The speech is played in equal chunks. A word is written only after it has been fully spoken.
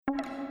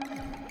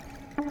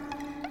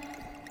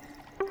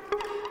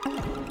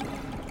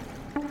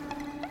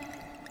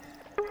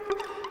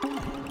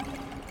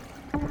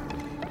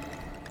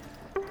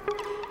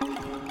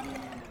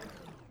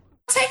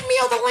Take me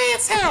over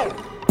Lance Hill.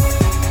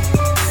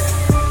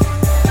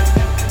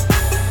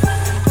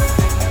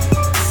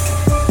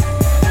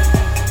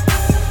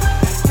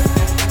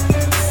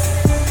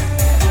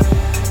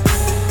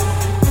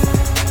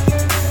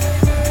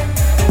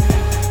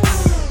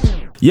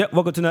 Yep,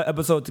 welcome to another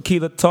episode of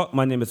Tequila Talk.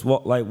 My name is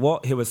Walt Like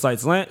Walt, here with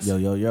Sights Lance.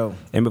 Yo.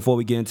 And before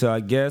we get into our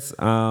guests,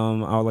 I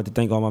would like to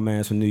thank all my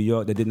mans from New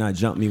York that did not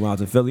jump me when I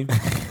was in Philly.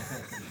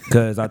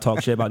 Because I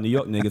talk shit about New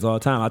York niggas all the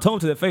time. I told them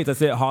to their face, I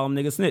said Harlem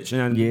niggas snitch.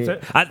 And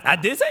I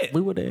did say it. We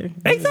were there.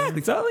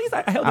 Exactly. So at least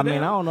I held it down.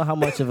 I don't know how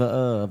much of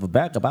a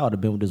backup I would have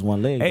been with this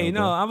one leg. Hey,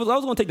 no, I was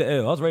going to take the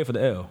L. I was ready for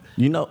the L.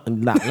 You know,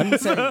 let me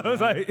tell you. I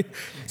was like,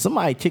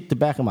 somebody kicked the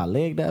back of my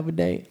leg the other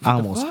day. I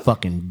almost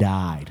fucking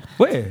died.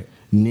 Where?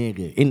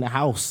 Nigga, in the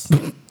house.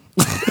 You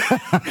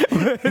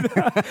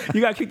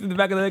got kicked in the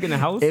back of the leg in the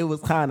house? It was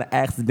kind of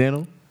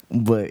accidental,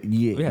 but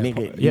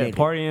nigga.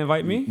 Party and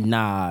invite me?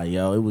 Nah,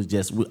 yo, it was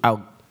just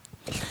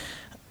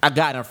I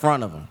got in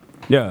front of him.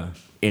 Yeah.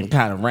 And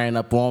kind of ran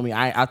up on me.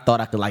 I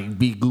thought I could like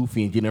be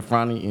goofy and get in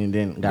front of me, and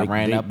then got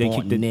ran up on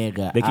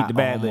nigga. They keep the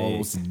bad leg. I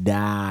almost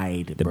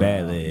died. The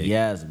bad leg.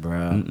 Yes,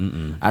 bro.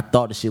 I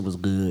thought the shit was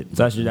good.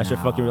 So that's your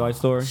fuck your life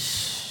story?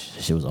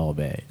 Shit was all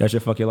bad. That's your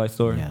fuck your life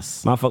story?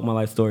 Yes. My fuck my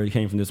life story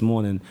came from this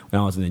morning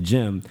when I was in the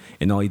gym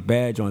and all these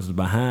bad joints was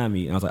behind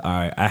me. And I was like, all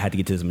right, I had to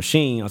get to this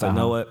machine. I was like, you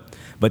know what?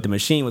 But the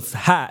machine was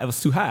high. It was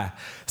too high.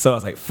 So I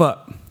was like,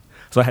 fuck.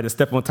 So I had to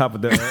step on top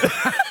of the...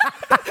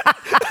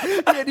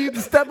 Yeah, you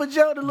to step on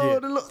Joe, the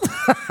little.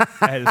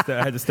 I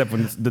had to step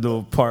on the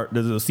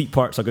little seat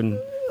part so I couldn't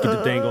get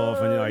the thing off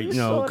and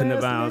couldn't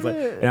have bounce.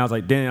 And I was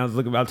like, then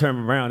I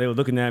turned around, they were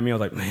looking at me. I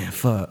was like, man,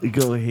 fuck.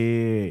 Go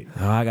ahead.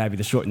 Oh, I gotta be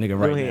the short nigga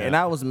right now. And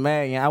I was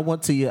mad. Yeah, I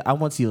went to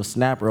your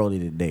snap early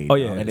today. Oh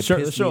yeah, and it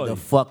pissed me the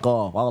fuck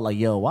off. I was like,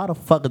 yo, why the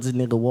fuck is this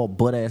nigga walk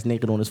butt ass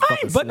naked on his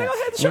fucking snap? But nigga, I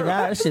had the shirt.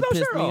 That shit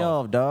pissed me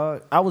off,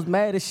 dog. I was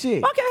mad as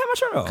shit. I can't have my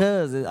shirt off.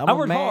 Cause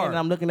I'm mad hard. And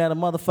I'm looking at a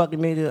motherfucking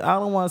nigga. I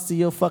don't want to see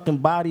your fucking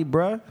body,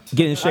 bruh.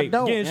 Get in shape.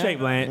 Get in shape,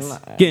 Lance.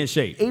 Get in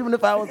shape. Even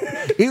if I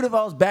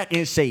was back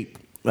in shape.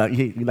 Like,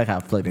 you like how I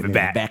plug that in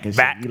back and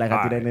shit. You like how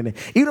I do that in there.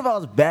 Even if I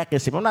was back in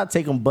shape, I'm not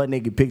taking butt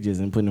naked pictures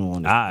and putting them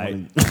on this. All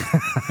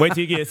right. Wait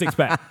till you get a six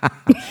pack.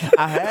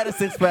 I had a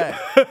six pack.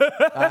 Wait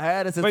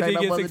till you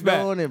get a six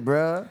pack. Doing it,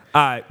 bro.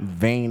 All right.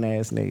 Vain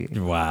ass nigga.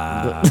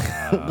 Wow.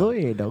 Go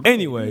ahead, though.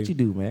 Anyway. What you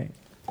do, man?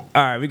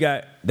 All right, we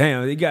got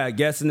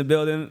guests in the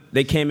building.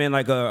 They came in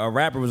like a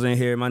rapper was in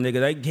here, my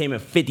nigga. They came in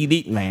 50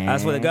 deep. Man. I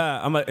swear to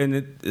God.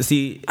 It's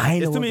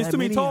too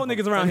many tall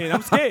niggas around here.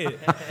 I'm scared.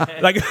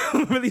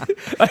 Really.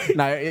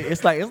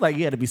 It's like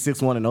you had to be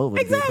 6'1" and over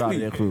exactly. to be part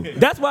of that crew.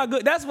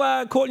 That's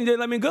why Courtney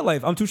didn't let me in Good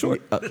Life. I'm too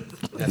short.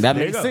 That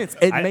makes sense.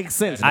 It makes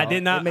sense. I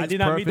did not meet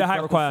the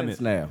height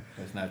requirement. Now.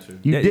 That's not true.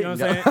 You know what I'm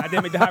saying? I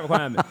didn't meet the height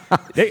requirement.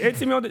 They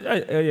see me on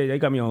they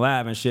got me on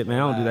live and shit, man.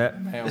 I don't do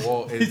that. Man,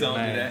 Walt is don't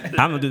do that.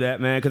 I don't do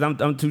that, man, because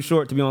I'm too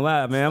short to be on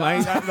live, man.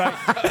 I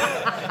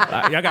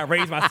got to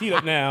raise my seat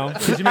up now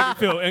because you make me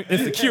feel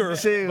insecure.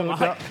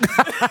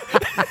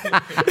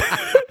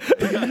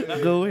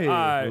 Go ahead. All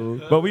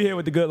right, but we here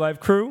with the Good Life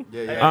crew.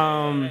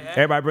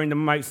 Everybody bring the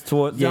mics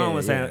towards. You know what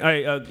I'm saying?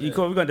 Hey, it's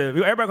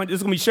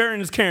gonna be sharing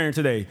this Karen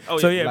today. Oh,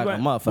 so yeah, like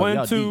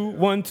 1 2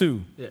 1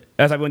 2. Yeah.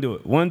 That's how we're gonna do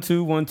it. 1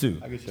 2 1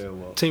 2. I can share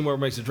Walt. Teamwork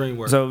makes the dream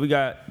work. So we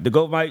got the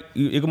Go mic.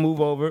 You can move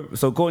over.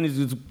 So Courtney's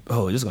just.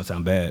 Oh, this is gonna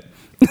sound bad.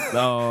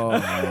 No.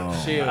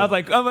 I was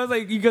like,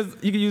 because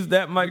you can use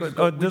that mic.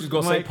 We're just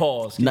gonna say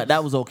pause. No,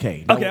 that was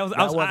okay. I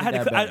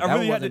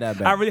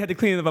really had to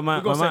clean it up my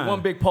mind. We're gonna say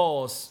one big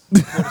pause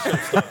before the show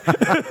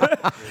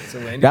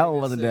starts. That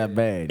wasn't that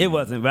bad. It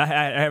wasn't, but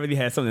I really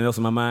had something else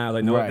in my mind. I was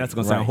like, no, that's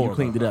gonna sound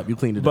horrible. You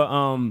cleaned it up. But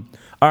all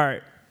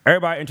right,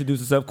 everybody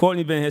introduce yourself.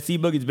 Courtney been here. C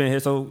Boogie's been here.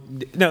 So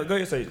no, go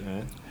ahead, say it,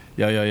 man.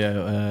 Yo,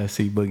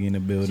 C Boogie in the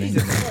building.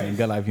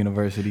 Good Life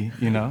University,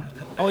 you know.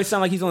 Always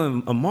sound like he's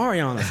on a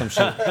Marion or some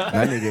shit.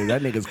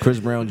 that nigga's Chris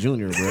Brown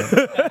Jr., bro.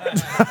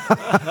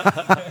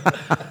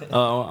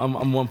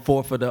 I'm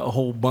 1/4 for the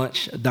whole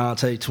bunch.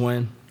 Dante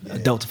Twin,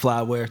 Delta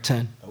Flyware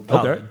 10.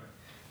 Okay.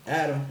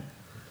 Adam.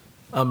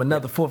 I'm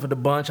another 4th of the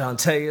bunch.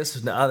 Antaeus,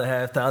 the other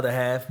half,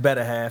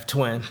 better half,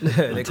 Twin.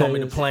 They call me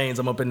the planes.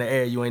 I'm up in the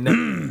air. You ain't never.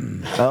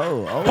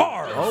 Oh.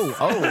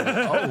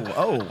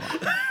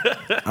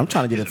 I'm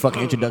trying to get a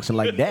fucking introduction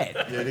like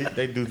that. Yeah,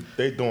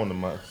 they doing the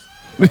most.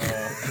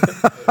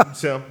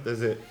 Tim,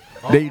 that's it.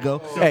 There you go.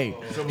 Hey,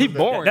 he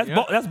boring.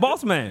 That's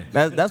boss man.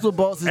 That's what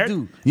bosses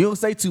do. You don't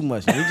say too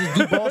much. You just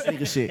do boss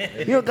nigga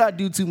shit. You don't gotta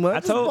do too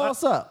much. Just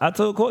boss up. I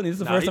told Courtney this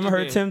is the first time I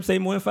heard Tim say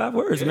more than 5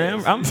 words,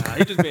 man. I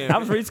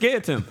was really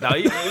scared, Tim.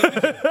 We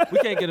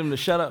can't get him to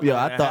shut up. Yo,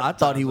 I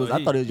thought he was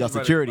your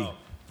security.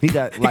 He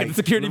got like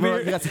security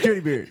beard. He got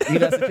security beard,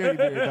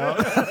 dog.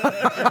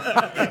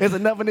 There's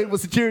another nigga with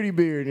security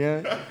beard,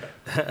 yeah.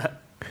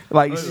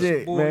 Like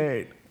shit,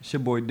 man. It's your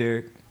boy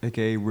Derek.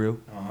 aka Real.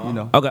 You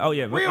know. Okay. Oh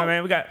yeah. I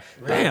mean, we got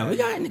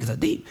niggas are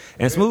deep.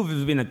 And Smooth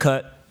is being the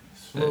cut.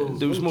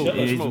 Dude, Smooth.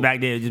 He's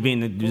back there, just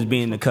being the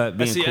cut,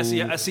 being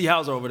cool. I see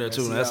Hauser over there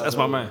too. That's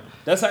my man.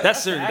 That's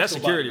serious. That's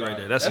security right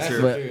there. That's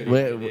security.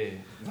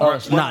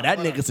 Nah, that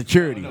nigga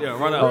security. Yeah,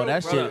 run up. Oh,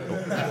 that shit.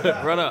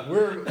 Run up.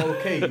 We're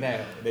okay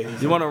now.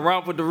 You want to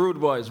romp with the Rude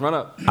Boys? Run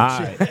up. All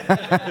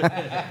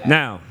right.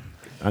 Now,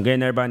 I'm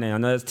getting everybody name. I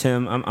know it's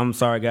Tim. I'm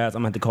sorry, guys. I'm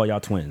gonna have to call y'all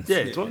twins.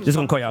 Yeah, twins. Just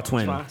gonna call y'all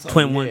twin.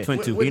 Twin 1,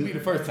 twin 2. Wouldn't be the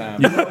first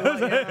time.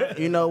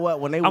 You know what?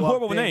 When they I'm walked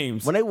horrible with in,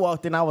 names. When they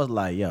walked in, I was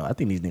like, yo, I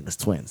think these niggas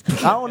twins.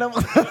 I don't know.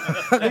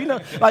 You know,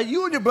 like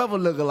you and your brother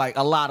look like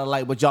a lot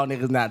alike, but y'all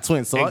niggas not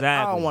twins. So I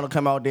Exactly. don't want to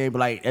come out there and be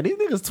like, are these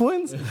niggas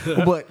twins?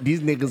 But these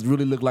niggas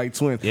really look like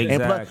twins. And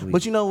Exactly.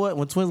 but you know what?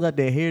 When twins got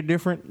their hair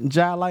different,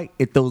 jaw like,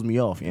 it throws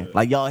me off. Yeah,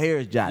 like y'all hair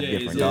is jaw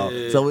different, dog.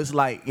 So it's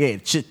like,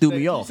 shit threw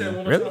me off.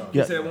 Really?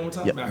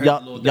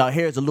 Yeah. Y'all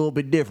hair is a little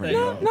bit different.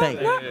 Not really.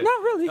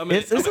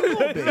 It's a little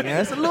bit.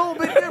 Yeah, it's a little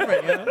bit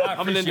different. Yeah.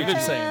 I'm an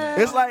individual.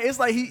 It's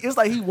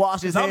like he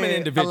washes his I'm an hair a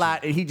individual.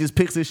 lot and he just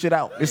picks his shit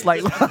out. It's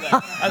like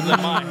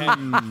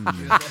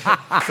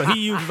So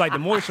he uses like the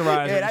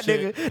moisturizer. yeah, and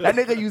shit. that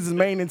nigga uses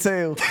mane and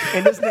tail,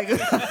 and this nigga,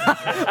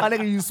 that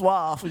nigga use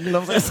Suave. You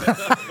know what I'm saying?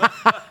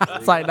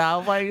 It's like nah,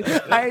 I'm like,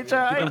 I ain't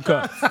trying.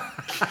 All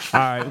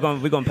right,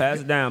 we're gonna pass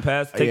it down.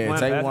 Take one,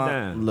 pass it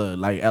down. Look,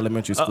 like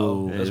elementary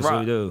school. Yeah, that's what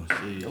we do.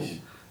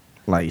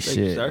 Like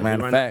shit. sir.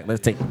 Matter of fact,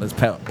 let's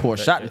pour a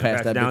shot and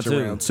pass that down bitch too.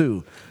 around too.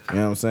 You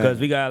know what I'm saying? Because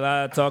we got a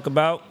lot to talk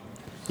about.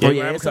 Oh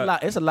yeah,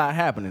 it's a lot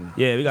happening.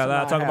 Yeah, we got a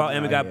lot to talk about,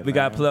 and we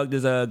got plugged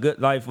this Good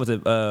Life. Was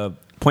it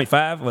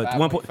 0.5 or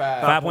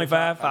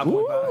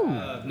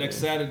 5.5? Next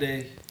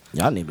Saturday,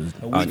 Y'all niggas.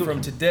 a week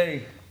from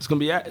today, it's gonna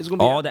be.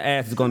 All the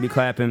ass is gonna be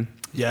clapping.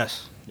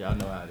 Yes. Y'all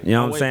know how it is. You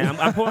know what I'm saying?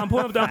 I'm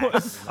pulling up.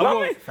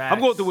 I'm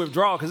going through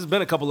withdrawal because it's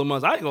been a couple of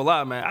months. I ain't gonna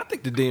lie, man. I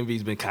think the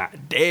DMV's been kind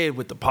of dead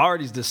with the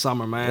parties this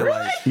summer, man. Really?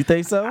 Like, You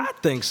think so? I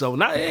think so.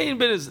 Not, it ain't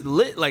been as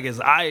lit like as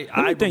I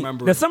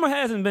remember. The summer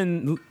hasn't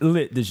been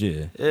lit this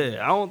year. Yeah,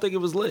 I don't think it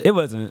was lit. It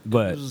wasn't,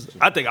 but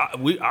I think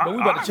we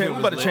about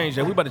to change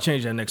that. We about to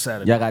change that next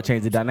Saturday. Y'all gotta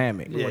change the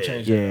dynamic. We're gonna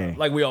change Yeah. that,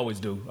 like we always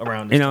do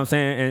around this. you know what I'm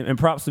saying. And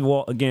props to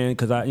Walt again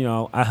because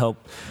I help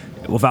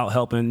without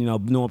helping. You know,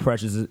 No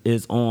Pressures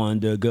is on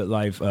the Good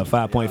Life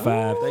 5.5.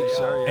 Thank you,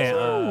 sir.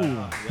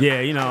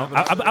 Yes, And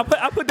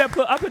I put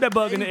that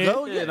bug in the air.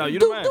 Go, Yeah, no, you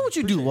do the man. what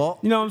you do, Walt.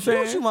 You know what I'm Do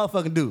what saying? you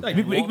motherfucking do.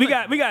 We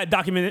got it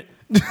documented.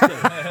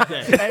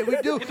 Hey, we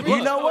do.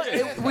 You know what?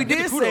 We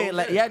did say it.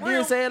 I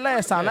did say it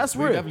last time. That's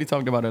We real. definitely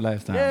talked about it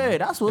last time. Yeah,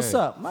 that's what's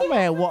up. My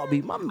man Walt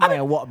be plugging. You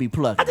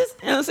know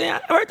what I'm saying?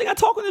 Everything I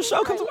talk on this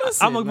show comes from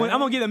this. I'm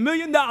gonna get $1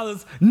 million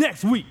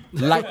next week.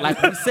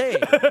 Like we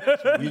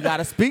said, you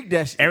gotta speak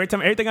that shit.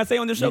 Everything I say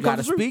on this show You gotta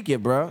comes through. speak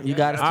it, bro. You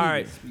gotta speak All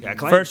right, got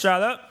claims. first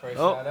shot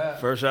up.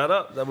 First shot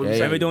up. That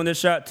Hey. And we're doing this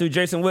shot to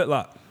Jason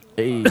Whitlock.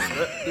 it. Hey,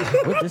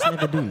 what this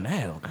nigga do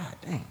now? God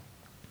damn.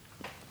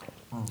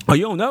 Oh,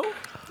 you don't know?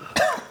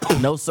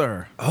 No,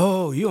 sir.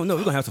 Oh, you don't know?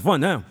 We're gonna have some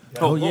fun now.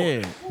 Oh,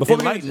 yeah. Before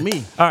we Enlighten get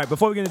me. All right,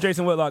 before we get into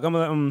Jason Whitlock, I'm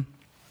gonna let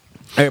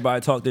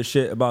everybody talk this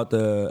shit about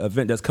the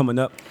event that's coming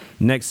up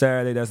next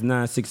Saturday. That's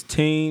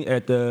 9/16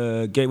 at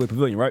the Gateway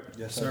Pavilion, right?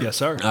 Yes, sir. Yes,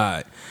 sir. All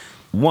right.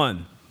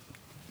 One,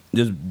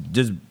 just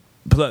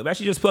plug.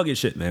 Actually, just plug your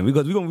shit, man. We're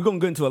gonna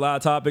get into a lot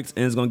of topics,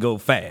 and it's gonna go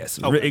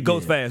fast. Okay. It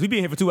goes fast. We been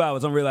here for 2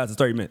 hours. Don't realize it's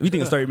 30 minutes. We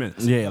think it's 30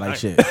 minutes. Yeah, like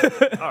shit.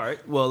 All right.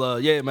 Well,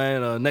 yeah,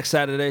 man. Next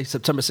Saturday,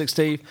 September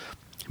 16th,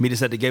 meet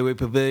us at the Gateway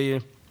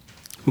Pavilion.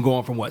 We're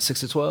going from what, 6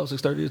 to 12,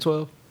 6:30 to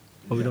 12?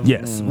 What we doing?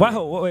 Yes. Why?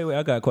 Wait.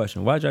 I got a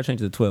question. Why did y'all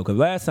change it to 12? Because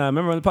last time,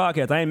 remember on the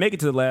podcast, I didn't make it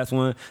to the last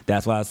one.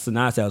 That's why I said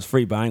I was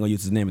free, but I ain't gonna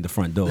use his name at the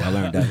front door. I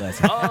learned that last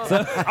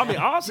time. I mean,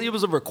 honestly, it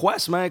was a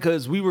request, man,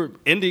 because we were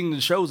ending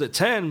the shows at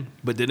 10,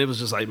 but then it was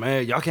just like,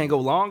 man, y'all can't go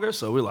longer.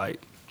 So we're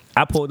like,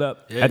 I pulled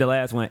up at the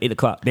last one at 8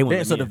 o'clock. They Yeah,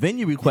 wanted so me the in.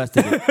 venue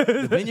requested it.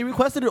 The venue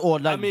requested it, or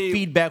like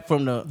feedback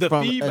from the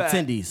feedback,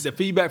 attendees. The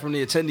feedback from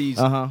the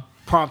attendees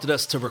prompted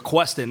us to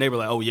request it, and they were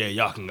like, oh, yeah,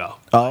 y'all can go.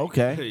 Oh,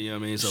 okay. You know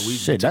what I mean? So we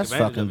Shit, took that's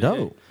advantage fucking of it,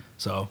 yeah. dope.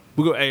 So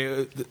we go.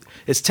 Hey,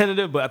 it's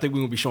tentative, but I think we're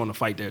gonna be showing a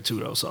fight there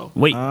too, though. So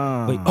Wait.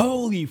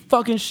 Holy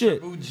fucking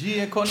shit. Triple G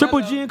and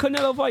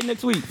Canelo fight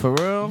next week. For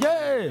real?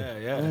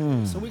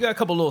 yeah. So we got a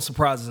couple little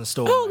surprises in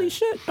store. Holy man.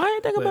 shit. I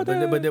ain't think about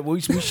that. But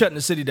we shutting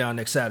the city down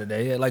next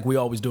Saturday, like we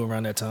always do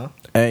around that time.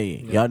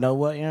 Hey, y'all know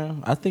what, yeah?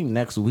 I think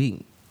next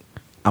week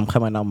I'm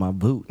coming out my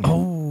boot.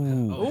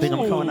 I think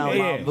I'm coming out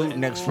my boot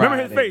next Friday.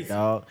 Remember his face.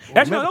 Dog.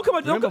 Actually, no, don't come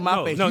out. Don't Remember come. my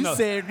No, face. no,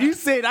 you no.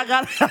 said I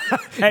got.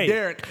 Hey.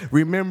 Derek,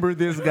 remember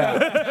this guy.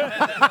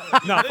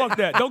 Nah, fuck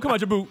that. Don't come out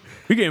your boot.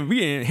 We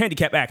getting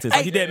handicap access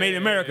like he did Made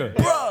in America.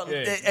 Bro,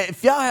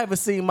 if y'all haven't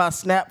seen my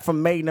snap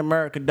from Made in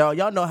America, dog,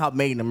 y'all know how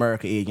Made in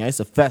America is. You know, it's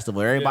a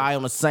festival. Everybody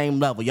on the same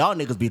level. Y'all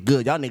niggas be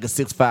good. Y'all niggas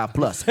 6'5"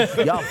 plus.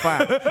 Y'all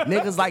fine.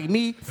 Niggas like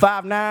me,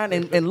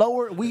 5'9" and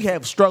lower, we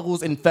have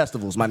struggles in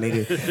festivals, my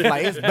nigga.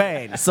 Like, it's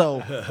bad. So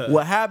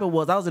what happened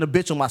was I was in a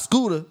bitch on my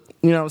scooter,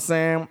 you know what I'm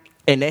saying?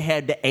 And they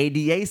had the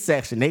ADA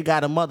section. They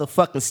got a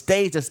motherfucking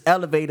stage that's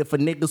elevated for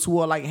niggas who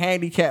are like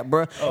handicapped,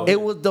 bro.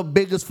 It was the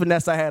biggest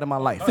finesse I had in my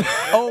life.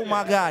 Oh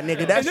my God,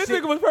 nigga. That And this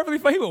shit. nigga was perfectly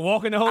fine. He was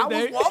walking the whole I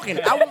day. was walking.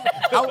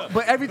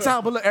 But every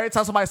time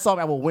somebody saw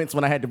me, I would wince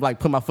when I had to like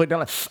put my foot down.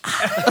 Like,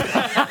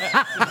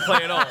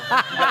 Play it on.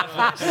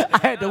 I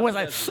had to wince.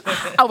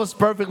 Like, I was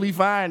perfectly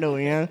fine though,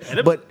 yeah.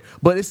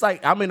 But it's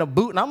like I'm in a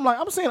boot and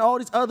I'm seeing all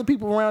these other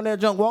people around there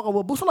junk walking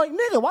with boots. I'm like,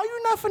 nigga, why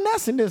you not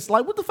finessing this?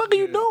 Like, what the fuck are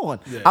you doing?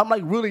 Yeah. I'm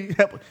like really.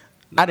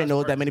 I didn't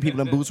know that many people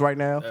in boots right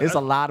now. It's a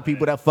lot of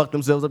people that fucked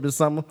themselves up this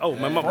summer. Oh,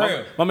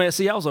 my man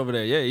C, I was over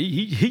there. Yeah,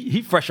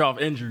 he fresh off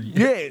injury.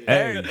 Yeah,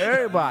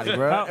 everybody,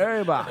 bro.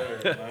 Everybody.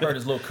 Hurt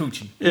his little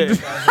coochie. Yeah.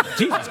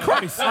 Jesus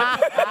Christ.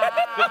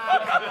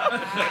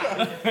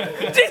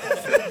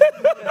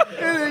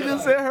 They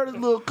just said hurt his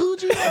little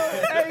coochie.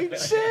 Hey,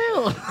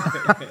 chill.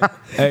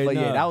 Hey, But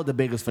yeah, that was the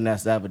biggest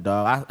finesse ever,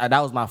 dog. That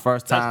was my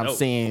first time dope.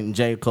 seeing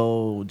J.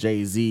 Cole,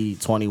 Jay-Z,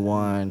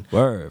 21.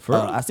 Word, for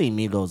real. I seen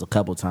Migos a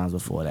couple times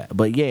before that.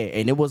 But yeah,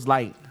 and it was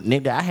like,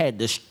 nigga, I had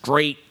the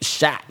straight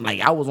shot.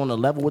 Like, I was on the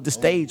level with the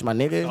stage, my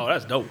nigga. Oh,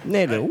 that's dope.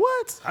 Nigga,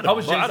 what? How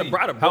was Jay-Z?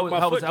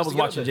 I was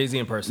watching Jay-Z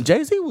in person.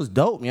 Jay-Z was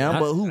dope, man.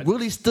 But who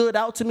really stood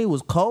out to me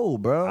was Cole,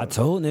 bro. I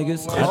told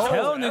niggas. I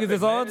tell niggas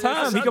this all the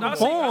time. He can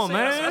perform,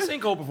 man. I seen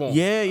Cole perform.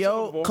 Yeah,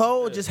 yo,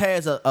 Cole just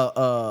has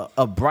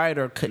a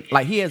brighter,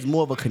 like he has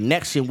more of a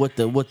connection with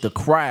the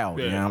crowd.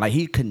 Yeah. You know, like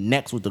he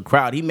connects with the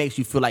crowd. He makes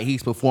you feel like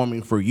he's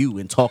performing for you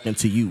and talking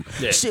to you.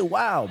 Yeah. Shit,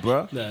 wow,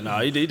 bro. Yeah, no,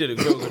 he did a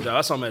real good job.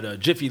 I saw him at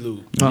Jiffy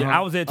Lube. Yeah,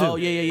 I was there too. Oh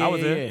yeah. I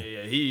was there.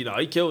 Yeah,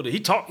 he killed it. He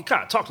kind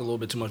of talked a little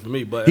bit too much for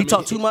me, but He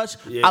talked too much.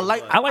 Yeah, I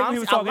like when he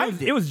was talking.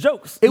 liked It was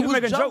jokes. It He was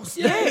making jokes.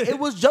 Yeah, it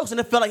was jokes, and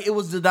it felt like it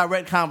was the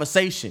direct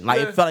conversation. Like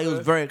it felt like it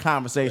was very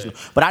conversational.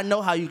 But I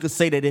know how you could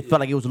say that it felt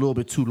like it was a little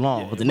bit too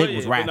long because the nigga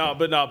was rapping.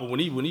 But when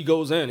he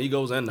goes in, he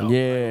goes in now.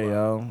 Yeah,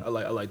 yo. I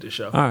like this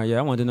show. All right, yeah,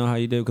 I wanted to know how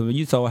you did because when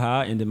you saw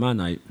how I ended my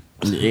night,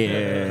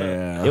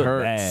 Yeah, It was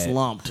hurt, bad.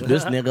 slumped.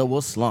 This nigga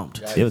was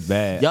slumped. it was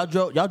bad. Y'all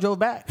drove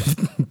back.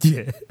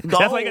 Yeah,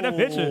 that's why I got that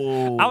picture.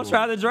 I was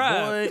trying to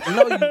drive, Boy,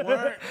 no, you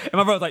weren't. and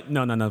my brother was like,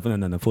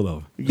 "No, pull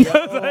over."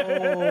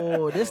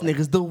 Yo, this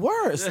nigga's the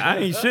worst. I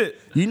ain't shit.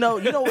 You know,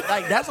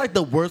 like that's like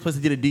the worst place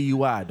to get a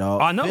DUI,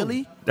 dog. I know.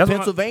 Philly, That's what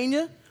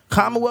Pennsylvania,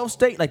 Commonwealth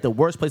State, like the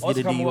worst place to it's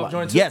get a Commonwealth DUI.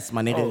 joint too? Yes,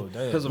 my nigga. Oh,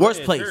 damn.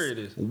 Worst Pennsylvania, place. there it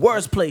is.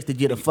 Worst place to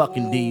get a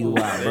fucking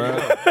DUI, bro.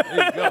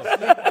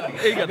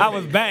 I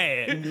was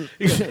bad.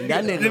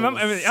 That nigga My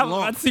was my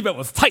slumped. seatbelt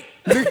was tight.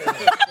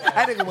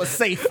 That nigga was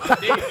safe.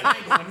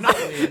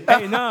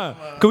 Hey, nah,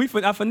 cause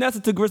I finessed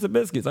it to Grits and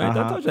Biscuits. I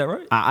told you that,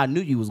 right? I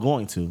knew you was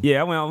going to.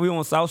 Yeah, we were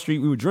on South Street.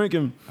 We were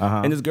drinking,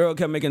 and this girl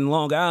kept making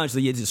Long Island. She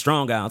said, "Yeah, it's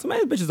Strong Island." So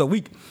man, this bitch is a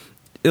week.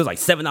 It was like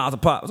 $7 a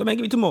pop. I said, "Man,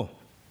 give me 2 more."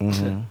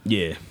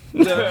 Yeah.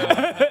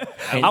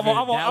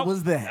 That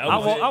was that.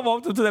 I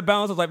walked up to that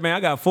bouncer. I was like, "Man, I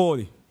got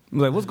 40." I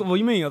was like, what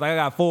you mean? I was like, "I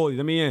got 40.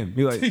 Let me in."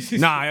 He was like,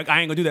 "Nah, I ain't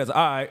gonna do that." So,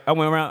 all right. I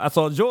went around. I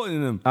saw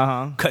Jordan and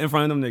them cut in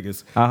front of them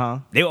niggas.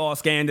 They all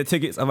scanned the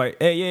tickets. I'm like,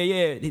 "Hey,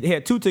 yeah." They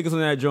had 2 tickets on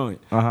that joint.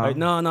 Like,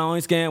 no, I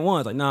only scanned 1.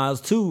 It's like, nah, it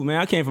was 2,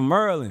 man. I came from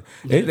Maryland.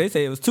 They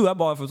say it was 2. I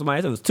bought it from somebody.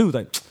 They said it was 2. It's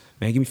like,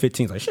 man, give me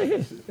 15. It's like,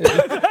 shit,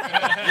 yeah.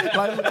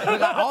 Like,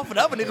 I offered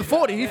the other nigga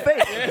 40. He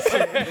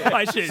faked.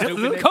 Like, shit,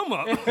 come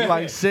up.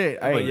 Like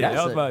shit. Hey, But yeah,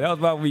 that was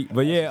about a week.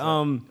 But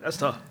yeah, That's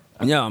tough.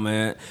 yeah,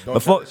 man. Don't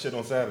Before tell that shit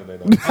on Saturday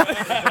though.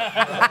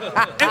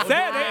 it's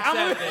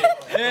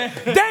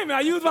Saturday, damn it, I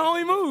used my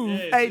only move.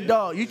 Hey,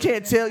 dog, you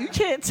can't tell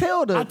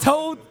I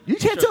told. you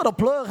can't tell the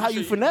plug how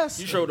you finesse.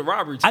 You showed the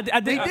robbery. I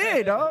did. He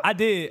did, dog. I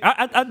did.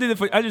 I did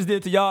it. I just did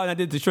it to y'all, and I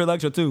did it to Trill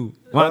Lecture too.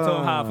 When I told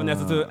him how I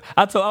finessed it to it.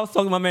 I was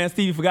talking to my man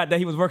Stevie. Forgot that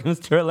he was working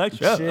with Trill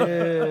Lecture.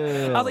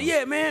 I was like,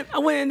 yeah, man. I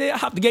went in there. I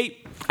hopped the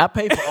gate. I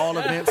pay for all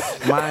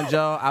events. Mind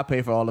y'all, I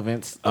pay for all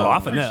events. Oh,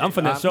 I'm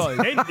finesse shorty.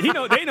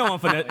 They know I'm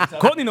finesse.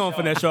 Courtney know I'm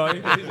finesse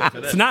shorty.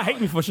 Sanaa hate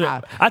me for shit.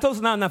 I told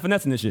Sanaa I'm not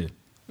finessing this shit.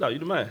 No, you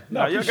the man.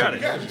 No, y'all got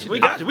it. We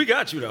got you. We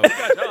got you though. We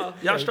got y'all.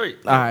 Y'all straight.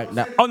 All right,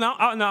 now, Oh no,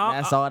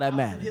 that's all that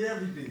matters.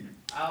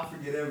 I'll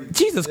forget everything.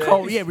 Jesus Christ.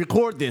 Oh yeah,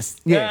 record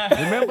this.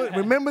 Yeah,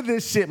 remember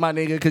this shit, my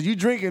nigga, because you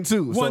drinking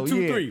too. 1,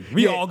 2, yeah. 3.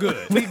 We all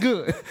good. We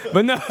good.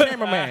 But no,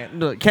 Cameraman,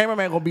 look,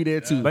 cameraman gonna be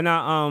there too. But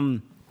now,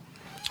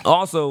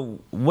 also,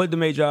 what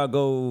made y'all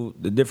go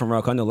the different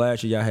route? I know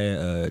last year y'all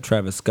had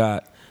Travis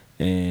Scott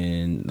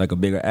and like a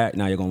bigger act.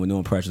 Now you're going with new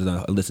impressions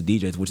on a list of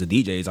DJs, which the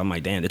DJs, I'm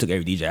like, damn, they took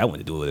every DJ I wanted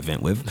to do an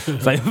event with.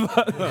 It's like,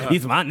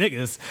 these are my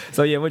niggas.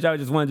 So yeah, which I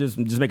just want to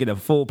just make it a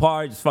full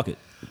party, just fuck it.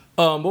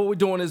 What we're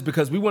doing is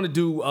because we want to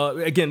do,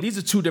 again, these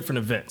are 2 different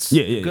events.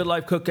 Yeah. Good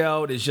Life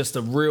Cookout is just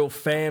a real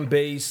fan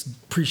base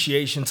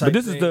appreciation type But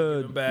this thing. is the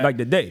giving back. like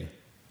the day,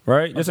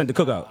 right? This ain't the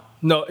cookout.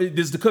 No,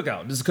 this is the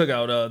cookout. This is the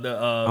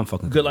cookout. I'm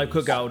fucking Good Life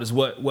Cookout is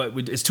what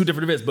it's two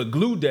different events. But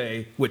Glue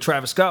Day, with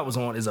Travis Scott was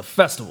on, is a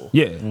festival.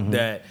 Yeah.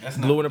 That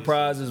Glue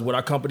Enterprises, what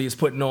our company is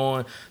putting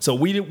on. So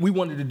we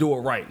wanted to do it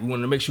right. We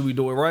wanted to make sure we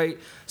do it right.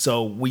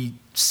 So we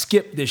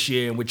skipped this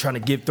year, and we're trying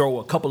to throw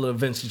a couple of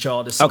events at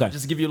y'all this summer, Okay.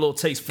 just to give you a little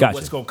taste for Gotcha.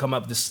 what's going to come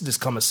up this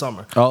coming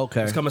summer. Oh,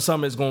 okay. This coming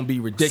summer is going to be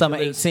ridiculous. Summer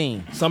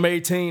 18. Summer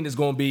 18 is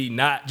going to be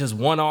not just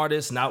one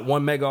artist, not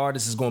one mega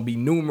artist. It's going to be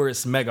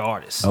numerous mega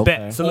artists. Okay.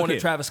 Bet. So On look the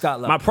here. Travis Scott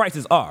level. My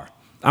prices are.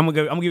 I'm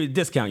gonna give you a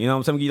discount. You know what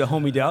I'm saying? I'm gonna give you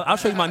the homie deal. I'll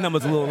show you my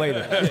numbers a little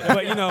later.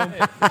 But you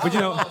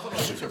know,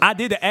 I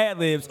did the ad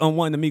libs on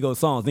one of the Migos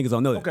songs. Niggas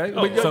don't know that. Okay,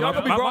 but So y'all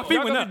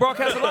gonna be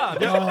broadcasted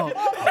live.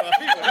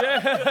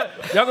 Yeah.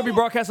 Y'all gonna be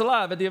broadcasted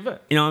live at the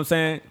event. You know what I'm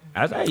saying?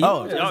 I was like,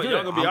 Oh,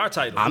 Y'all gonna be our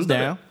title. I'm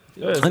down.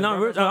 and I'm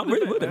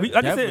really with it. Like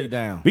I Definitely said,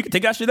 down. we can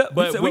take that shit up.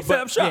 But- we set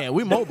up shop. Yeah,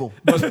 we mobile.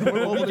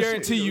 We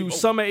guarantee you,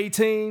 Summer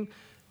 18,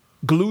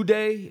 Glue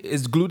Day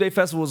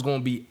Festival is going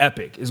to be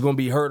epic. It's going to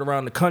be heard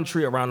around the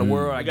country, around the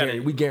world.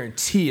 We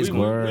guarantee it's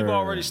going to be. Word. We've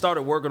already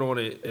started working on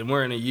it, and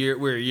we're a year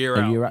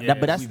out. You're right. Yeah,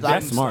 But that's we've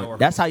been smart.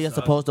 That's how you're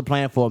supposed to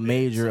plan for a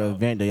major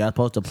event. Though. You're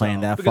supposed to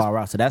plan that because- far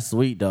out. So that's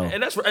sweet though.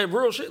 And that's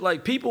real shit.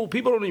 Like people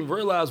don't even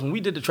realize when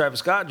we did the Travis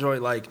Scott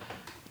joint, like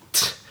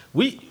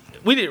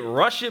we didn't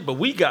rush it, but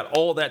we got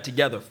all that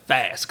together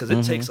fast because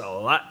it takes a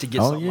lot to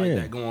get Oh, something yeah.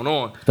 like that going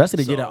on. Especially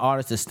to So- get an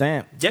artist to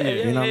stamp. Yeah,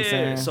 You know what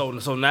I'm saying?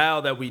 So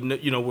now that we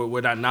know,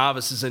 we're not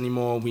novices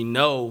anymore. We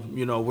know,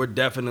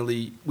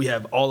 we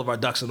have all of our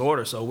ducks in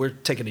order. So we're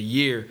taking a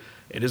year,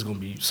 and it's gonna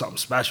be something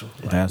special.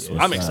 Like, That's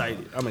what's I'm up.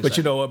 excited. But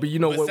you know what? But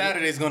what?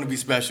 Saturday's going to be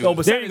special. Oh,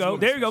 but There you go.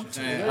 There you go.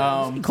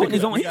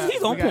 He's on.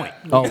 He's on point.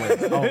 Always.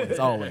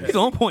 He's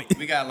on point.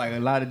 We got like a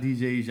lot of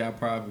DJs y'all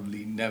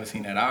probably never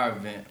seen at our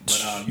event,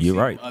 but You're see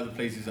right. Other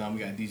places, we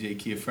got DJ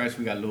Kid Fresh,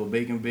 we got Lil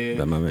Bacon Bear,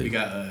 That my man. we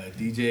got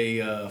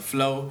DJ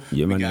Flo,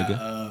 Yeah, my we got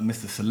nigga.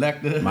 Mr.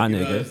 Selector, My you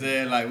know nigga. what I'm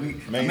saying? Like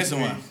I'm missing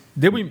one.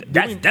 Did we?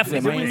 That's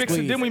definitely Did we Main mix it?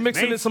 Squeeze. Then we mix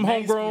in some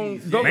homegrown.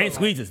 Go-go? Main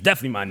Squeeze is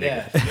definitely my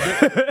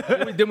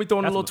nigga. Then we throw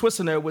in a little twist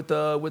in there with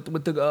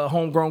the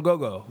homegrown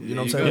go-go. You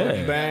know what I'm saying? Yeah.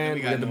 With the band, We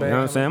we got the got You know what I'm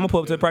band. saying? I'm gonna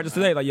pull up to the practice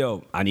today. Like,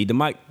 yo, I need the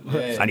mic.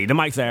 Yeah. I need the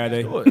mic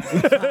Saturday.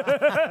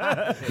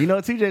 You know,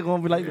 TJ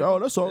gonna be like, oh,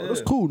 that's all.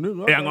 That's cool,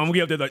 nigga. Yeah, I'm gonna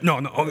get up there like, no,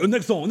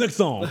 next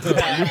song.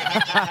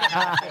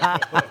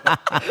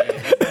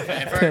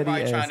 And for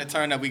everybody trying to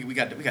turn up, we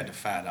got the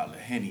 $5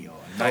 Henny all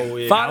night. Oh,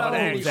 yeah.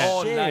 $5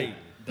 all shit. night.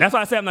 That's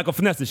why I said I'm not gonna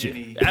finesse this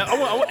shit.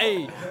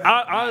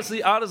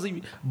 Honestly,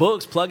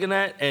 Bugs plugging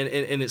that, and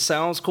it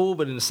sounds cool,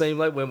 but in the same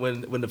light,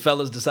 when the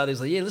fellas decided,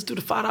 it's like, yeah, let's do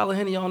the $5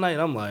 Henny all night.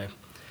 I'm like,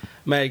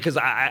 man, because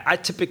I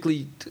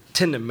typically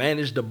tend to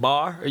manage the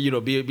bar,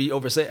 or, be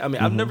oversay. I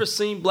mean, I've never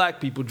seen black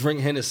people drink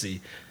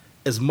Hennessy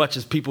as much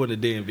as people in the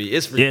DMV.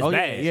 It's Yeah, it's Oh, yeah,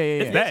 bad. yeah,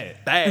 yeah, It's yeah.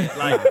 bad.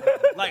 bad.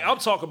 Like I'm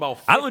talking about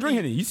 50, I don't drink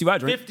Henny. You see why I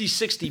drink? 50,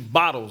 60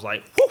 bottles,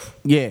 like, woof,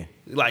 Yeah.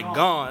 like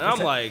gone. And I'm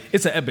like,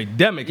 It's an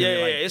epidemic. yeah,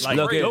 It's it's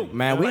look crazy. it.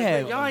 Man, we Like,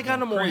 had y'all ain't got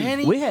no more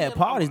Henny. we had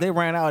parties. They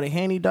ran out of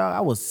Henny, dog.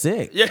 I was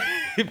sick. Yeah,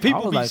 people I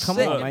was be like, come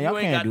sick on, if man, you y'all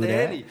ain't can't got do the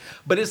that. Henny.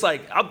 But it's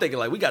like I'm thinking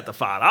like we got the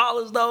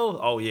 $5 though.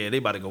 Oh yeah, they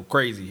about to go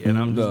crazy, and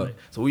I'm just like,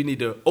 so we need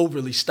to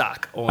overly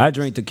stock on. I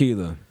drink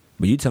tequila,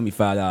 but you tell me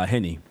 $5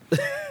 Henny,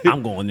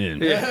 I'm going in.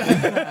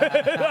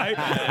 like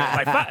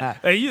five.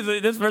 Hey,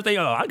 this first thing,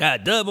 I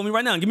got a dub on me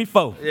right now. Give me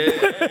 4. And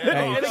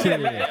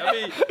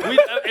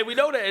we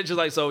know that it's just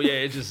like so. Yeah,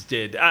 it just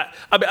did. I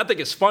mean, I think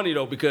it's funny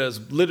though because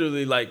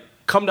literally like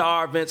come to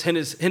our events.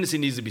 Hennessy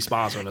needs to be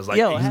sponsoring us. Like,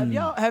 Yo, hey, have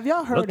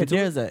y'all heard that into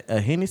there's a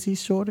Hennessy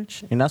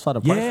shortage, and that's why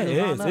the Yeah, prices it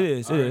gone is. up? It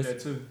is. It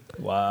is.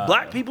 Wow.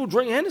 black people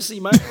drink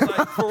Hennessy, man.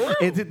 Like for real.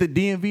 Is it the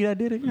DMV that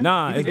did it?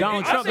 Nah, it's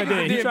Donald Trump that did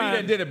it. He DMV trying.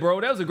 that did it,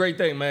 bro. That was a great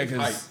thing, man.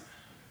 'Cause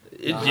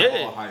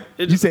Yeah. hype.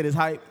 It You just, said it's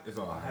hype. It's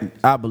all hype.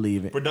 I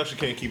believe it. Production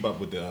can't keep up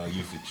with the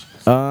usage.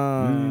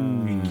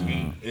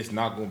 It's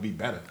not gonna be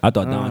better. I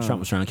thought Donald Trump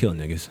was trying to kill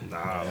niggas.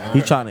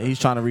 He's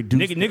trying to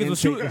reduce. Niggas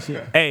was intake and shooting.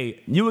 shit. Hey,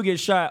 you would get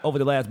shot over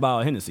the last bottle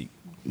of Hennessy.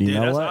 You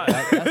know that's what?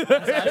 hype.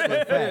 That's actually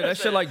a fact. yeah, that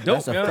shit like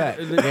dope, That's a man. fact.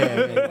 It-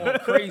 Yeah.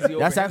 Crazy. over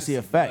That's here. actually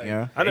a fact,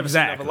 yeah. I never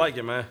Exactly. seen nothing like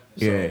it, man.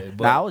 Yeah.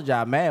 but- Now I was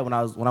just mad when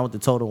I went to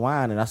Total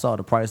Wine and I saw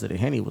the price of the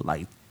Henny was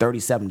like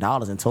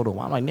 $37 in Total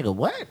Wine. I'm like, nigga,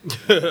 what? It's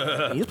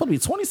supposed to be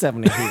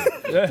 $27 in here.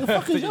 What the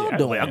fuck is y'all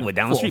doing? I can go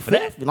down the street for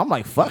that. And I'm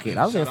like, fuck it.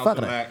 I was there, Shout out fuck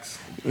to it. Lax.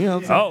 You know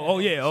what I'm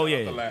saying? Oh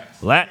yeah. to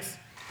Lax. Lax,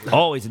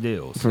 always the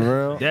deals. For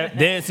real?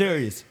 Dead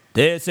serious.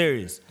 Dead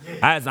serious.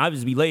 I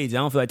just be lazy. I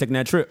don't feel like taking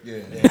that trip.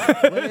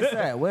 Where that's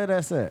at? Where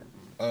that's at?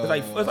 It's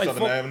like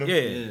Southern Avenue?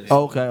 Yeah.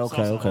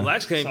 Okay.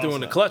 Lex came through in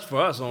the clutch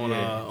for us on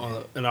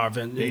in our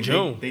event in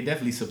June. They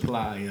definitely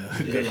supply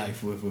Good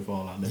Life with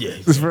all our Yeah,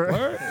 liquors.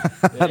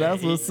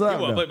 That's what's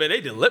up. Well, though. but they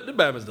deliver the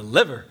Bama's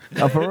deliver.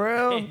 Oh, for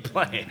real? Ain't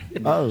playing.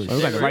 Oh, We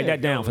got to write that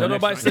down for the Don't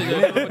next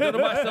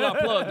nobody steal our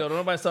plug, though. Don't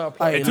nobody steal our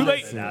plug. Hey, Too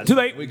late. Too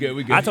late. We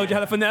good. I told you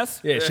how to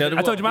finesse. Yeah, shut it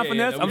I told you my up.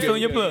 finesse. I'm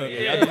stealing your plug.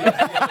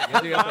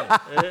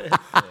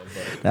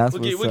 That's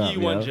We'll what's give up, you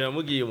one, yo. Jim.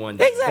 We'll give you one.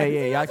 Jim. Exactly.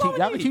 Hey, yeah,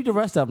 y'all can keep the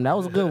rest of them. That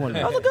was a good one.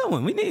 That was a good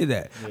one. We needed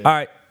that. All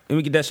right. Let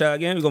me get that shot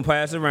again. We're gonna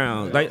pass it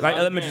around like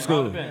elementary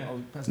school.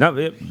 No,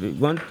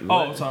 one.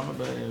 Oh, sorry, my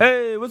bad.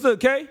 Hey, what's up,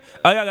 Kay?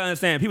 Oh, y'all gotta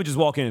understand. People just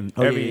walk in.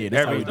 Oh, yeah,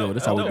 that's how we do it.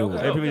 That's how we do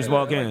it. People just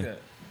walk in.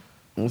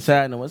 What's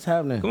happening? What's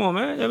happening? Come on,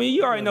 man. I mean,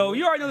 you already know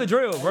the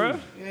drill, bro.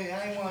 Yeah,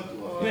 I ain't want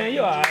to. Man, you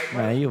alright.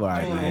 Man, you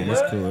alright, man.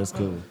 It's cool. It's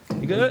cool.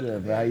 You good?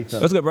 Good, bro. How you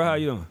feeling? What's good, bro? How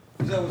you doing?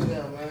 What's up,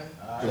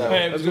 man?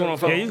 Hey, what's going on, Yeah,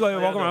 fellas? you go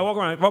ahead, walk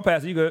around. Walk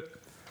past it. You good?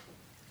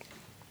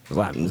 It's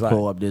like,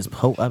 Pull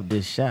up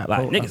this shot.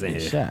 Like Pull niggas up in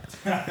this here.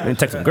 shot. Then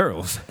take some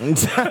girls.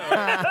 It's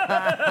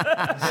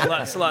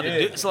a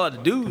lot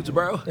of dudes,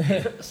 bro.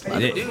 Hey,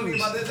 you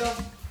about that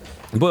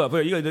though?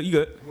 But you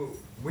good?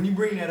 When you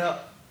bring that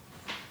up,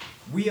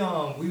 we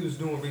was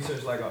doing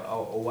research like a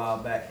while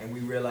back, and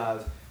we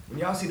realized when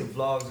y'all see the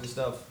vlogs and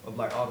stuff of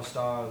like all the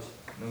stars,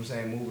 you know what I'm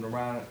saying, moving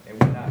around and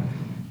whatnot,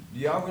 do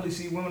y'all really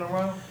see women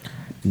around?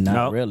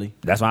 Not really.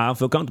 That's why I don't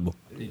feel comfortable.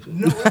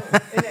 No,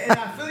 and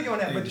I feel you on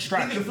that, but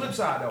think of the flip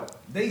side though.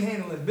 They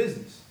handling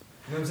business.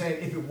 You know what I'm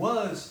saying? If it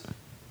was,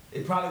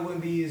 it probably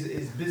wouldn't be as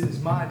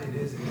business minded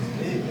as it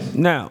is.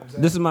 Now,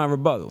 this is my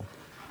rebuttal.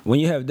 When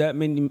you have that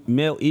many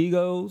male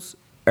egos,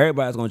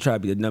 everybody's gonna try to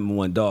be the number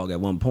one dog at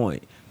one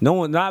point.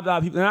 Not a lot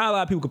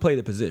of people can play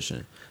the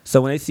position. So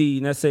when they see,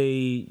 let's say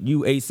you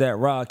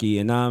ASAP Rocky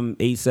and I'm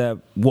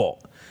ASAP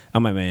Walt,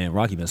 I'm like, man,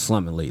 Rocky been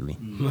slumming lately.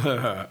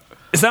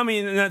 So I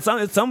mean, it's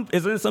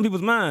in some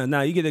people's mind.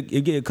 Now you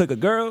get a clique of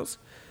girls,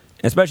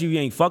 especially if you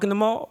ain't fucking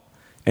them all,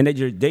 and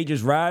they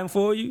just riding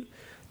for you.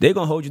 They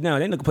gonna hold you down.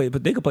 They can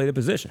play the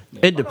position.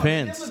 It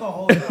depends.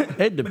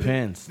 It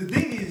depends. The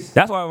thing is,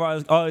 That's why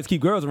I always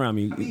keep girls around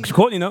me.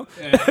 Courtney, know.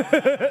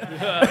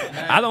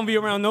 I don't be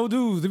around no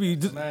dudes to be.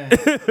 it's like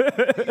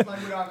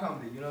with our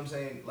company, you know what I'm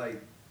saying?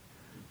 Like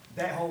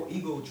that whole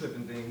ego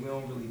tripping thing, we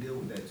don't really deal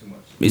with that too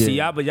much. You see,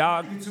 y'all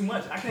Too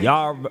much. I can't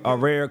y'all a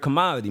rare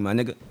commodity, my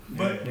nigga.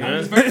 But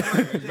It's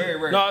very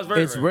rare. No,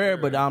 It's rare,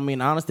 but I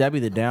mean, honestly, that'd be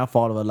the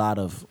downfall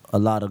of a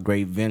lot of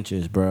great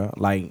ventures, bro.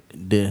 Like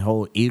the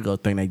whole ego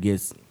thing that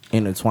gets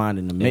intertwined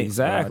in the mix.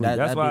 Exactly. Bro. That's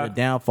that'd why- be the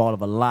downfall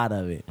of a lot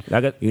of it.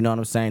 You know what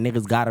I'm saying?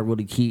 Niggas gotta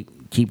really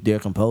keep their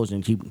composure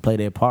and play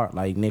their part.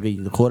 Like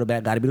nigga, the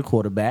quarterback gotta be the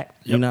quarterback.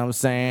 You know what I'm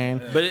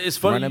saying? But it's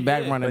funny. Running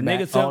back but all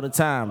niggas the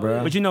time,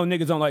 bro. But you know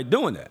niggas don't like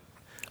doing that.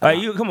 Like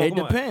come on. It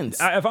depends.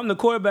 If I'm the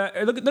quarterback,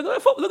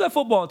 look at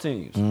football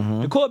teams.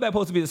 The quarterback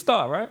supposed to be the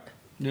star, right?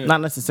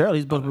 Not necessarily.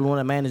 He's supposed to be the one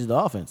that manages the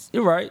offense.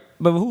 You're right,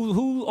 but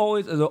who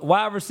always is a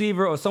wide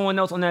receiver or someone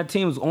else on that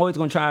team is always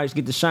going to try to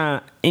get the shine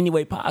any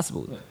way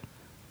possible.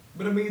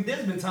 I mean,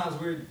 there's been times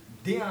where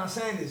Deion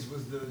Sanders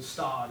was the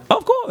star.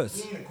 Of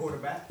course, He ain't a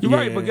quarterback. you're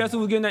right, Yeah. but guess who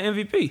was getting that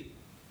MVP?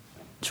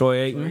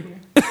 Troy Aikman.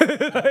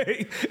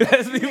 Like,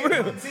 let's be He ain't real.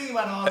 on the team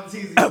out of all the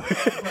teams.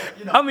 But,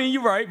 you know, I mean,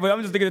 you're right, but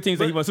I'm just thinking of teams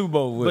that he won Super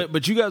Bowl with.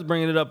 But you guys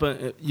bringing it up,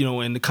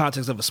 in the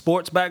context of a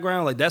sports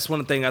background, like that's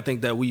one thing I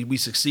think that we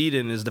succeed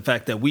in is the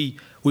fact that we've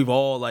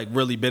all like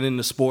really been in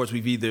the sports.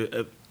 We've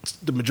either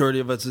the majority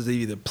of us has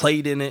either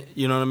played in it,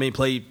 you know what I mean,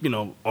 played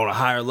on a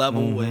higher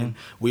level, and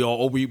we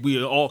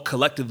all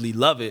collectively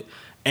love it.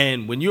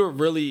 And when you're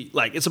really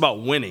like, it's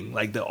about winning.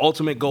 Like the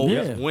ultimate goal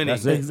is winning.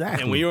 that's it.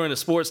 Exactly. And when you're in a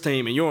sports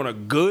team and you're on a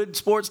good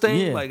sports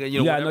team, Yeah. like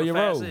You gotta know whatever your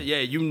role. facet, yeah,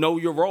 you know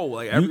your role.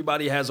 Like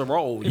everybody has a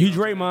role. You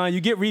Draymond, you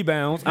get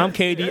rebounds. I'm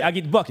KD, I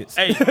get buckets.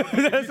 Hey,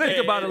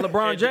 Think about it,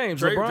 LeBron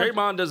James.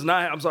 Draymond does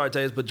not. I'm sorry,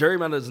 Taze, but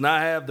Draymond does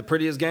not have the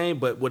prettiest game.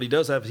 But what he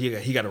does have,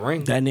 he got a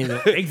ring. That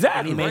nigga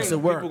Exactly. He makes it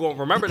work. People gonna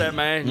remember that,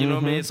 man. You know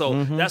what I mean?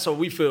 So that's what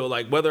we feel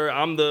like. Whether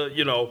I'm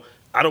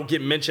I don't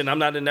get mentioned. I'm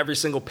not in every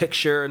single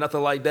picture or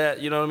nothing like that.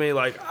 You know what I mean?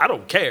 Like I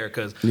don't care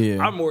because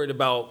I'm worried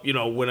about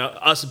when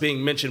us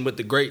being mentioned with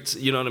the greats.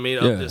 You know what I mean?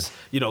 Of this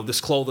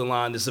this clothing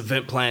line, this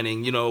event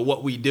planning.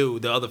 What we do,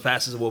 the other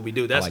facets of what we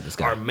do. That's like this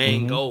guy. our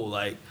main goal.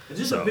 Like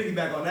just to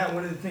piggyback on that,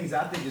 one of the things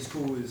I think is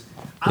cool is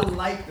I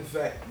like the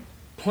fact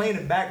playing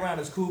the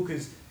background is cool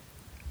because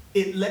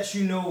it lets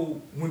you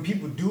know when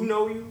people do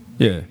know you,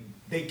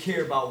 they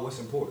care about what's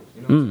important.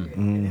 You know what I'm saying?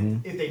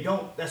 And if they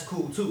don't, that's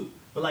cool too.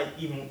 But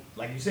even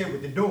like you said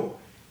with the door,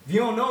 if you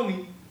don't know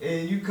me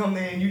and you come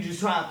there and you just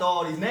try to throw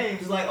all these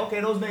names, it's like,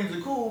 okay, those names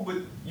are cool, but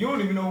you don't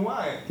even know who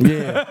I am.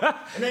 Yeah.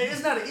 And then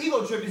it's not an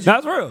ego trip. It's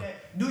That's just real.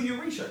 that do your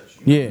research.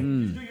 Yeah. Just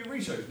do your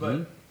research.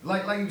 But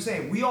like you were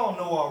saying, we all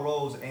know our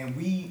roles and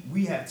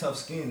we have tough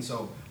skin,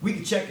 so we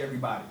can check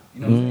everybody.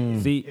 You know what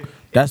I'm saying? See,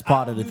 That's If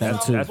part I of the do thing,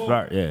 something too. That's before,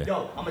 right, yeah.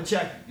 Yo, I'm gonna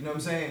check it. You know what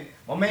I'm saying?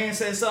 My man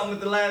said something at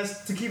the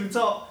last to keep it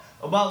talk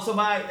about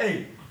somebody.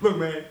 Hey, look,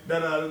 man, da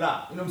da da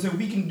da. You know what I'm saying?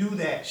 We can do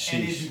that,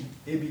 and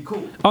it'd be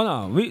cool. Oh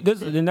no,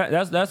 that's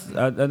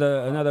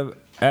another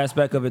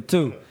aspect of it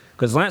too.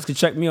 Cause Lance could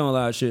check me on a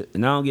lot of shit,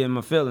 and I don't get in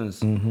my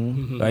feelings.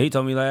 Like he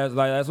told me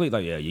last week,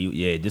 like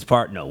this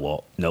part, no,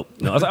 Walt, nope,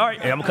 no. I was like, all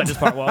right, I'm gonna cut this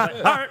part, Walt. I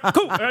was like, all right,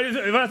 cool.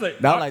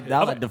 That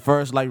was like the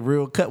first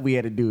real cut we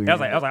had to do. I was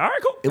like, all right,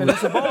 cool. And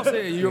that's the boss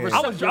said. You're I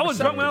was drunk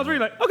when I was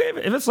reading, like, okay,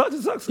 if it sucks,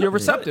 it sucks. You're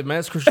receptive, man.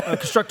 It's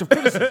constructive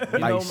criticism.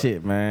 like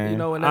shit, man.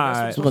 And All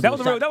that's right. what's That was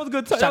a good time. That was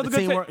a good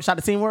teamwork. take. Shot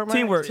the teamwork, man.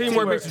 Teamwork.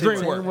 Teamwork makes the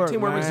dream work.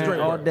 Teamwork makes the dream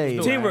all work. day.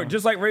 Teamwork,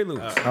 just like Ray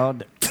Lewis. All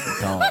day.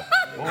 Dog.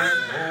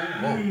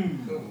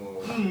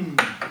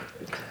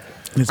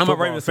 I'm a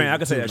Ravens fan. I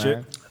can say that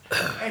shit.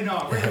 Hey,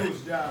 no, Ray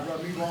Lewis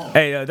rubbed me wrong.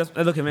 Hey,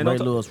 look at man. Ray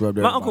Lewis rubbed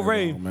My Uncle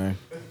Ray wrong, man.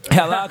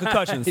 had a lot of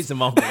concussions. He's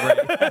some Uncle Ray.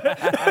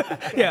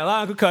 Yeah, a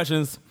lot of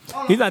concussions.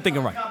 He's not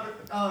thinking right.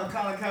 Colin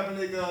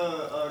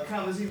Kaepernick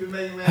comments he been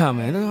making, man. Oh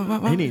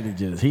man, He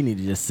need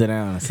to just sit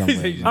down or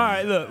something. all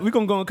right, look, we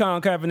gonna go on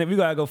Colin Kaepernick. We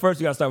gotta go first.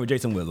 We gotta start with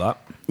Jason Whitlock.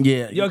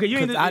 Yeah. Yo, okay, you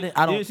 'cause ain't-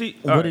 I don't. you see-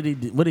 What all did he?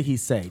 What did he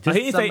say? He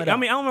didn't sum say. it I up.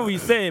 mean, I don't remember what he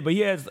said, but he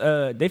has.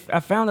 I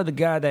found out the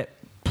guy that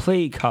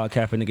played Colin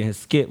Kaepernick in his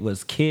skit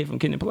was Kid from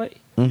Kid and Play.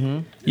 Mm-hmm.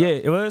 Yeah,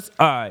 it was.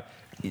 All right.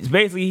 It's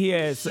basically, he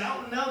has.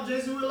 Shouting out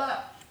Jason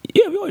Whitlock.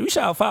 Yeah, we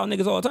shout out foul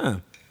niggas all the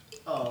time.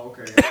 Oh,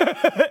 okay.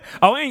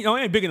 I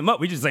ain't bigging him up.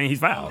 We just saying he's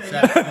foul.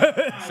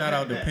 Shout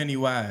out to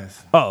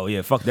Pennywise. Oh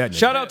yeah, fuck that nigga.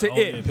 Shout out to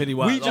It.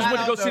 Pennywise. We just went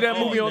to go see that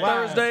movie on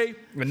Thursday,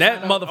 and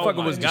that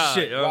motherfucker was the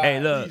shit. Yo. Hey,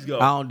 look. I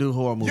don't do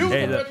horror movies. You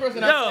Hey, the look. first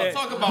person I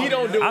talk about. He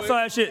don't do I it. saw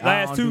that shit I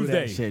last don't do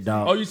that Tuesday. shit,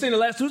 dog. Oh, you seen the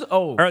last Tuesday?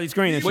 Oh, Early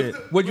screen and shit.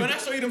 Would you? When I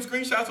show you them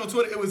screenshots on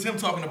Twitter, it was him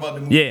talking about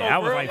the movie. Yeah, I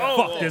was like,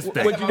 fuck this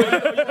thing. What'd you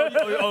think?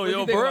 Oh,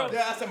 yo, bro.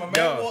 Yeah, I said my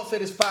man Walt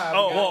said it's 5.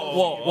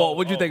 Whoa,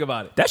 what'd you think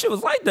about it? That shit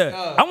was like that.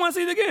 I want to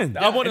see it again.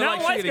 I want to And like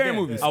don't see it scary again.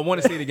 movies. I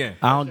want to see it again.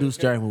 I don't do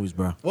scary movies,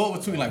 bro. What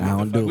was tweeting like? I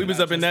don't do We it. was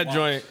up in that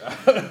joint.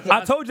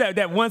 I told you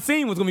that one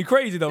scene was gonna be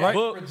crazy though, right?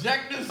 Book.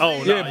 Projectors.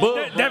 Oh yeah,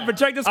 Book. That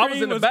projector I screen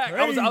was in the back.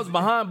 I was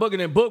behind Book,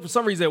 and then Book for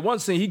some reason at one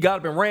scene he got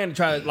up and ran to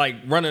try to like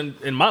run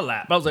in my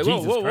lap. I was like, whoa,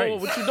 Jesus whoa, Christ. whoa,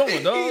 what you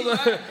doing,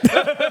 dog?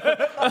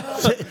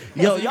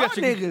 Yo, y'all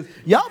niggas,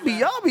 y'all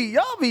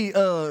be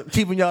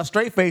keeping y'all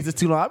straight faces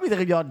too long. I be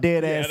thinking y'all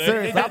dead ass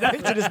serious. I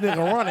picture this nigga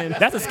running.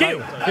 That's a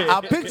skill.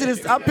 I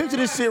picture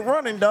this shit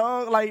running,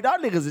 dog. Like y'all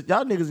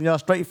niggas in y'all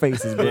straight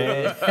faces,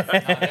 man.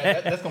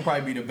 That's gonna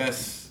probably be the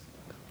best.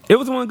 It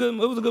was a good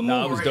movie.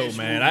 Nah, it was dope,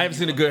 man. I haven't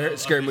seen a good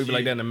scary movie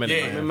like that in a minute.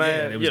 Yeah,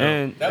 man. It was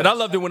and- and I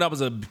loved it when I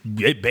was a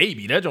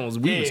baby. That joint was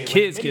we was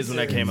kids when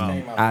that came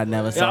out. I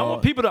never And I saw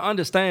want it. people to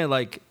understand,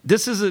 like,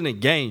 this isn't a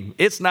game.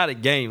 It's not a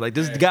game. Like,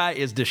 this guy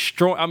is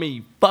destroying. I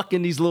mean,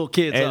 fucking these little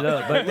kids Hey, up.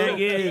 look, but the thing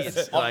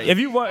is, Like- if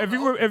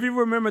you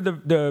remember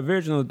the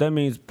original, that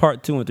means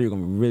part 2 and 3 are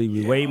gonna really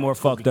be way more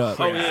fucked up.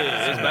 Oh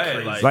yeah, it's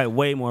bad. Like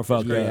way more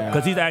fucked up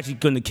because he's actually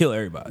gonna kill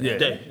everybody.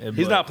 Yeah,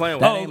 he's not playing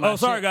with That ain't my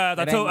Sorry shit. guys,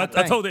 That ain't my I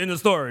thing. told it in the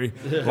story.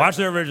 Watch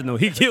the original.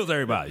 He kills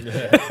everybody. He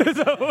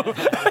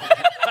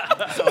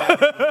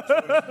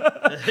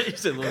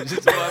said, "Look,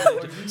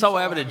 so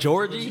what happened to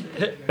Georgie?"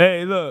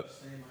 Hey, look,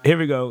 here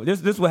we go.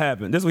 This what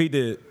happened. This what he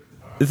did.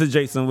 This is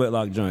Jason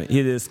Whitlock joint.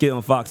 He did a skit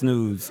on Fox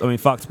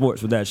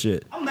Sports with that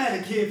shit. I'm mad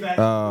at Kid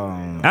Factor.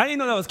 I didn't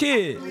know that was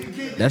Kid.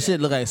 That shit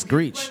look like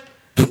Screech.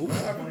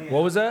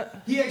 What was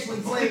that? He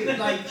actually played,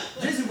 like,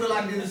 Jason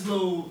Whitlock did this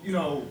little,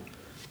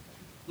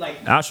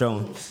 like, I'll show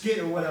him. skit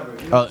or whatever. You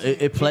know Oh, what I'm saying?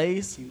 it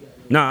plays.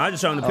 Nah, I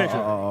just showed him the picture.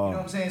 You know what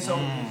I'm saying? So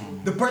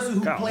the person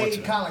who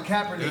played Colin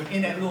Kaepernick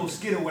in that little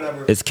skit or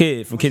whatever, It's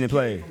Kid from Kid and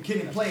Play. from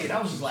Kid and Play. I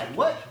was just like,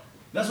 what?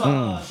 That's why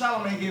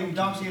Charlamagne gave him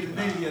Dom Shit of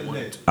the Day the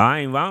other day. I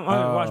ain't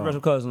watched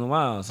Special Colors in a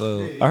while,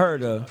 so I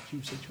heard.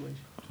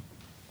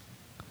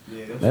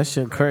 Yeah, That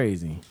shit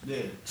crazy. yeah.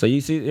 So you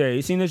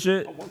seen this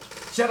shit?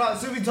 Shout out,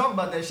 since we talk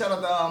about that, shout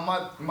out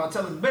to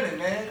Martellus Bennett,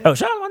 man. Oh,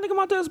 shout out my nigga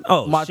Martellus.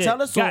 Oh,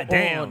 Martellus shit. or- God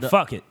damn, or the-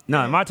 fuck it. No,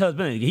 Martellus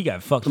Bennett, he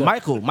got fucked up.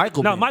 Michael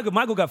No, Bennett.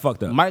 Michael got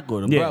fucked up.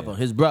 Michael, the Yeah. brother,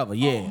 his brother,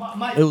 yeah.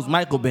 Mike- It was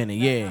Michael Bennett,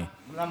 yeah.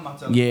 Not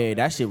Martellus. Yeah,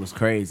 that shit was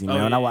crazy,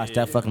 man. When I watched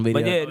that fucking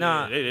video. But yeah,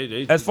 nah.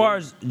 As far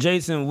as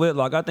Jason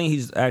Whitlock, I think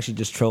he's actually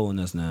just trolling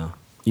us now.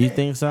 You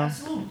think so?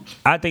 Absolutely.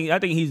 I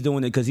think he's doing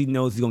it because he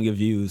knows he's gonna get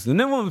views. And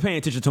then when we're paying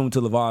attention to him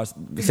until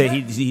LeVar said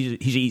he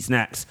should eat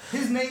snacks.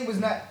 His name was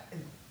not.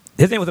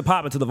 His name was a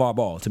pop until LeVar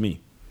Ball to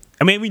me.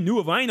 I mean, we knew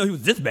of him. I didn't know he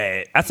was this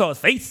bad. I saw his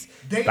face,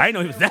 but I didn't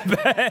know he was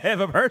that bad of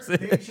a person.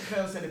 Dave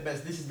Chappelle said it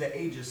best. This is the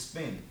age of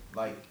spin.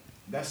 Like,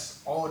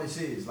 that's all this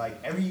is.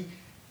 Like,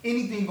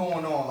 anything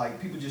going on, like,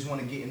 people just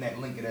want to get in that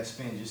link of that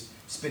spin, just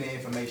spinning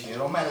information. It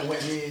don't matter what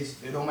it is.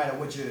 It don't matter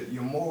what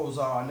your morals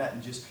are or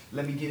nothing. Just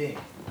let me get in.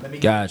 Let me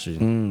get Got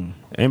you.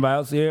 Anybody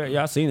else here?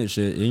 Y'all seen this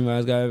shit? Anybody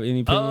else got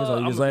any opinions or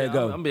you just let it I'm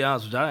go? gonna be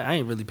honest with you. I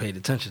ain't really paid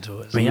attention to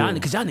it. Man, y'all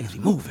niggas be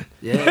moving.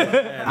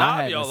 Yeah, I nah,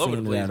 I be haven't all over the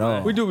seen it place, at man.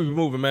 all. We do be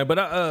moving, man. But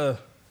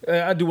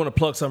I do want to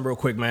plug something real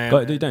quick, man. Go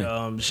ahead, do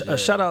your thing.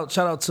 Shout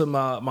out to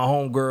my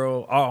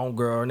homegirl, our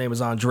homegirl. Her name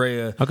is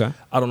Andrea. Okay.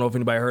 I don't know if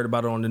anybody heard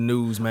about it on the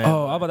news, man.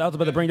 Oh, I was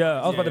about to bring that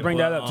up. I was about to bring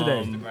that up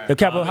today. The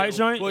Capitol Heights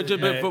joint? Well,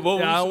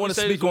 I don't want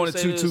to speak on it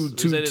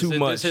too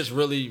much. This hits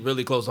really,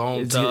 really close to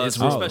home It's- to it's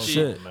us, real close.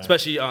 Shit.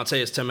 especially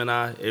Teus, Tim, and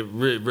I. It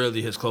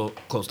really hits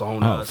close to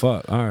home to Oh, us.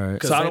 fuck. All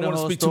right. So I Say don't the want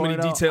to whole speak too many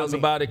story, though. details I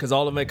mean, about it because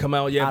all of them ain't come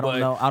out yet. I don't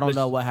know. I don't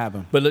know what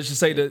happened. But let's just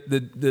say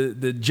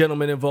the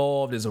gentleman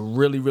involved is a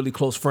really, really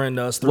close friend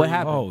to us three. What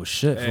happened? Oh,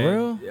 shit. For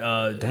real?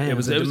 It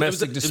was a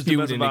domestic dispute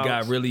and it got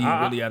violence. really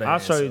out of hand. I'll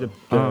show you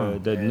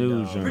the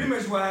news Pretty joint.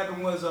 much what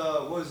happened was,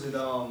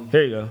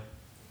 Here you go.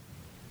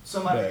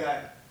 somebody got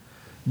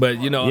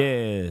But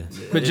Yeah.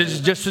 but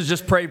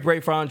just pray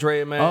for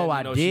Andrea, man. Oh,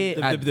 I did.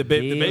 The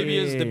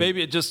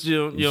baby is just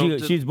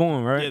She's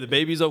born, right? Yeah, the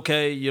baby's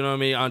okay. You know what I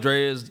mean?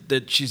 Andrea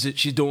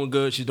she's doing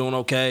good. She's doing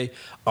okay.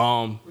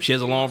 She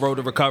has a long road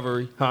to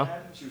recovery, huh?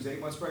 She was 8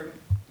 months pregnant.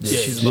 Yeah,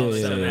 she's about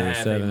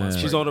 7.5 months.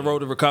 She's on the road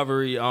to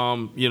recovery.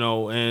 And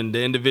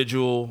the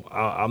individual,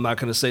 I'm not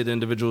going to say the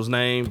individual's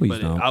name, Please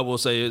but don't. I will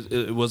say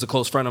it was a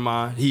close friend of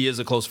mine. He is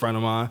a close friend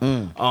of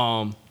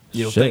mine.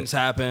 Shit. Things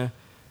happen,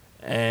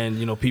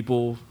 and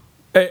people.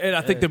 And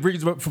I think the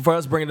reason for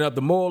us bringing it up,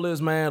 the moral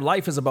is, man,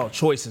 life is about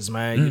choices,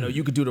 man.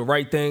 You could do the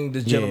right thing.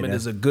 This gentleman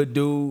is a good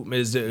dude.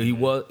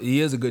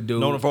 He is a good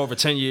dude. Known him for over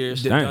 10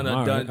 years. Damn,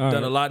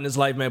 Done a lot in his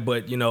life, man.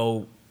 But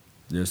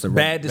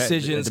bad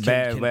decisions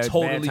can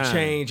totally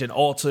change and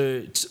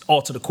alter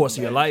the course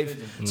of your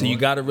life. So you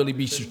got to really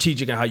be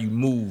strategic in how you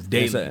move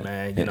daily,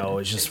 man.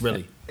 It's just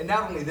really. And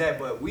not only that,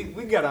 but we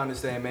got to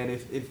understand, man,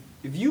 if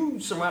you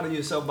surrounded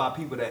yourself by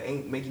people that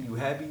ain't making you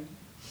happy,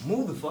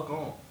 move the fuck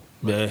on.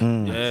 Yeah.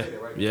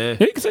 You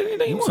can say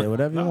anything you want. Say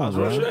whatever you want,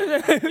 bro. I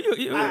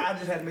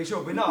just had to make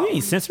sure. But no. You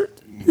ain't censored.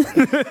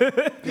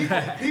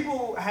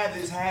 People have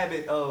this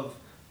habit of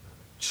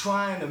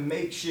trying to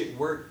make shit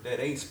work that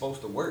ain't supposed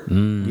to work.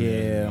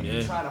 Yeah.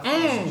 Trying to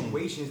find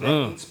situations that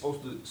ain't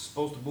supposed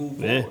to move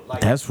forward.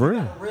 Like, That's you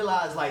real. gotta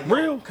realize, like,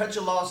 cut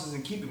your losses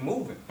and keep it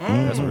moving.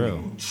 That's real.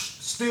 You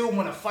still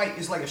want to fight.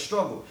 It's like a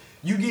struggle.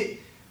 You get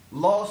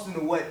lost into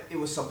what it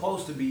was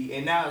supposed to be,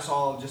 and now it's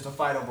all just a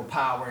fight over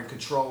power and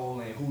control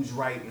and who's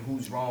right and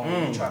who's wrong.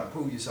 And you try to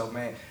prove yourself,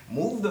 man.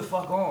 Move the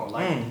fuck on.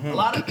 Like a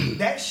lot of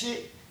that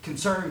shit can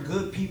turn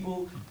good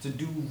people to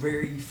do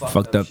very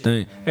fucked up shit,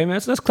 thing. Man. Hey man,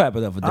 let's clap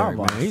it up for Derek, I'm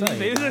about man. to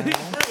say,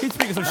 He's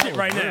speaking some shit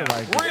right now.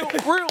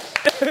 Real.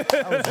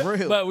 That was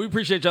real. But we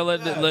appreciate y'all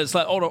letting us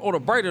like on a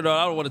brighter note.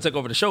 I don't want to take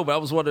over the show, but I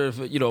was wondering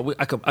if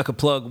I could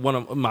plug one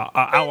of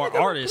our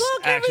artists.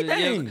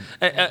 Actually,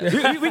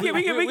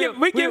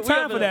 we give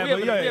time for that.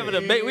 We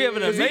have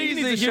an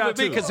amazing human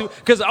being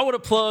because I want to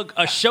plug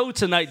a show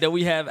tonight that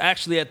we have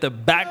actually at the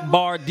Back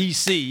Bar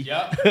DC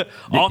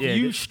off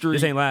U Street.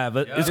 This ain't live,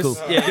 but it's cool.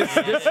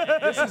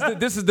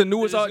 This is the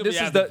newest.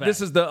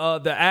 This is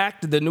the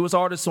act, the newest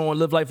artist on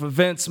Live Life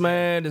Events,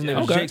 man. His name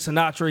is Jake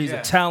Sinatra. He's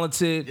a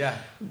talented,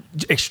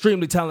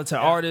 extremely talented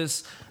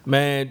artist.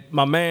 Man,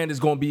 my man is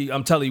going to be,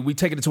 I'm telling you, we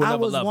taking it to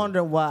another level. I was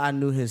wondering why I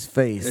knew his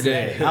face.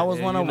 Yeah. I was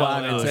wondering why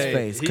I knew his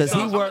face. Because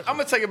he worked. I'm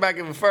going to take it back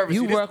even further.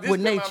 You work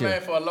with This Nature. been my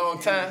man for a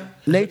long time.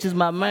 Nature's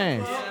my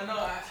man.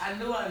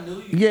 I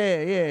knew you.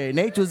 Yeah.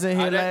 Nature's in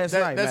here last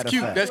night. That's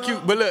cute. That's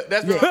cute. But look,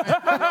 that's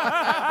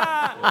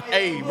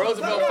hey,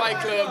 Roosevelt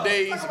Fight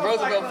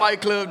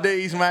Club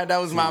days, man. That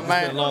was my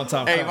man. A long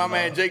time. Hey, my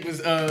man Jake was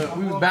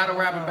we was battle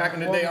rapping back in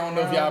the day. I don't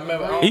know if y'all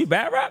remember. He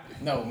bad rap?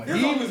 No, man.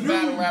 He was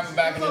battle rapping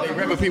back in the day.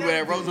 Remember people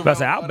at Roosevelt? I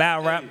said, I'll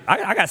bad rap.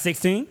 I got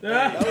 16.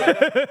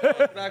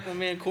 Back when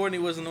me and Courtney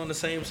wasn't on the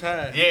same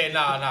side. Yeah,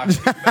 nah. You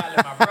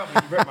battling my brother.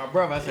 You ripped my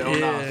brother. I said, oh,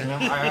 nah,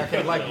 Slim. I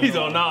can't like him. He's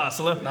on Nas,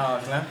 Slim. Nah,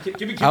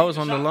 Slim. I was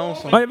on the loan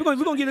song. Oh, yeah, we're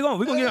gonna get it going.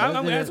 We're gonna get it. I'm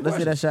gonna ask a Let's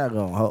get question. that shot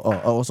going.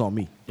 Oh, it's on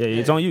me. Yeah,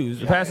 it's on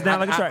you. Pass it down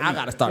like a shot. I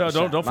gotta start. Yo, the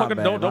don't shot. fuck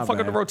My it. Don't bad, fuck my up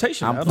the bad.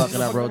 rotation. I'm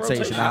fucking up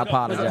rotation. I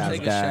apologize,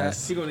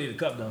 guys. He gonna need a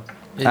cup though.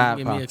 Yeah, you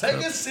give me a Take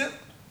cup. a sip.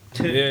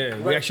 Yeah,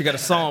 we actually got a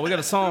song. We got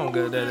a song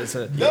that is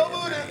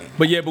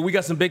but we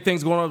got some big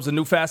things going on. It's a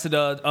new facet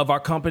of our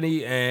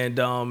company, and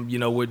we're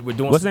doing. What's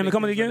the some name of the big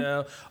company things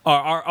again?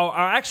 right now.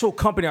 Our actual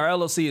company, our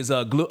LLC is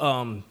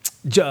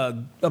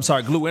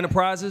Glue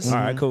Enterprises. All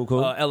right, cool.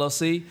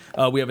 LLC.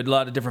 We have a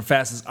lot of different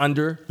facets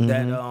under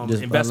that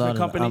Just a investment lot of-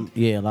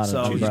 company. a lot of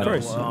So,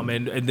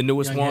 different and the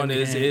newest one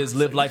is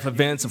Live Life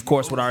Events, of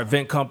course, with our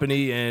event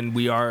company, and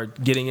we are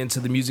getting into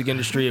the music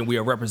industry, and we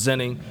are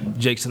representing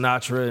Jake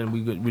Sinatra, and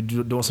we're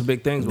doing some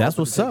big things. That's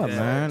what's up,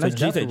 man. So That's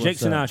you said definitely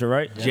Jake what's up. Sinatra,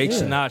 right? Jake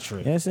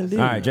Sinatra. Yes, indeed.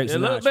 All right, Jake Yeah,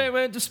 look, Sinatra.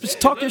 man, just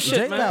talk your shit,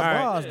 Jake man. got All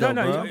right. bars, though,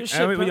 No, bro.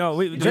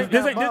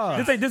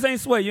 this ain't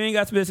sway. You ain't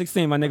got to spit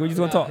 16, my nigga. We just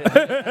gonna talk.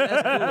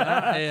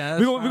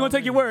 We're gonna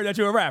take your word that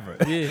you're a rapper.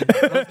 Yeah,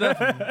 most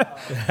definitely.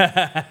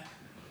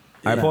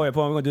 All right, Paul, we're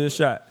gonna do this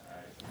shot.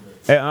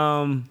 Hey,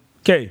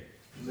 K,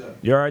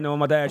 you already know what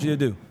my dad asked you to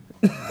do.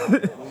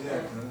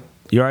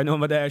 You already know what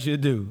my dad asked you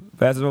to do.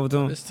 Pass it over to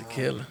him. Mr.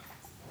 Killer.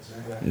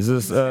 Is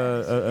this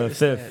a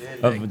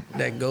fifth of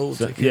That gold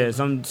tequila.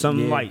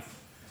 some light?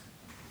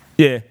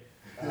 Yeah,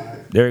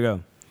 there we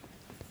go.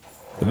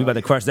 We about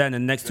to crush that in the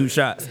next 2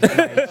 shots.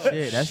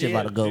 Shit, that shit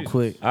about to go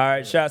quick. All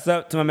right, shots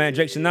up to my man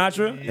Jake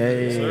Sinatra.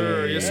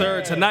 Hey. Yes,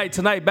 sir.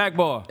 Tonight, Back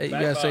Bar. Hey, you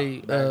gotta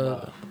say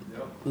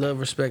love,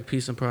 respect,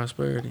 peace, and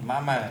prosperity. My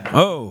man.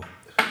 Oh,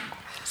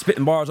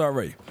 spitting bars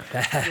already.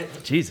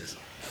 Jesus.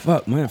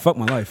 Fuck, man, fuck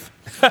my life.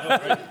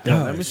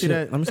 Let me see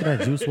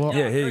that juice walk.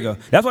 Yeah, here you go.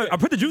 That's why I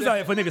put the juice out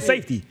here for nigga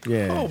safety.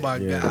 Yeah. Oh my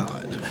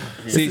God.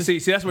 See,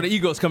 that's where the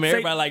egos come in.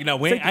 Everybody like,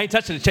 no, I ain't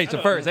touching the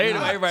chaser first.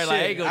 Everybody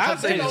like, ain't gonna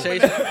touch the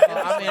chaser.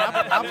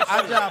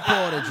 I try to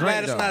pour the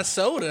drink. It's not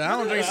soda. I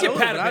don't drink soda.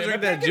 But I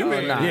drink that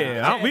juice.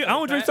 Yeah, I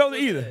don't drink soda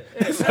either.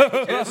 Do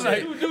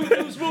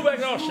Smooth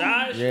back on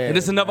shy. And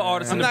this is another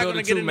artist in the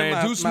building too,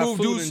 man. Do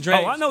Smooth,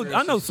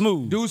 I know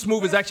Smooth. Dude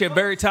Smooth is actually a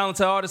very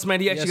talented artist, man.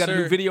 He actually got a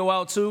new video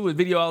out too. His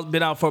video has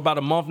been out for about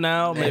a month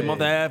now, maybe a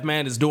month and a half,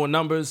 man. It's doing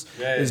numbers.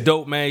 It's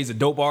dope, man. He's a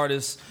dope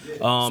artist.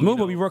 Smooth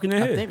will be working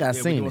in I here. think I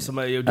seen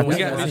it. We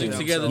got music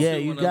together. Yeah,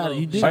 you got it.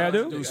 You did. Oh, y'all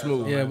do? Do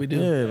Smooth. Yeah, we do.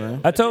 Yeah,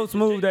 man. I told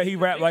Smooth that he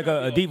rapped like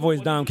a deep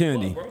voice Dom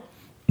Kennedy.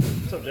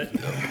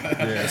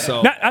 Yeah,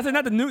 so. I said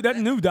not the new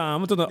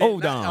Dom. I'm talking the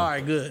old Dom. All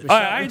right, good. All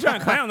right, I ain't trying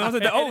to clown him. I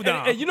said the old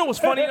Dom. And you know what's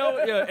funny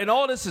though? Yeah, and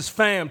all this is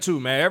fam too,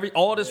 man.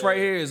 All this right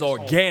here is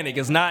organic.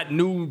 It's not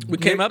new. We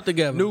came up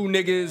together. New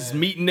niggas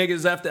meeting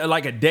niggas after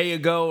like a day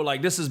ago.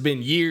 Like this has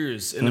been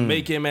years in the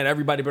making, man.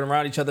 Everybody been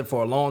around each other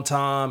for a long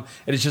time,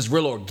 and it's just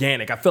real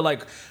organic. I feel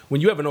like when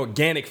you have an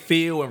organic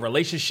feel and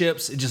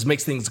relationships, it just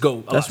makes things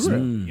go. That's real.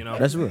 Smooth, you know.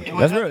 That's real.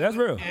 That's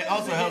real. It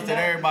also helps that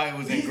everybody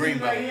was in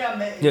Greenbelt. Yeah,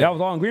 that was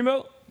all in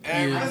Greenbelt?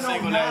 Every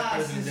single last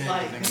person was in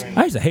Greenbelt.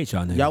 I used to hate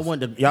y'all niggas. Y'all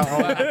went to y'all.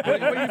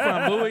 Where you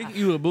from, Bowie?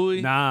 You a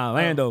Bowie? Nah,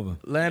 Landover.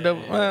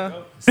 Landover?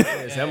 Well,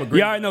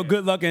 You already know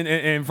Good Luck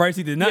and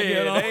Pricey did not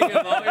get along.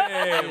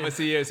 But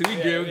see, we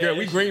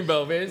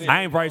Greenbelt, man.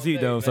 I ain't Pricey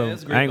though, so I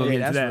ain't gonna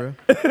get into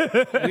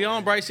that. we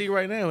on Bryce C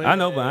right now. I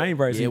know, but I ain't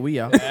Pricey. Yeah, we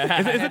are.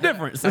 It's a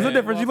difference. It's a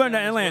difference. You learned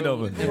that in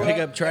Landover. Pick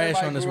up trash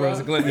on this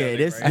road. Yeah,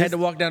 this. I had to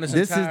walk down this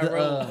entire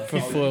road for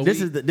a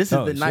This week. is the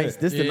Oh, nice. shit.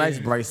 This the nice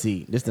Bryce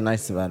seat. This the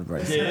nice side of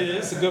Bryce. Yeah,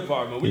 it's a good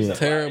part, man. We used to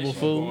Terrible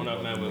food. growing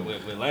up, man,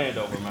 with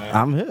Landover, man.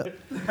 I'm here.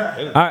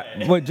 All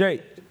right, well,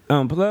 Jake,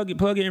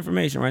 plug your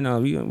information right now.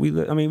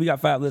 We got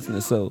 5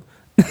 listeners, so.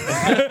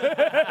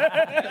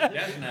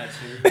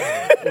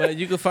 Well,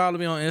 you can follow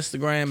me on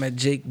Instagram at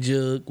Jake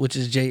Jug, which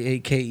is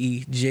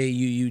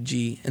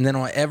JakeJuug, and then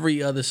on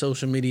every other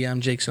social media, I'm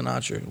Jake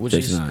Sinatra, which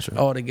Jake is Sinatra.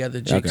 all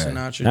together. Jake Okay.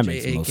 Sinatra, That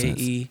makes the most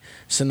JAKE,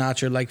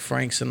 Sinatra like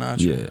Frank Sinatra.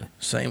 Yeah.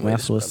 Same way.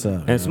 That's to what's spell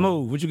it. up. And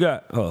Smooth, what you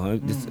got? Oh,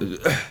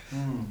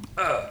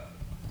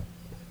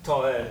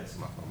 tall ass.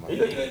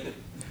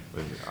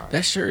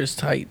 That shirt is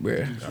tight,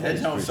 bro. That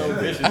sounds so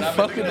vicious. I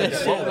fuck with that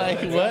shit. Like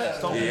what?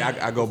 Yeah,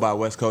 I go by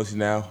West Coast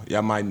now.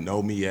 Y'all might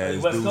know me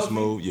as West Dude Coasty?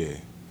 Smooth. Yeah.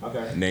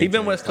 Okay. He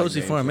been West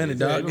Coasty for a minute,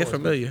 dog. Get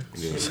familiar.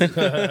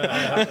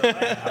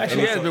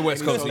 Actually, he has been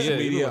West Coast. Social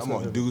media, I'm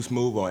on Dude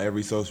Smooth on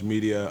every social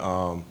media.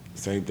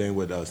 Same thing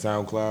with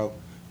SoundCloud.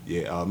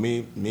 Yeah,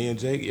 me and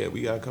Jake, yeah,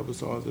 we got a couple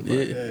songs.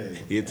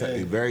 He's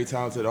a very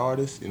talented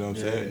artist, you know what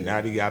I'm saying?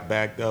 Now he got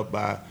backed up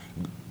by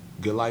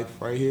Good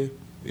Life right here.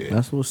 Yeah.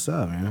 That's what's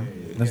up,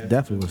 man. That's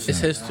definitely what's It's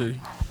up.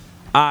 history.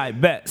 I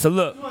bet. So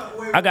look,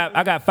 I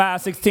got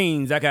 5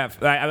 16s.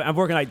 I'm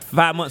working like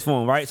 5 months for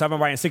them, right? So I've been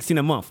writing 16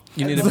 a month.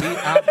 You need to beat.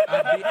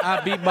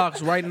 I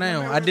beatbox right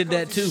now. I did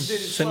that too.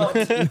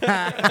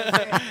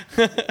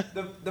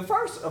 The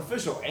first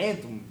official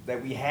anthem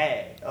that we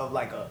had of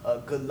like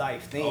a good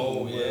life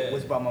theme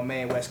was by my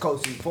man West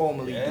Coast,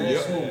 formerly Dude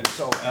Smooth.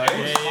 So We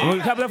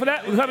clap it up for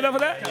that? We clap it up for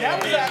that?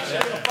 that was actually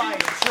a fire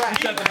track.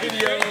 Shot the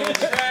video.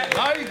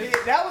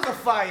 That was a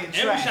fire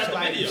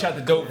track. Shot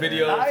the dope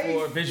video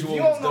for If visuals.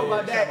 you don't know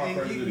about that, then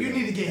you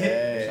need to get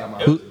hit.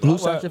 Who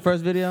shot your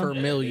first video?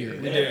 Familiar.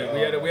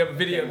 Yeah, we have a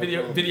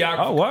videographer.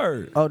 Oh,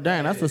 word. Oh,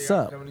 damn, that's what's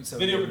up.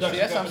 Video production.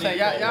 That's what I'm saying.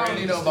 Y'all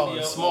only know about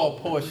a small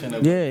portion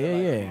of it.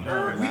 Yeah.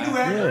 We do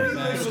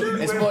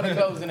have It's more than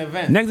closing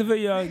events. Next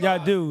video y'all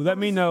do, let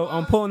me know.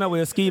 I'm pulling up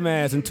with a ski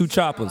mask and 2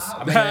 choppers.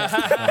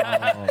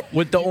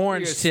 With the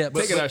orange tips.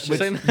 Take it out,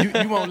 shit.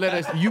 You won't let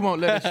us use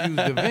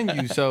the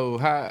venue. So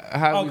how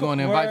are we going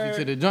to invite you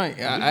to the joint?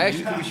 I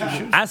actually think we should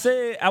shoot. I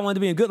said I wanted to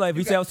be in Good Life.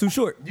 He said I was too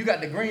short. You got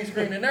the green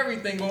screen and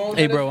everything going on.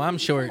 Hey, bro, I'm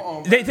short.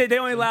 They say they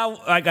only allow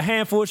like a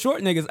handful of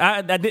short niggas.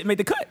 I didn't make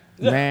the cut.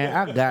 Man,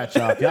 I got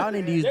y'all. If y'all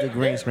need to use the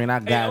green screen, I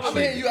got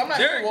you. I'm not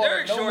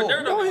Derek short.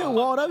 Derek Go ahead,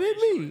 Walt up, hit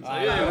me.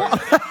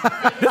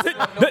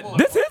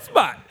 This his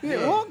spot.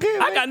 Yeah, walk in, I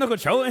man. got no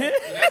control in here.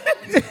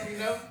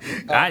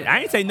 I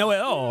ain't say no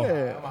at all.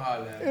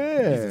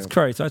 Jesus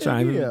Christ, just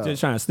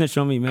trying to snitch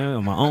on me, man,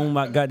 on my own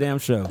goddamn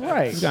show.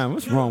 Right. God,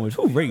 what's wrong with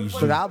you? Who raised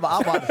Look, you? I'm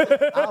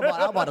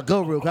about to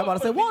go real quick. I'm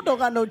about to say, Walt don't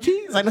got no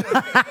cheese. Like,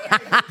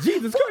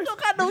 Jesus Christ, don't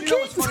got no You know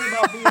what's cheese. funny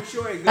about being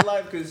short in Good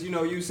Life? Because, you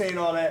know, you saying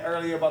all that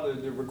earlier about the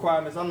requirements.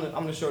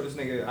 I'm the shortest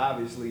nigga,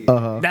 obviously.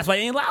 That's why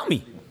they ain't allow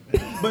me.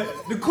 But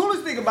the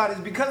coolest thing about it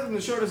is because I'm the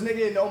shortest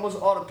nigga in almost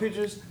all the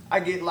pictures, I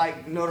get,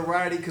 like,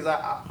 notoriety because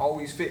I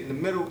always fit in the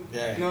middle.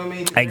 Yeah. You know what I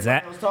mean?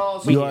 Exact. Everybody else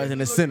tall, so You always in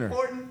the if you look center.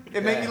 important,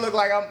 it made me look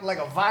like I'm like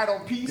a vital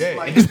piece. Yeah.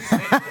 Like, And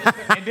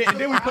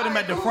then we put him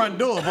at the front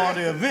door of all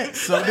the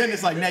events. So then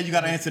it's like, now you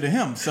got to answer to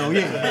him. So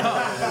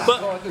yeah.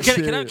 But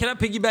can I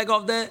piggyback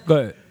off that? Go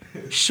ahead.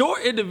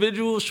 Short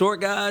individuals, short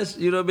guys,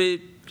 you know what I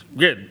mean?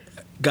 Good.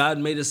 God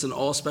made us in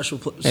all special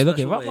Hey, look,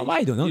 special why ways.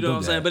 you doing? Don't You know do what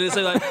I'm saying? that. But it's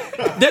like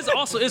there's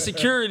also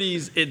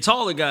insecurities in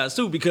taller guys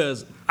too,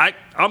 because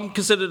I'm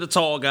considered a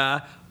tall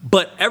guy,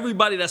 but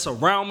everybody that's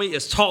around me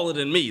is taller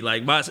than me.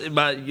 Like my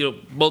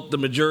both the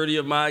majority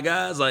of my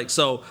guys. Like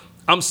so,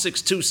 I'm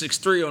 6'2",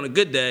 6'3" on a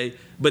good day,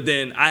 but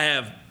then I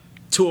have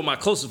two of my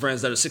closest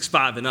friends that are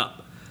 6'5" and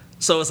up.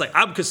 So it's like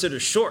I'm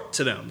considered short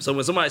to them. So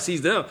when somebody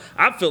sees them,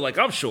 I feel like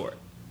I'm short.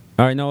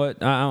 All right, you know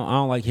what? I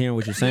don't like hearing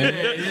what you're saying.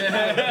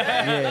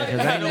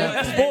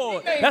 Yeah,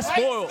 spoiled. That's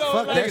spoiled.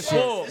 fuck that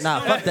shit. Nah,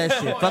 fuck that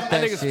shit. Fuck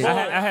that shit.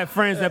 I had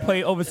friends that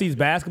play overseas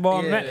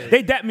basketball. Man,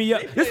 they dap me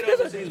up.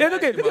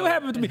 Look at what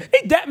happened to me.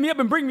 They dap me up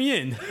and bring me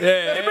in.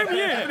 They bring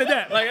me in for the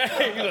dap. Like,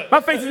 hey,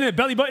 my face is in a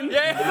belly button.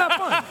 Yeah, it's not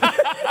fun.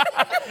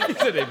 He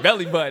said they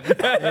belly button.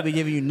 They be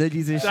giving you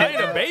nudgies and shit. I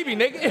ain't a baby,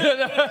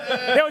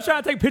 nigga. They were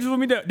trying to take pictures with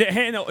me. Their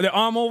hand, their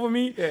arm over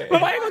me.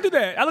 But why you gonna do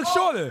that? I look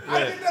shorter.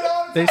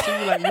 They see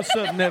you like, what's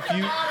up,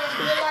 nephew?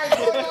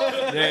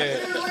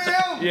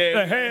 Yeah.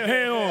 Like,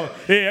 hey on.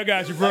 Yeah, I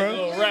got you,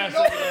 bro.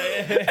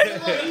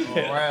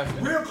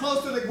 Real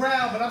close to the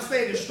ground, but I'm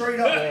standing straight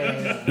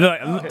up.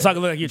 Look, so I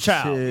can look like your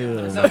child.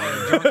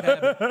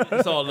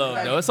 It's all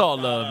love, though. It's all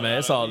love, man.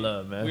 It's all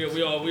love, man.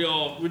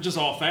 We're just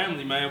all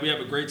family, man. We have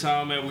a great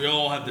time, man. We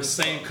all have the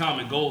same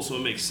common goal, so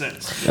it makes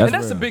sense. And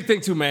that's the big thing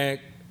too, man.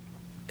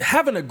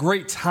 Having a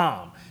great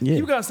time. Yeah.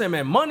 You gotta say,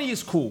 man, money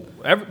is cool.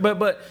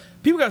 But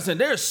people gotta say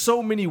there are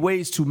so many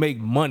ways to make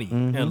money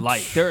in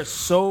life. There are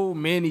so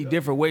many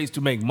different ways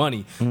to make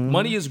money.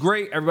 Money is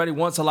great. Everybody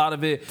wants a lot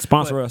of it.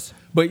 Sponsor us.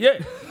 But yeah,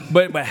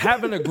 but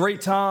having a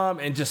great time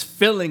and just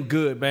feeling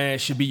good, man,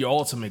 should be your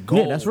ultimate goal.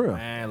 Yeah, that's real.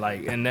 Man.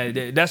 Like, and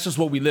that's just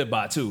what we live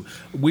by too.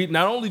 We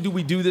not only do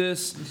we do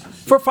this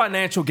for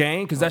financial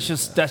gain, because that's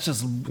just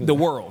the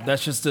world.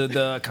 That's just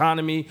the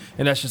economy,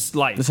 and that's just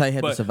life. That's how you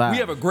have to survive. We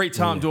have a great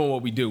time doing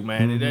what we do,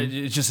 man.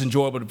 It's just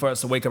enjoyable for us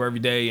to wake up every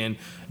day and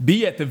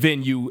be at the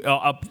venue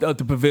up the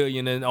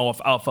pavilion and off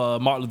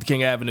Martin Luther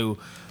King Avenue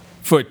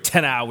for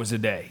 10 hours a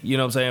day. You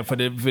know what I'm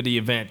saying? For the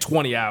event,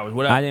 20 hours,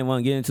 whatever. I didn't want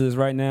to get into this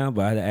right now,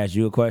 but I had to ask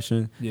you a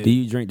question. Yeah. Do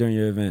you drink during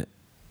your event?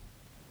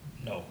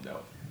 No.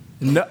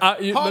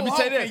 Let me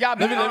say this. Y'all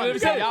be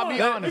honest. Y'all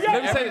be honest.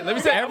 Let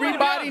me say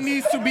Everybody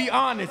needs to be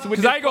honest with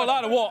because this I ain't gonna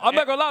lie to Walt. I'm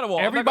not gonna lie to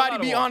Walt. Everybody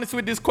be honest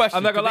with this question.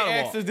 I'm not gonna lie to They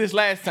Walt. asked us this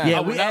last time. Yeah, I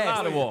would we not lie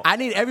asked. to Walt. I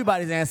need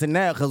everybody's answer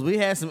now because we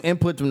had some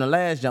input from the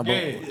last jump.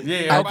 Okay.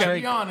 Be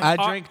honest. I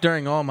drink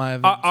during all my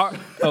events.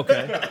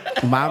 Okay.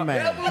 My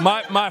man.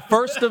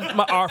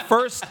 Our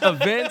first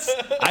events,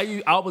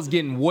 I was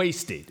getting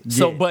wasted.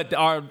 So, Yeah. but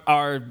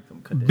our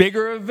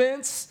bigger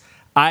events,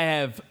 I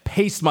have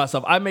paced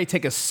myself. I may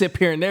take a sip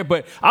here and there,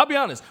 but I'll be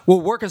honest. We're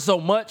working so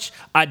much,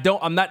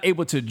 I'm not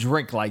able to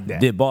drink like that.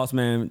 Did Boss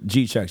Man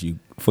G check you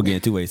for getting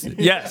too wasted?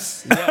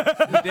 Yes, he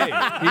did.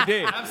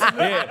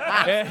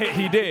 Yeah,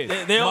 he did.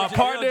 My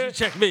partner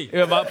check me.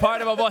 Yeah, my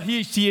partner, my boss,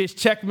 he has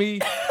checked me.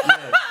 So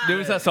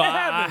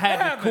I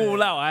had to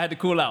cool out. I had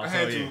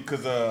to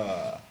because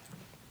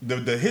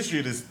the history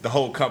of the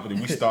whole company,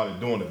 we started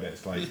doing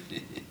events like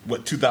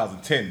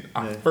 2010.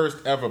 Our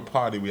first ever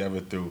party we ever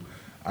threw.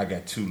 I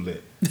got too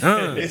lit.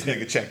 This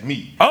nigga checked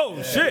me.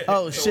 Oh shit!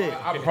 Shit.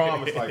 I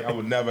promise, like I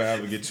would never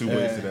ever get too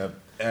wasted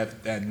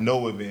at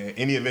no event,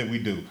 any event we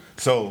do.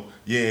 So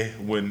yeah,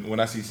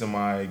 when I see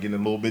somebody getting a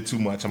little bit too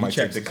much, I might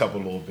check the cup a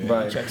little bit.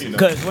 Right. You know?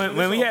 Because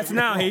when we had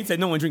Snow here, he said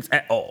no one drinks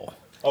at all.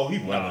 Oh, he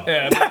won.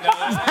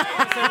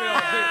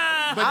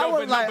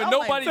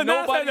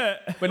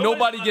 But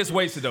nobody gets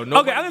wasted though.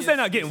 Okay, I didn't say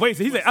not getting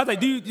wasted. He said, I was like,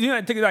 do you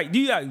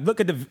look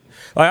at the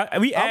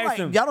we I'm asked like,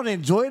 him. y'all don't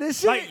enjoy this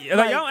shit? Like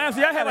y'all don't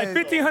answer. Y'all had like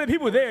 1,500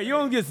 people there. You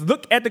don't just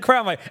look at the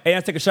crowd like, hey,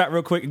 let's take a shot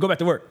real quick and go back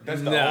to work.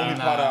 That's the only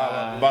part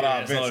about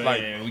our events.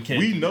 Like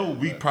we know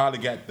we probably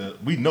got the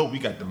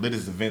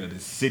littest event of the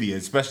city,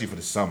 especially for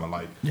the summer.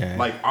 Like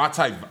our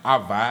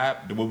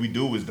vibe, what we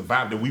do is the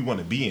vibe that we want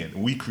to be in.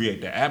 We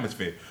create the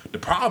atmosphere. The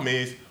problem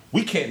is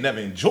we can't never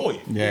enjoy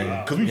it.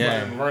 Yeah. Because we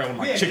running around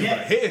like chickens with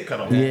a head cut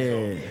off. Yeah.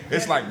 So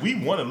it's like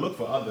we want to look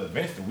for other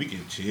events that we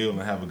can chill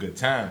and have a good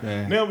time.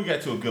 Yeah. Now we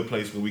got to a good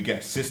place where we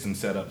got system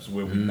setups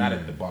where we're not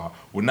at the bar.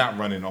 We're not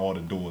running all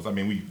the doors. I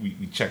mean,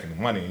 we checking the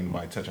money. Ain't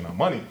nobody touching our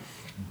money.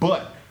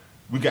 But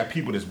we got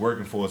people that's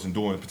working for us and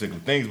doing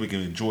particular things. We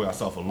can enjoy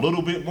ourselves a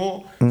little bit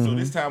more. So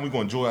this time we're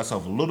going to enjoy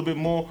ourselves a little bit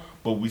more,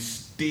 but it's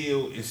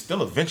still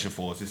a venture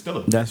for us. It's still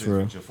a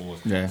venture for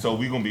us. Yeah. So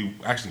we're going to be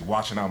actually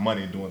watching our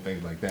money and doing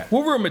things like that.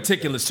 We're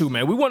meticulous too,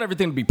 man. We want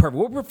everything to be perfect.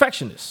 We're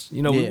perfectionists.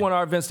 You know, we want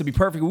our events to be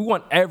perfect. We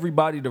want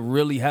everybody to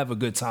really have a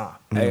good time.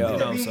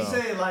 That being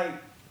said, like,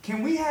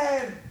 can we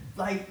have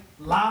like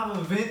live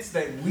events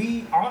that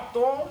we aren't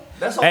throwing?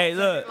 That's all. Hey,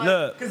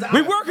 look.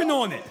 We working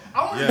on it.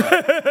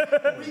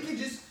 We can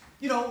just,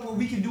 we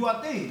can do our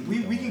thing.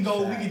 We can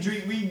go, we can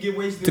drink, we can get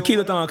wasted.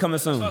 Tequila thon coming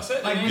soon. We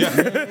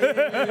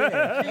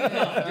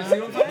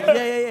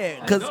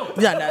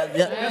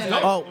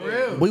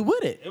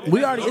with it.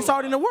 It's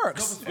already in the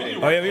works.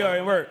 Oh yeah, we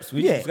already in works.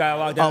 We just gotta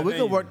lock down. We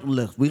could work.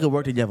 Look, we could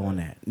work together on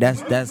that.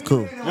 That's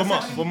cool.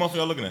 What month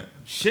y'all looking at?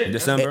 Shit.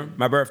 December,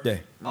 my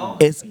birthday.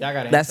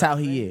 That's how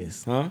he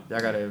is. Huh?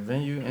 Y'all got a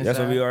venue inside? That's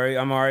what we already.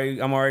 I'm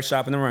already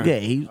shopping around.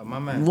 Yeah, my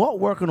man. Walt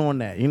working on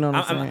that. You know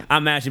what I'm saying?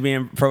 I'm actually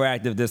being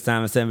proactive this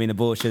time instead of being the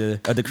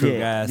bullshit of the crew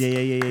guys.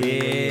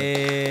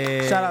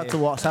 Yeah. Shout out to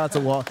Walt.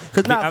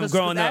 I'm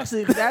growing up.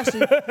 Actually,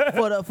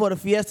 for the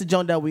Fiesta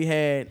joint that we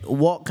had,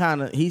 Walt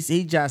kind of he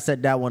just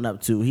set that one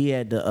up too. He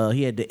had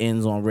the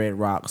ends on Red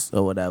Rocks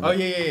or whatever. Oh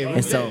yeah.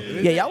 And so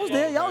y'all was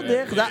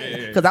there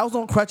because I was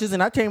on crutches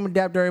and I came and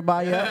dapped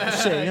everybody up.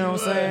 Shit, you know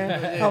what I'm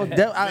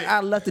saying?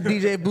 I left the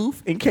DJ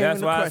booth and came in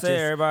the crutches. That's why I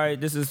say everybody,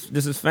 this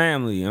is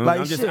family.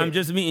 I'm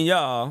just meeting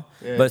y'all,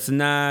 but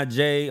Sanaa,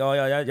 Jay, all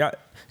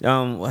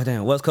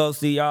y'all. West Coast,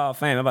 see y'all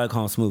fam. I'm about to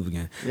call him Smooth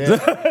again.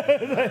 What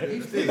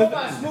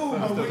about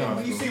Smooth?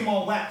 When you see him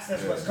on wax,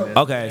 that's West Coast.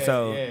 Okay,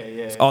 so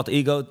it's alter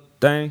ego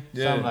thing.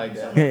 Something like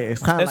that. Yeah,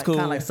 it's kind of cool.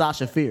 like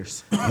Sasha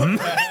Fierce.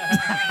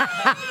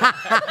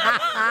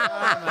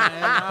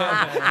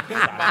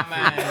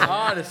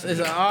 It's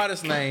an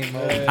artist name,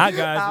 man. I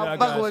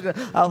got you.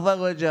 I'll fuck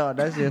with y'all.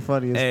 That shit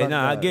funny as fuck. Hey,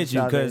 nah, I get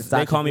you because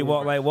they call me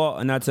Walk Like Walk,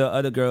 and I tell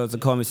other girls to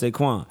call me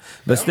Saquon.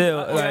 But still,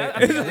 like,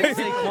 we're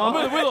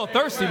a little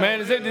thirsty, man.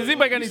 Does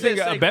anybody got anything?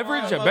 A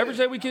beverage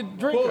that we could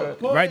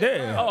drink? right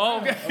there.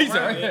 Oh, okay. He's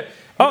all right.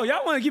 Oh,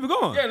 y'all want to keep it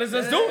going? Yeah, let's do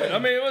it. I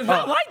mean, it was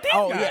not like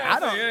that. Yeah, I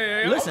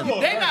don't. Listen,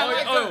 They not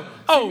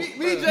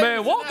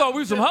man, Walt thought we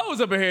was some hoes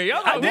up in here.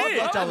 Y'all I did.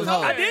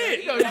 I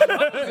did.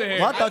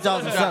 Well, I thought y'all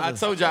was some I suckers.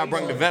 told y'all I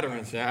brought the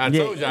veterans. I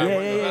told y'all I brought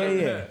the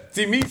veterans.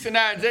 See, me,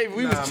 Sanaa, and Jay,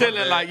 we was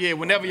chilling like,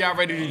 whenever y'all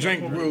ready to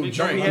drink, we'll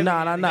drink.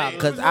 Nah,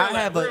 because I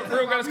have a.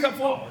 Real got his cup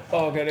full?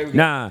 Oh, okay, there we go.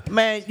 Nah.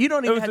 Man, you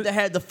don't even have to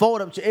have the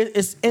fold up chair.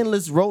 It's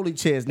endless rolly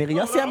chairs, nigga.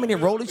 Y'all see how many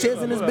rolly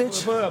chairs in this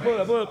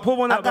bitch? Pull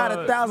one I up. got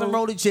 1,000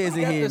 rolly chairs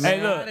in here,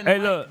 man. Hey,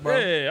 look.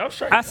 Yeah, I'm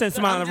straight. I sent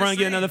somebody on the run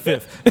get another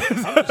fifth.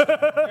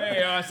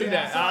 Yeah, I see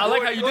that. I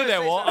like how you did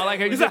that, Walt. I like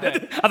how you did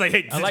that. I was like,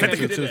 hey, I like how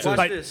you did that. Watch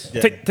like, this.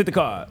 take the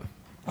card.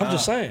 I'm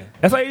just saying.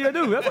 That's all you gotta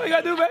do. That's all you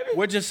gotta do, baby.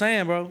 We're just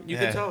saying, bro. You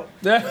can talk.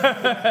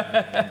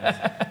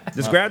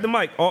 Just grab the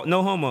mic.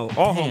 No homo.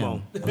 All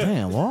homo.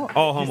 Damn, what?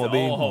 All homo,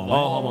 baby.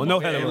 All homo.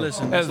 No hetero.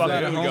 Listen, There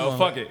we go.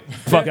 Fuck it.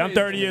 Fuck it. I'm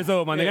 30 years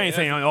old, my nigga. I ain't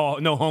saying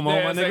no homo,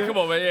 my nigga. Come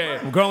on, man. Yeah.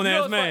 I'm a grown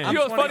ass man. You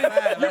know what's funny?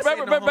 You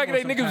remember back in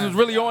the day, niggas was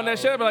really on that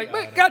shit. I be like,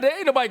 man, goddamn,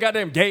 ain't nobody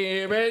goddamn gay in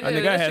here, man. I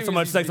nigga, I had so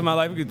much sex in my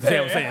life. You could say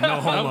I'm saying no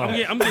homo. I'm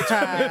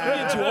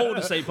getting too old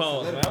to say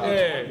pause, man.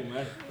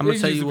 Yeah. I'm gonna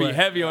tell you be what.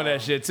 heavy on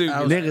that shit too.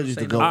 Niggas used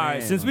to go. All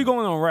right, since we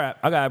going on rap,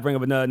 I gotta bring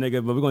up another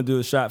nigga, but we're gonna do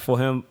a shot for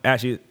him.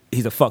 Actually,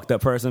 he's a fucked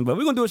up person, but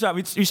we're gonna do a shot.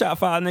 We shot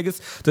 5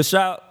 niggas to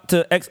shout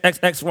to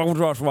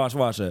XXX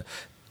Washer.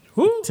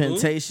 Who?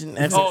 Temptation.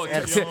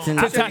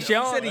 Temptation.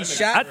 You said he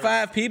shot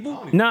 5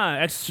 people? Nah,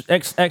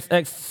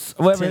 XXX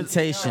whatever.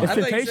 Temptation. It's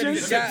Temptation.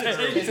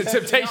 It's a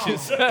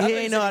Temptations. He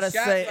ain't know how to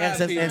say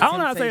XXX. I don't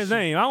know how to say his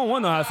name. I don't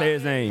want to know how to say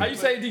his name. How you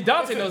say D.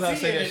 Dante knows how to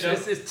say that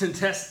shit? It's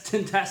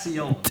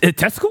Tentacion.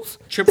 Testicles?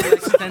 Triple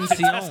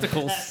extension.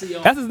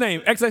 That's his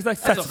name.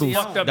 XXX Testicles.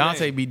 Fucked up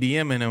Dante name. be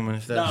DMing him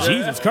and stuff.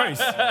 Jesus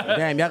Christ.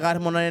 Damn, y'all got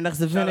him on the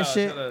next event and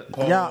shit?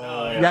 Y'all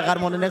got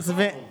him on the next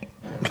event?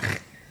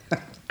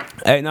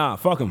 Hey, nah,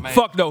 fuck him.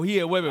 Fuck no, he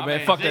a women,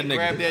 man. Fuck that Jake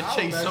grabbed nigga. that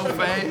chase so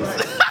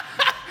fast.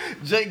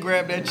 Jake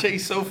grabbed that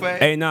chase so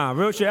fast. Hey, nah,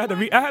 real shit. I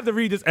have to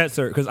read this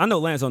excerpt because I know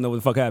Lance don't know what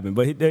the fuck happened,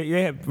 but they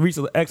have reached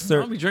an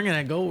excerpt. Don't be drinking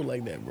that gold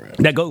like that, bro.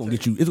 That gold gonna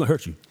get you. It's gonna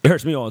hurt you. It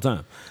hurts me all the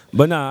time.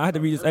 But nah, I had to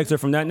read this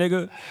excerpt from that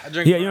nigga.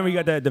 Yeah, you remember he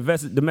got that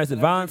domestic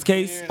violence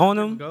case on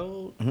him?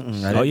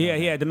 Oh yeah,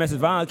 he had domestic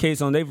violence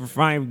case on. They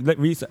finally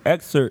read an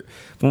excerpt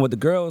from what the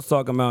girl was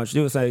talking about. She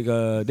was like,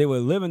 they were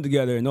living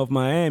together in North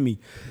Miami,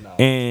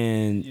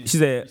 and she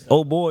said,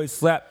 "Old boy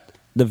slapped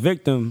the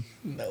victim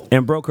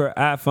and broke her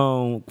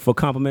iPhone for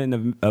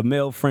complimenting a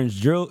male friend's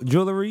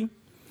jewelry."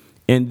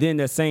 And then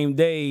that same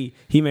day,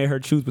 he made her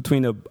choose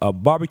between a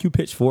barbecue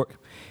pitchfork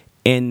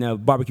and a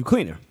barbecue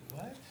cleaner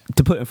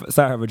to put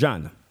inside her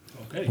vagina.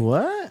 Okay.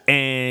 What?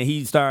 And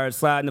he started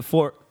sliding the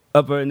fork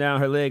up her and down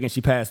her leg, and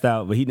she passed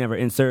out, but he never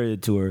inserted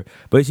it to her.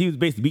 But she was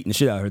basically beating the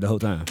shit out of her the whole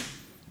time.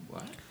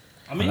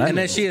 I mean, and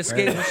then she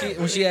escaped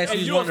when she asked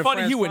You know what's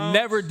funny? He would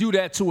never do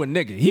that to a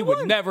nigga. He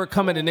would never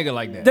come at a nigga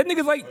like that. That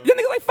nigga's like 5'6",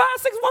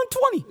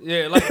 120.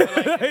 Yeah, like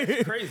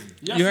it's crazy.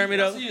 You heard me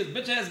though? See his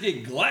bitch ass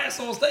get glass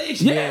on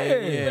stage. Yeah.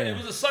 It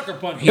was a sucker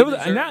punch. It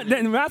was, now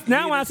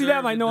when I see that,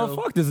 I'm like, no,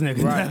 fuck this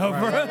nigga now,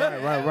 bro.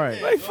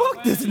 Right. Like,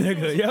 fuck this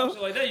nigga, yo. Shit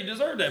like that, you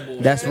deserve that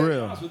bullshit. That's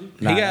real.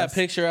 He got a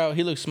picture out.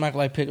 He looks smack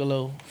like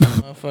Piccolo.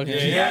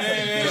 Motherfucking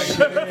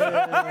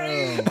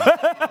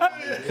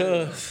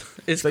Cause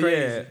it's crazy.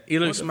 Yeah. He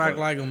looks smack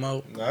like him,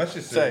 Mo. No, that's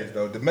just serious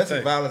though.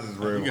 Domestic violence is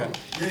real.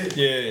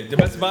 Yeah,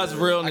 domestic violence is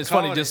real, and it's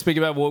funny. Just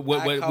speaking about what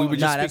we were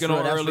just speaking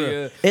on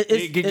earlier.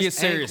 It gets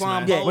serious,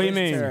 man. Yeah, What do you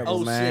mean? Terrible,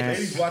 man.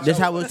 This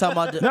how we was talking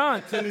about.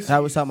 How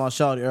we was talking about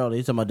Shawty earlier.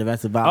 He talking about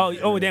domestic violence.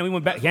 Oh, damn, we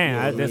went back.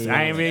 Yeah, I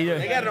ain't really.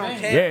 They got it on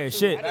camera. Yeah,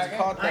 shit.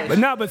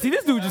 But see,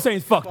 this dude just saying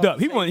he's fucked up.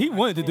 He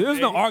wanted to do. There's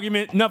no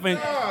argument, nothing.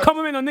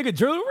 Coming in on nigga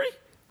jewelry.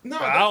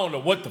 I don't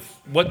know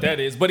what that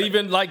is, but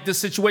even like the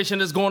situation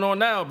that's going on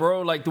now,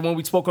 bro, like the one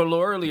we spoke on a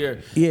little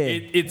earlier,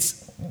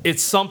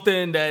 it's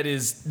something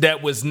that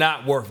was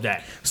not worth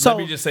that. So, let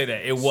me just say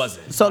that it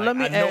wasn't. So let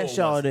me ask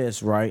y'all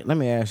this, right? Let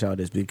me ask y'all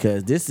this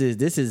because this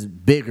is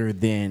bigger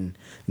than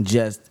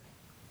just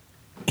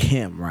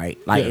him, right?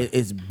 Like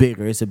it's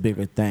bigger. It's a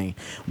bigger thing.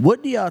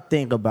 What do y'all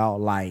think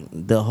about like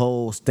the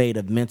whole state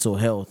of mental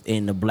health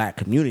in the black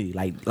community?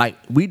 Like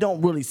we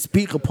don't really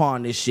speak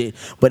upon this shit,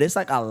 but it's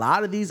like a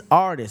lot of these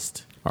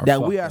artists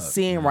that we are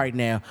seeing right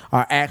now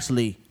are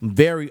actually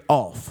very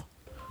off.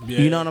 Yeah,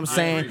 you know what I'm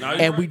saying?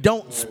 And we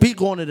don't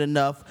speak on it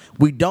enough.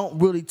 We don't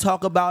really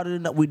talk about it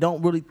enough. We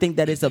don't really think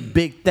that it's a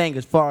big thing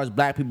as far as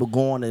black people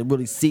going and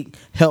really seek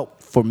help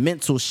for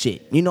mental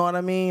shit. You know what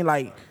I mean?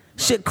 Like,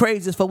 shit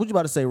crazy as fuck. What you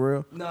about to say,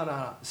 Real?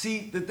 No.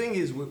 See, the thing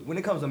is, when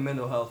it comes to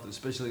mental health,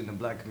 especially in the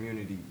black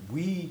community,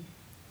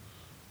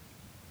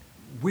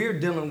 we're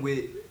dealing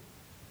with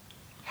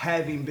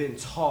having been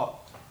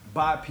taught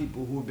by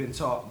people who have been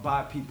taught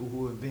by people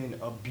who have been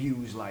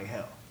abused like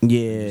hell.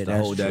 Yeah,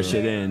 that's hold true. that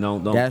shit in.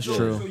 Don't. That's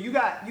true. So you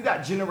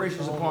got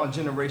generations upon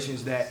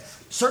generations that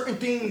certain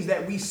things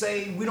that we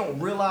say we don't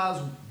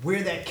realize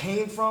where that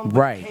came from. But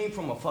Right. It came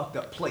from a fucked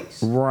up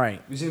place.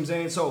 Right. You see what I'm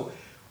saying? So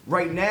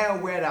right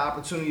now we're at an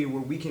opportunity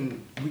where we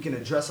can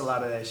address a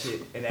lot of that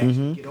shit and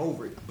actually get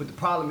over it. But the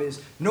problem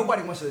is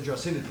nobody wants to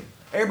address anything.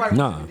 Everybody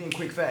wants everything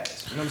quick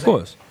fast. You know what I'm saying? Of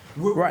course.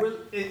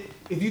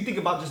 If you think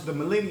about just the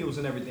millennials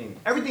and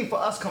everything for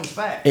us comes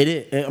fast. It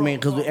is. I mean,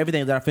 because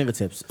everything's at our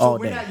fingertips all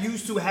we're day. not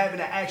used to having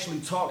to actually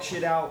talk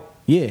shit out,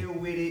 Yeah. deal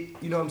with it.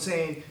 You know what I'm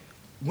saying?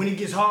 When it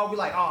gets hard, we're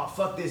like, oh,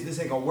 fuck this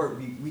ain't gonna work.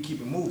 We keep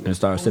it moving. And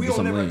start But sipping we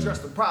some don't never lean. address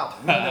the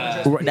problem. We don't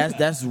never address the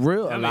That's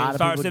real. A lot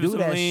start of people sipping do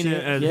that some lean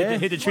shit.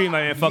 and hit the tree,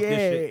 man. Fuck this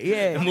shit. Yeah,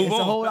 And move it's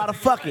on. a whole lot of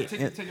fuck it.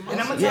 And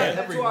I'm gonna tie it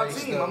back to our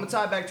team. I'm gonna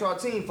tie it back to our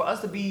team. For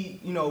us to be,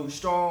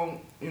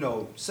 strong,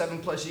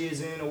 7+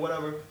 years in or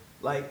whatever,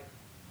 like,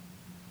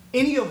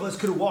 any of us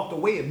could have walked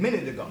away a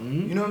minute ago. You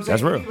know what I'm saying?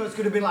 That's real. Any of us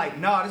could have been like,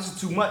 nah, this is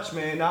too much,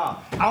 man. Nah,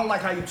 I don't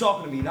like how you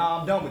talking to me.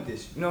 Nah, I'm done with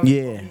this. You know what I'm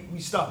saying? We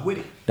stuck with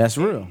it. That's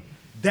real.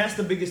 That's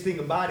the biggest thing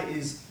about it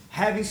is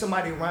having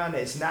somebody around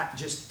that's not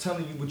just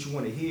telling you what you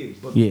want to hear,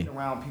 but being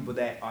around people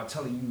that are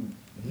telling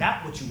you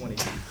not what you want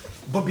to hear,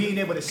 but being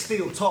able to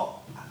still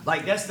talk.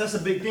 Like that's a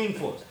big thing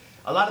for us.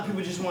 A lot of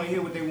people just want to hear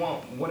what they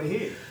want to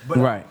hear.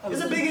 But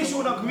it's a big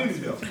issue in our community,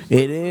 though.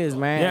 It is,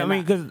 man. Yeah, I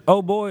mean, because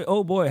old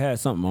boy had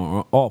something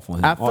off on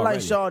him. I feel already.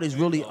 like Shawty's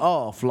really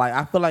off. Like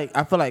I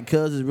feel like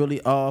Cuz is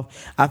really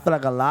off. I feel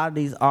like a lot of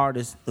these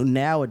artists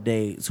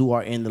nowadays who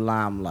are in the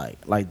limelight,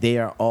 like they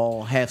are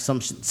all have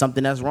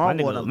something that's wrong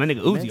with them. My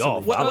nigga Uzi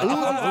off.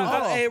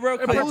 Hey, real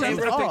quick.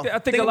 I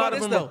think a lot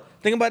of them.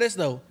 Think about this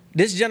though.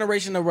 This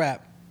generation of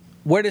rap,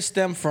 where does it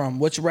stem from?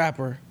 Which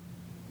rapper?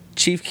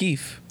 Chief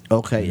Keef.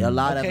 Okay, a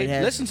lot of it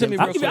has. Listen to me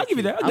real quick. I'll give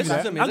you that. I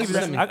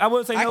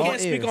would say no. I can't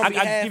speak on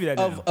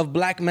behalf of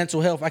black mental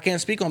health. I can't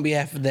speak on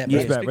behalf of that. But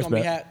I can speak on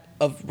behalf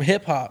of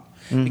hip hop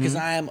because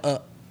I am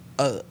a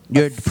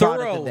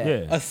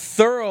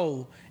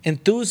thorough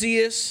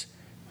enthusiast,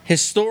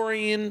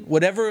 historian,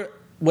 whatever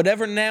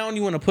noun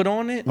you want to put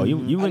on it. Oh,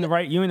 you in the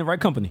right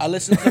company. I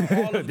listen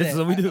to all of This that. is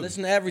what we do. I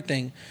listen to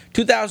everything.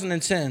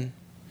 2010,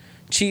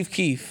 Chief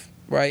Keef,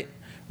 right?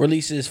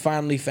 Releases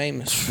Finally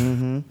Famous.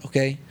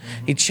 Okay,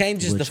 he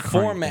changes the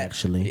format.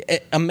 Actually,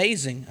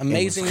 amazing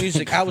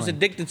music. I was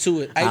addicted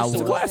to it. I used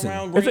to walk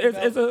around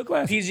it's a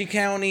classic. PG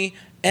County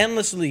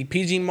endlessly.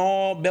 PG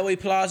Mall, Bellway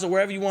Plaza,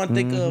 wherever you want to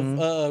think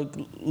of.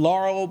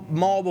 Laurel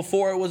Mall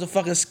before it was a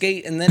fucking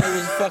skate, and then it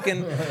was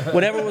fucking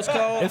whatever it was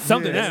called. It's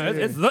something now.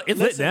 It's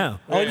lit down.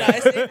 Oh no,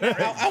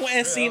 I went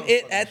and seen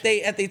it at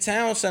the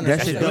town center.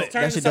 It's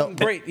turned into something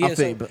great.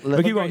 Yeah, but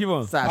keep on.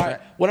 All right,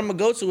 what I'm gonna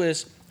go to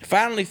is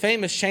Finally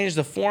Famous changed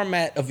the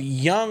format of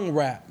young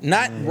rap,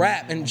 not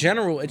rap in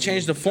general. It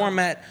changed the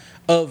format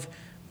of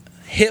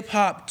hip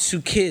hop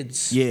to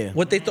kids. Yeah.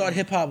 What they thought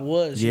hip hop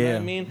was. You know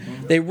what I mean?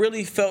 They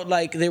really felt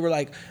like they were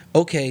like,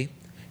 okay,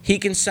 he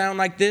can sound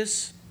like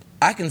this.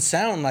 I can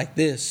sound like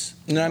this.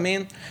 You know what I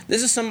mean?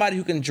 This is somebody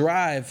who can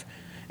drive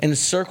in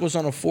circles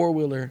on a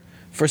 4-wheeler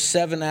for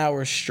 7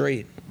 hours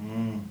straight.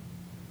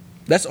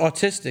 That's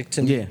autistic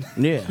to me.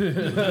 Yeah.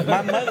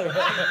 My mother.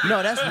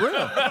 No, that's real.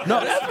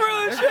 No, that's real.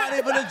 It's not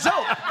even a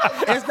joke.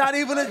 It's not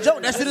even a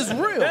joke. That shit is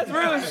real. That's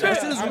real shit. That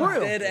shit is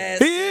real.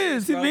 He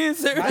is. He's being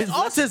serious. It's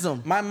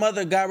autism. My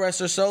mother, God rest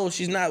her soul,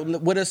 she's not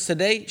with us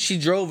today. She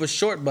drove a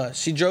short bus.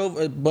 She drove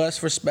a bus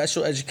for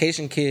special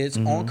education kids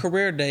on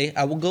career day.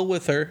 I would go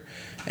with her,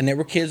 and there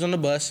were kids on the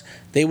bus.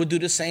 They would do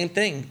the same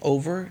thing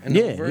over and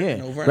over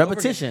and over.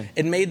 Repetition. And over again.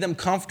 It made them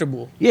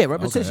comfortable. Yeah,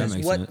 repetition.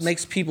 That's what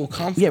makes people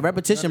comfortable. Yeah,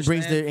 repetition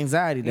brings their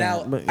anxiety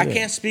down. Now, I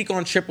can't speak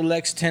on Triple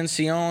X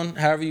Tentacion,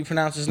 however you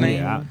pronounce his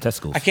name. Yeah,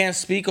 testicles. I can't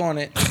speak on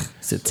it.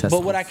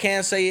 But what I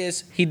can say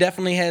is he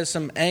definitely has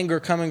some anger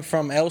coming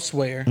from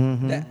elsewhere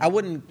that I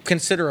wouldn't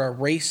consider a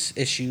race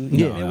issue.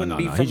 It wouldn't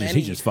be from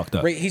He just fucked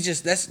up. He's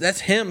just that's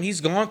him.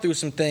 He's gone through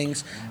some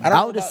things.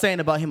 I was just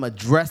saying about him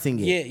addressing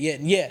it.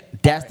 Yeah.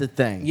 That's the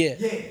thing. Yeah.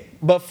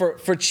 But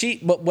for Chief,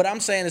 but what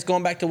I'm saying is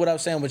going back to what I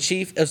was saying with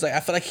Chief. It was like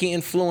I feel like he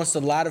influenced a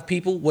lot of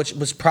people, which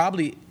was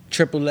probably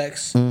Triple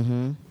X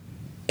in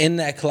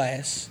that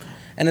class,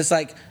 and it's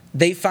like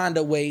they find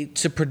a way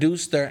to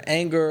produce their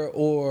anger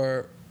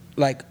or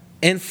like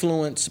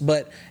influence,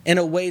 but in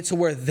a way to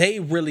where they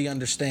really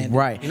understand it.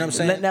 Right. You know what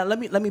I'm saying? Now let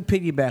me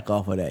piggyback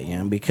off of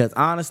that, because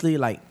honestly,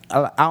 like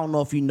I don't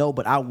know if you know,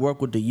 but I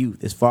work with the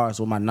youth as far as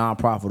with my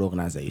nonprofit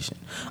organization.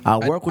 I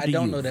work with the youth.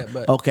 I don't know that,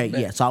 but okay,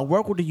 yeah. So I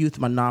work with the youth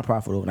in my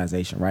nonprofit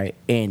organization, right?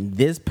 And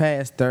this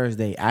past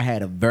Thursday, I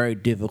had a very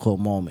difficult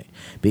moment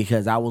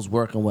because I was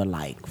working with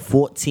like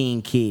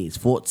 14 kids,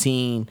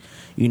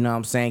 you know what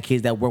I'm saying,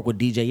 kids that work with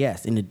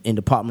DJS in the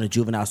Department of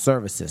Juvenile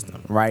Service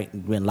System, right?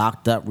 Been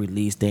locked up,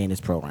 released, stay in this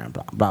program,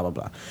 blah, blah, blah,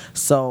 blah.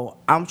 So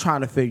I'm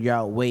trying to figure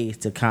out ways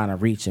to kind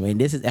of reach them. And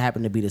this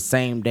happened to be the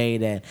same day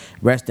that,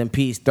 rest in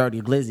peace,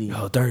 30 Glizzy.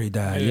 Oh, 30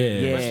 died,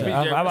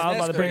 yeah. I was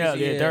about to bring up,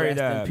 30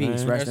 died,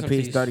 Rest in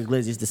peace, 30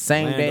 Glizzy. It's the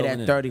same day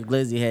that 30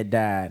 Glizzy had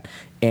died.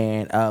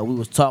 And we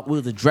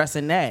was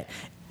addressing that.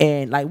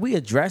 And like we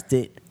addressed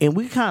it, and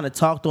we kind of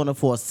talked on it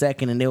for a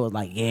second, and they was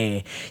like,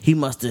 "Yeah, he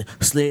must have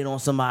slid on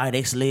somebody.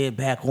 They slid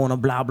back on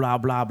him. Blah blah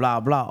blah blah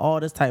blah.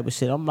 All this type of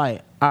shit." I'm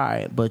like, "All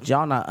right, but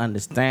y'all not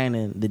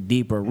understanding the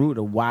deeper root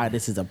of why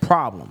this is a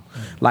problem.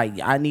 Like,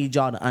 I need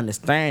y'all to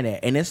understand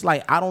that." And it's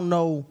like I don't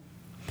know,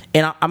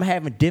 and I'm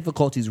having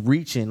difficulties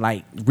reaching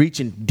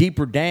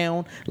deeper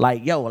down.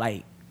 Like, yo,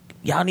 like.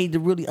 Y'all need to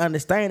really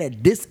understand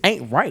that this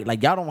ain't right.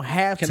 Like, y'all don't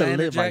have to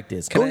live like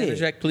this. Can I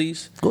interject,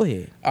 please? Go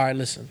ahead. All right,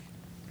 listen.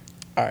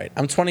 All right,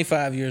 I'm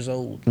 25 years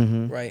old,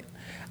 right?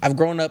 I've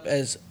grown up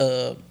as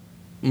a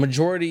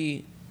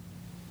minority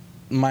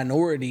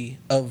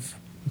of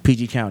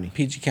PG County.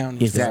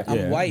 Exactly.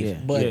 I'm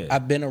white, but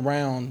I've been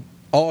around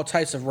all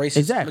types of races.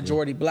 Exactly.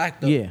 Majority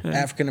black, though.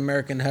 African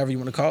American, however you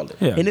want to call it.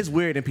 Yeah. And it's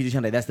weird in PG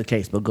County that's the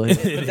case, but go ahead.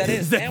 But that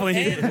is definitely.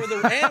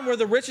 And we're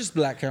the richest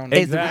black county.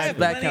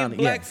 Exactly. I have plenty of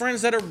black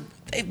friends that are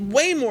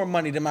way more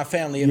money than my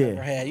family have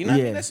ever had. You know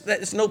what I mean?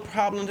 That's no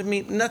problem to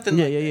me. Nothing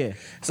like that.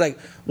 It's like,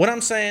 what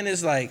I'm saying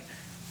is like,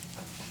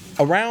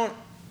 man.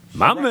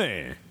 Go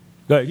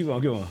ahead, keep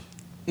on.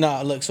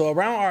 No, look, so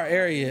around our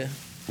area,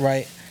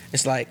 right,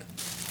 it's like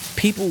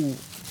people,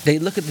 they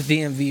look at the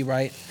DMV,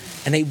 right,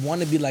 and they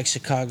want to be like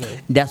Chicago.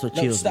 That's what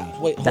chills me.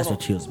 Wait, That's what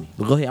chills me.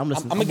 But go ahead, I'm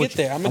listening. I'm going to get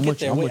there. I'm going to get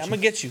there. Wait, I'm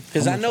going to get you.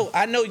 Because I know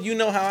you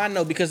know how I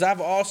know, because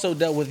I've also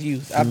dealt with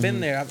youth. I've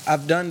been there.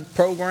 I've done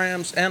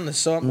programs, endless.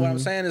 So what I'm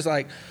saying is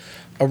like,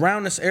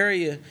 around this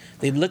area,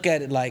 they look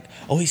at it like,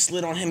 oh, he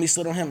slid on him.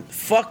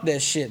 Fuck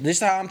that shit. This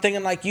is how I'm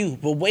thinking like you.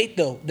 But wait,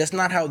 though, that's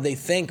not how they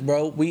think,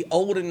 bro. We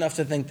old enough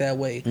to think that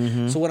way.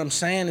 So what I'm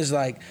saying is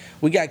like,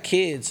 we got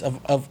kids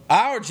of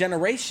our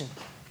generation,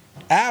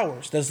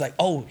 that's like,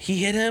 oh, he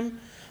hit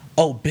him?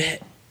 Oh,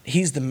 bet.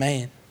 He's the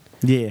man.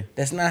 Yeah.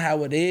 That's not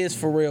how it is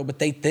for real, but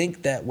they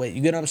think that way.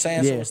 You get what I'm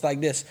saying? So it's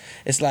like this.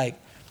 It's like,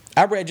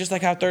 I read just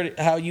like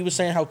how you were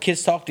saying how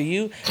kids talk to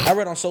you. I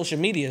read on social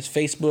medias,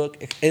 Facebook,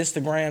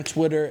 Instagram,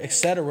 Twitter,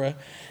 etc.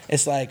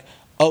 It's like,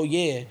 oh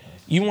yeah,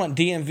 you want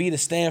DMV to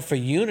stand for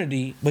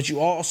unity, but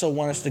you also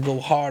want us to go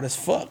hard as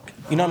fuck.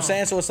 You know what I'm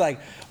saying? So it's like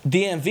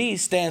DMV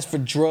stands for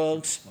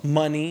drugs,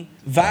 money,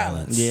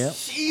 violence. Yeah.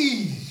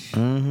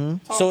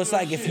 So it's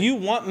like if you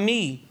want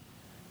me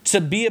to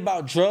be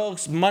about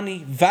drugs,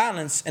 money,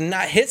 violence, and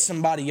not hit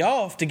somebody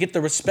off to get the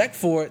respect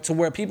for it, to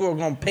where people are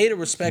going to pay the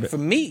respect for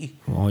me.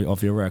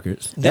 Off your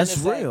records. That's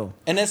real. Like,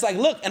 and it's like,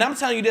 look, and I'm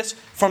telling you this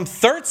from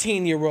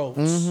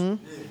 13-year-olds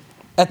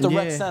at the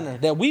rec center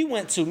that we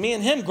went to. Me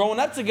and him growing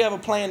up together,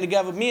 playing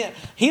together.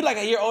 He like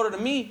a year older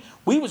than me.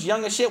 We was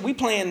young as shit. We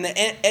playing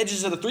the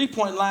edges of the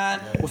 3-point line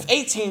with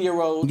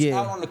 18-year-olds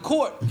out on the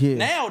court.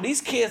 Now these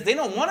kids, they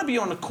don't want to be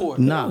on the court.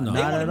 No,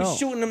 they want to be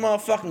shooting the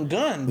motherfucking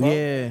gun, bro.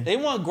 They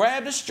want to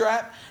grab the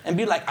strap and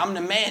be like, I'm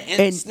the man.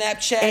 And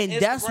Snapchat, and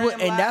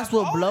Instagram, that's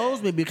what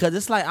blows me, because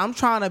it's like I'm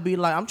trying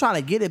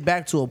to get it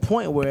back to a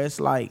point where it's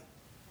like,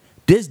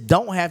 this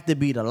don't have to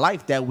be the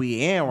life that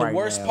we in right now. The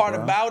worst part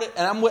about it,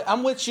 and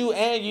I'm with you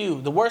and you.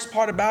 The worst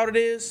part about it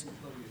is,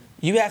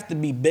 you have to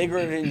be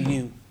bigger than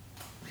you.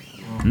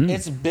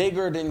 It's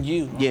bigger than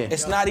you. Yeah.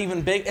 It's not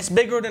even big. It's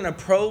bigger than a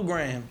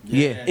program.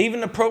 Yeah. Even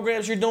the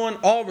programs you're doing,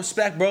 all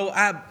respect, bro.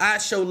 I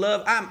show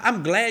love.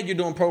 I'm glad you're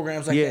doing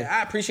programs like that.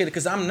 I appreciate it,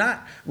 because I'm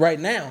not right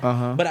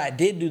now. But I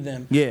did do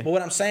them. Yeah. But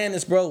what I'm saying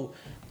is, bro,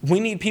 we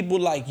need people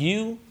like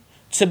you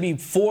to be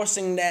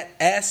forcing that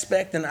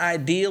aspect and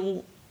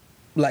ideal,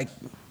 like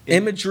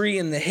imagery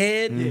in the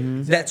head,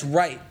 that's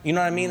right. You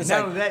know what I mean? It's not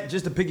like only that,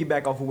 just to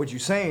piggyback off of what you're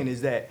saying,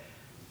 is that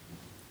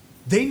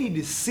they need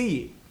to see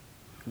it.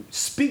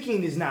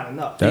 Speaking is not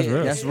enough. That's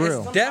real. That's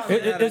real. It's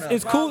definitely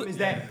It's cool. Is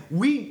that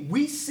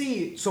we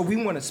see it, so we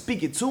want to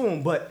speak it to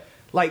them. But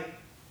like,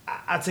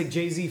 I take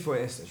Jay-Z for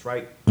instance,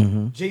 right?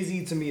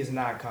 Jay-Z to me is an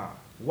icon.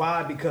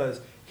 Why?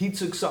 Because he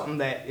took something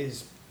that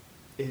is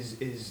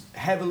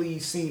heavily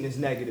seen as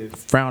negative,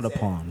 frowned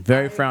upon,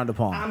 very frowned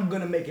upon. I'm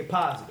gonna make it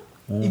positive.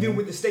 Even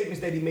with the statements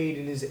that he made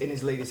in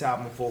his latest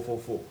album,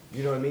 444.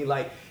 You know what I mean?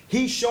 Like,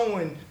 he's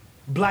showing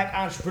black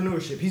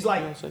entrepreneurship. He's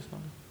like,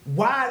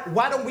 why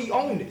don't we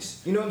own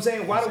this? You know what I'm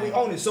saying? Why don't we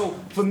own it? So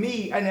for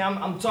me, and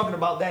I'm talking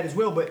about that as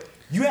well, but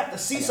you have to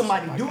see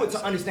somebody do it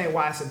to understand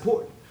why it's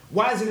important.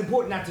 Why is it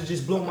important not to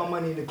just blow my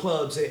money in the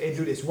clubs and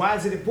do this? Why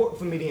is it important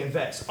for me to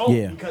invest? Oh,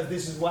 because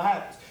this is what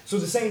happens. So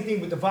the same thing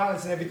with the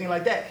violence and everything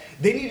like that.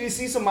 They need to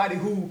see somebody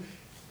who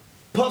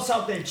puffs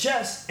out their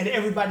chest and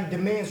everybody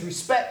demands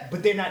respect,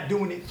 but they're not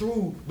doing it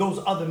through those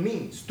other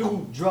means,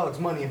 through drugs,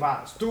 money, and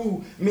violence,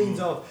 through means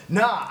of,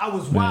 I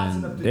was wise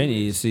enough to they do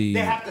need this. to see. They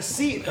have to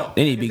see it though.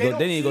 They need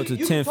to go to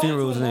 10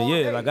 funerals in a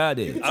year, like I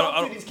did. You can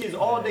talk to these kids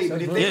all day,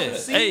 but if they don't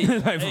see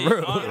it, like for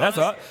real, that's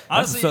all.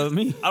 Honestly, That's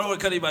me. I don't want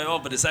to cut anybody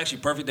off, but it's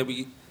actually perfect that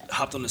we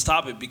hopped on this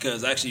topic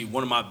because actually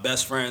one of my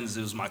best friends,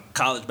 it was my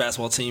college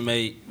basketball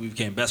teammate. We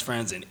became best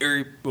friends in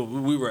Erie.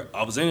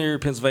 I was in Erie,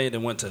 Pennsylvania,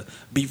 then went to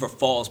Beaver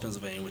Falls,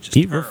 Pennsylvania, which is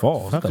Beaver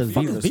terrible. Falls.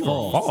 Beaver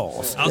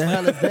Falls. The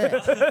hell is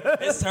that?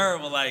 It's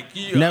terrible. Like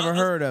Never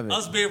heard of it.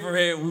 Us being from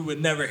here, we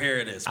would never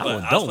hear this.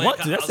 But I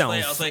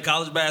was playing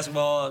college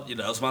basketball.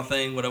 That was my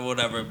thing.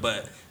 Whatever.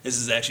 But this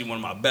is actually one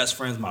of my best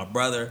friends, my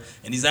brother,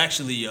 and he's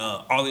actually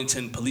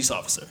Arlington police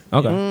officer.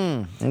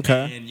 Okay.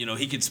 Okay. And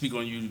he could speak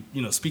on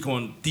speak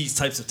on these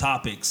types of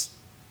topics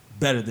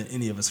better than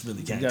any of us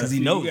really can because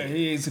he knows.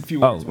 He has a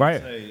few Oh, words.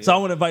 right. So I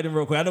want to invite him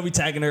real quick. I know we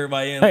tagging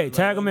everybody in. Hey,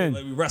 tag him in.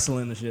 Like we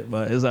wrestling and shit,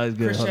 but it's always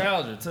good. Christian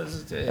Hauser.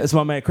 That's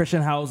my man,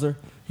 Christian Hauser.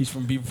 He's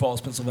from Beaver Falls,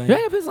 Pennsylvania.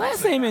 Yeah, his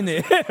last name in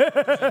there.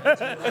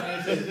 Pittsburgh.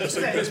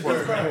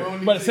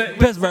 Pittsburgh. Set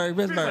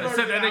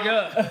that nigga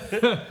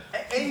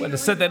up. To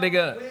set that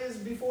nigga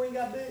up. before he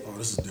got big. Oh,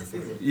 this is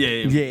different. Yeah.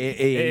 Yeah,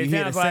 It you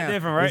hear sounds the a lot sound.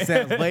 different, right? It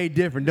sounds way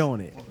different,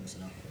 don't it?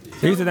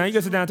 You sit down. You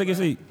can sit down. Take your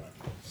seat.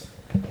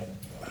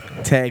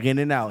 Tag in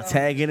and out,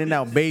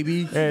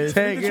 baby.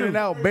 Tag in and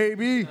out,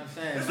 baby.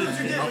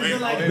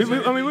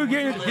 We're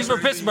getting. He's from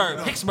Pittsburgh.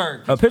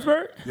 Pittsburgh.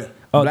 Pittsburgh? Yeah.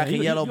 Oh, Black and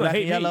you yellow, gonna black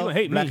hate and me. You yellow, gonna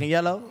hate black me. and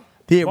yellow.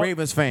 He a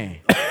Ravens fan.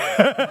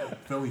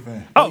 Philly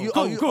fan. Oh, you-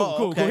 cool, oh, you- cool, oh,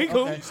 cool, okay, cool. He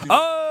cool. okay.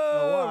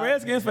 Oh,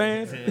 Redskins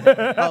fans.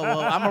 Oh well,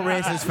 I'm a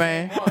Redskins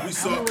fan. We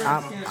suck.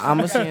 I'm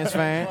a Skins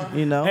fan.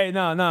 You know. Hey,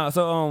 no.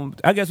 So,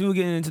 I guess we were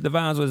getting into the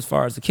violence as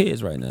far as the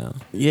kids right now.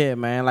 Yeah,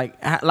 man. Like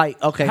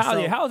okay.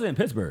 How is it in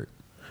Pittsburgh?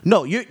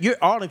 No, you're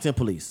Arlington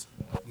police.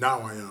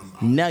 Now I am.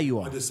 Now you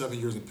are. I did 7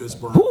 years in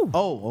Pittsburgh.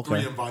 Oh, 3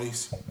 okay. in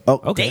Vice. Oh,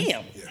 Okay.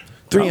 damn. Yeah.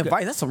 3 Okay. and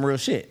Vice. That's some real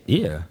shit.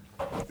 Yeah.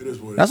 It is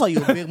what it That's is. why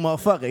you a big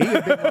motherfucker. He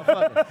a big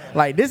motherfucker.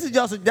 Like this is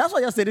y'all. That's why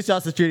y'all say this y'all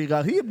security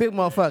guard. He a big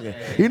motherfucker.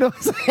 You know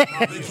what I'm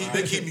saying?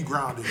 They keep me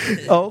grounded.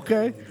 Oh,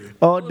 okay.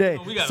 All day.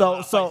 We got a lot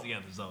of So fights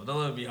together, so don't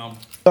let me be humble.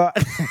 I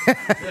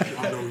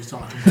know what he's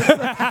talking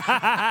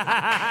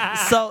about.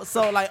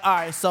 so like all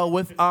right. So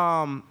with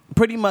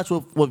pretty much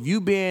with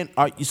you being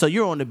so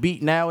you're on the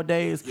beat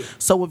nowadays. Yeah.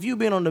 So with you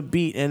being on the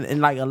beat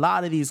and like a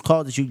lot of these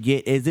calls that you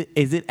get, is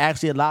it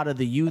actually a lot of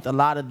the youth, a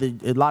lot of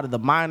the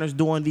minors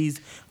doing these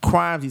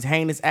crimes, these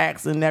heinous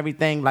acts and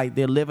everything? Like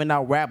they're living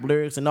out rap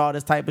lyrics and all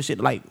this type of shit.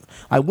 Like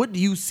what do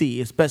you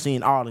see, especially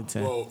in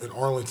Arlington? Well, in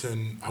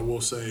Arlington, I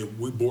will say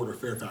we border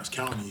Fairfax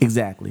County.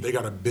 Exactly. They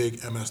got a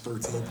big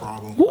MS-13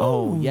 problem.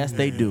 Oh yes,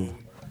 they do. And,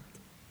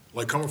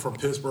 like coming from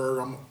Pittsburgh,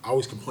 I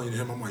always complain to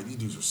him. I'm like, these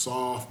dudes are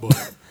soft,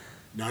 but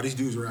now these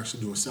dudes are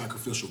actually doing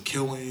sacrificial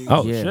killings.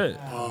 Oh, Yeah. shit.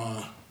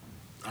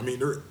 I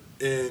mean,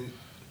 and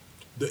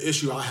the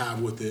issue I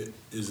have with it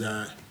is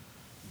that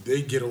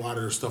they get a lot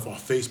of their stuff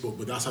off Facebook,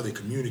 but that's how they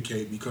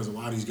communicate because a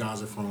lot of these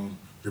guys are from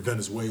your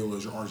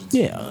Venezuelas, your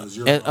Argentinas,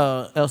 your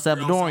El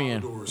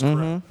Salvadorian. Salvadors,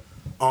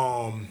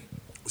 correct.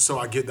 So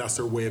I get that's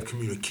their way of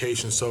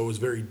communication. So it's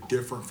very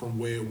different from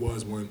the way it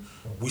was when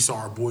we saw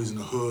our boys in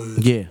the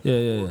hood. Yeah.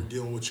 Yeah. Or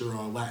dealing with your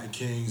Latin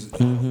Kings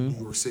in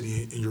New York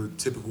City and your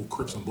typical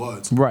Crips and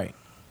Bloods. Right.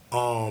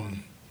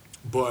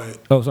 But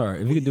Oh,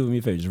 sorry. If you could do me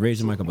a favor, just raise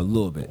your mic up a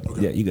little bit.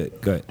 Okay. Yeah, you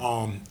good. Go ahead.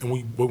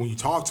 but when you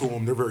talk to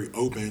them, they're very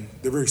open.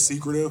 They're very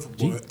secretive,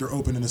 but they're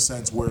open in the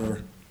sense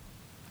where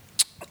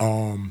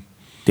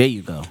There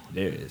you go.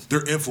 There it is.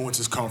 their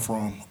influences come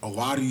from. A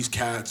lot of these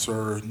cats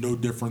are no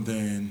different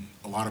than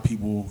a lot of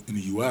people in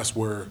the U.S.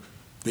 where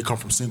they come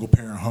from single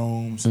parent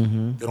homes.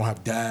 They don't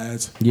have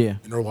dads. Yeah.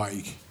 And they're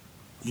like,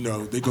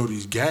 they go to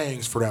these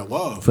gangs for that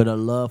love. For the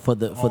love, for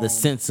the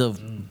sense of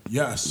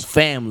Yes.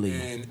 family.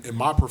 And in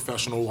my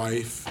professional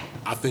life,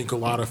 I think a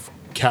lot of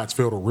cats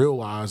fail to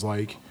realize,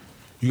 like,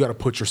 you got to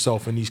put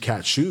yourself in these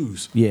cats'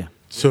 shoes. Yeah.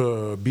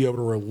 To be able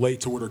to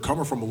relate to where they're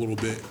coming from a little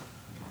bit,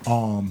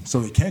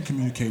 so they can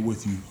communicate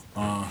with you.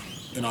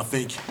 And I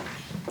think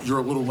you're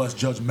a little less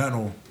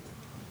judgmental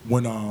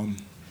when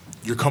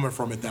you're coming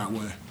from it that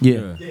way.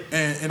 Yeah.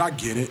 And I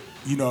get it.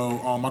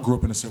 I grew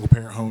up in a single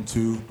parent home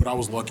too, but I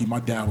was lucky. My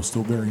dad was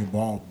still very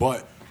involved,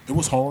 but it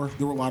was hard.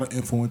 There were a lot of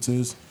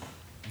influences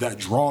that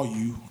draw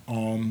you.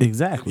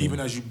 Exactly. Even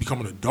as you become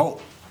an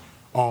adult.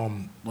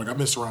 Like I've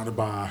been surrounded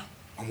by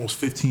almost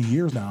 15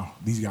 years now,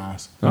 these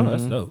guys. Oh,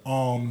 that's dope.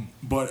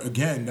 But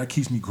again, that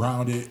keeps me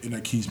grounded and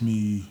that keeps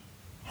me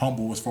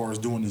humble as far as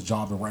doing this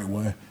job the right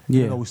way.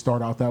 Yeah. We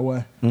start out that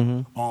way.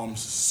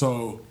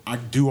 So I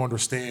do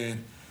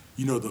understand,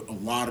 a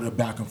lot of the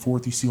back and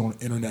forth you see on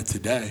the internet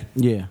today.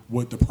 Yeah.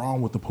 With the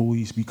problem with the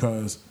police,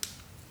 because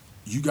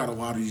you got a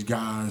lot of these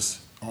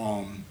guys,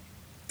 and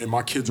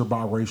my kids are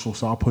biracial,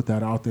 so I'll put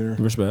that out there.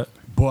 Respect.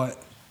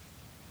 But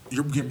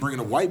you're bringing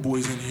the white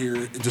boys in here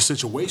into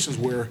situations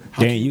where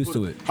they ain't used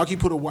to it. How can you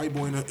put a white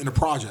boy in the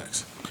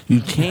projects? You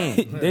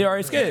can't. They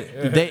already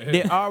scared.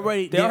 They're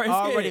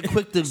already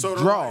quick to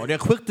draw. They're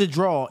quick to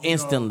draw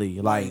instantly.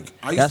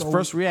 That's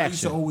first reaction. I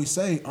used to always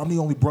say, I'm the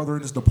only brother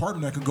in this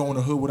department that can go in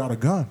the hood without a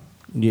gun.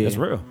 Yeah, that's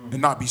real.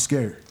 And not be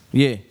scared.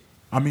 Yeah.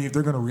 I mean, if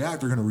they're gonna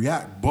react, they're gonna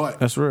react. But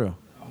that's real.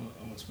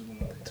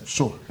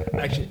 Sure.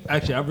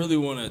 Actually, I really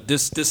want to.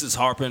 This is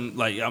harping.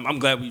 Like, I'm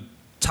glad we.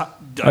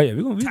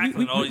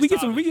 We get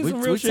some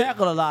real shit. We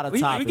tackled a lot of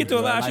topics. We get to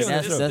a lot of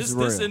shit.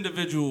 This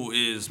individual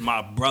is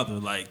my brother.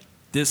 Like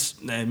this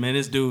man,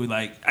 this dude.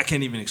 Like I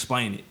can't even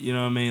explain it. You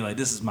know what I mean? Like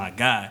this is my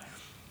guy.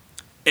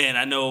 And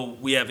I know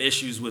we have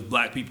issues with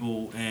black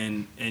people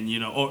and you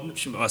know, or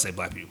I say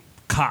black people,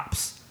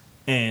 cops,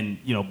 and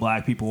you know,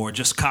 black people, or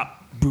just cop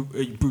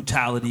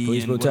brutality.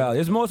 Police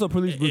brutality. It's more so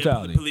police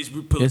brutality.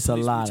 It's a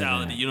lot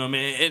brutality. of that. You know what I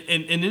mean?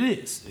 And it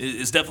is.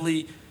 It's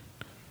definitely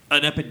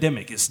an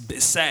epidemic.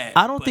 It's sad.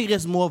 I don't think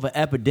it's more of an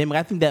epidemic.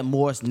 I think that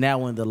more is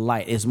now in the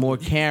light. It's more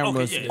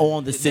cameras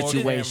on the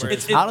situation.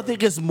 I don't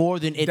think it's more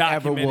than it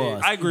ever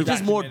was. I agree. It's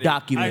just more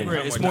documented. I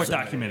agree. It's more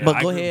documented.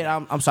 But go ahead.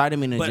 I'm sorry, I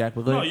didn't mean to interject.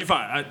 But go ahead. No, you're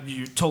fine.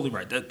 You're totally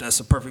right.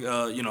 That's a perfect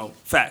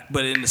fact.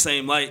 But in the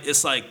same light,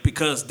 it's like,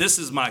 because this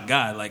is my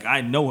guy. Like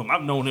I know him.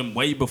 I've known him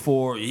way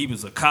before he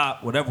was a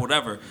cop.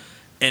 Whatever.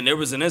 And there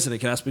was an incident.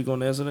 Can I speak on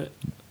the incident?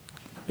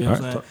 You know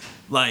what I'm saying?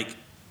 Like,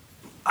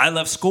 I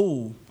left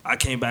school. I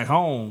came back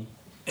home,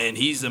 and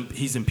he's in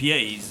PA.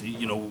 He's,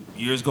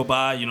 years go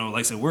by. Like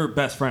I said, we're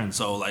best friends.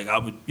 So like I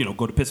would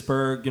go to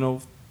Pittsburgh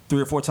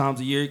 3 or 4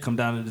 times a year. Come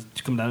down to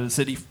the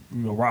city,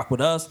 rock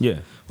with us. Yeah.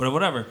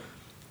 Whatever.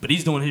 But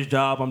he's doing his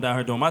job. I'm down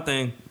here doing my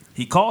thing.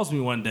 He calls me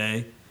one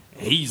day,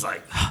 and he's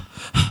like,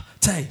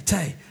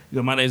 Tay.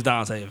 My name's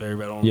Dante. If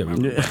everybody don't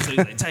remember. Yeah. So he's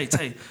like,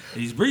 Tay.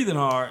 And he's breathing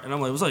hard, and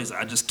I'm like, what's up? He's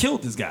like, I just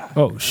killed this guy.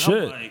 Oh and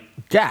shit! I'm like,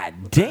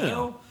 God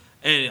damn.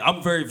 And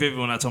I'm very vivid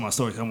when I tell my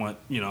story. I want,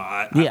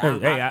 I'm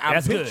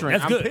that's picturing.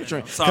 Good. I'm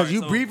picturing because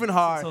you breathing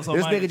hard. This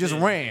nigga just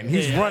ran.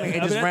 He's running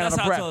and just ran out of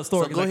breath. That's how I tell a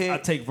story. So go ahead. I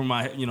take from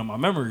my, my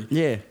memory.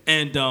 Yeah.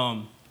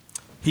 And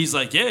he's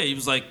like, he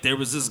was like, there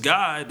was this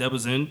guy that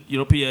was in,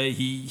 PA.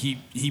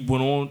 He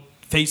went on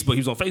Facebook. He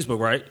was on Facebook,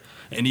 right?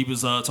 And he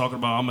was talking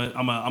about,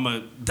 I'm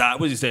a die.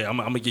 What did he say? I'm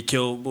gonna get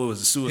killed. What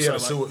was it?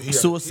 Suicide?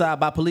 Suicide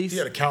by police? He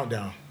had a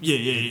countdown. Yeah.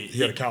 He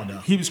had a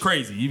countdown. He was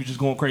crazy. He was just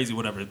going crazy,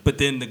 whatever. But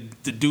then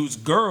the dude's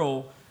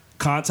girl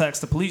contacts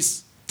the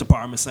police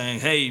department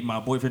saying, hey, my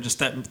boyfriend just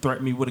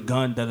threatened me with a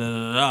gun,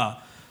 da-da-da-da-da.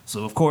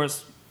 So, of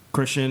course,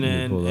 Christian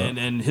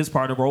and his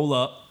partner roll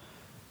up.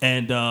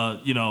 And,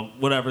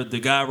 whatever, the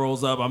guy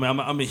rolls up. I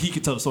mean, he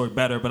could tell the story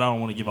better, but I don't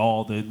want to give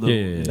all the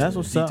little that's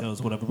what's details,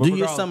 up. Whatever. But do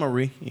your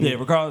summary. Yeah,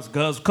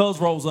 regardless,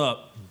 Cuz rolls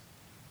up,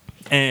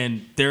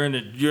 and you're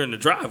in the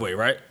driveway,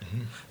 right?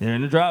 Mm-hmm. They're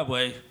in the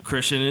driveway.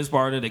 Christian and his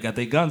partner, they got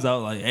their guns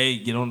out, like, hey,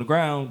 get on the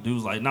ground.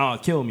 Dude's like, nah,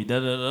 kill me,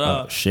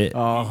 da-da-da-da. Oh, shit.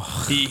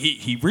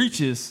 He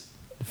reaches.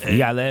 You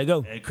gotta let it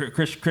go. And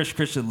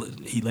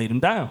Christian, he laid him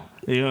down.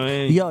 You know what I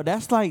mean? Yo,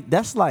 that's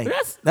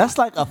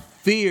like a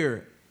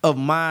fear of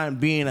mine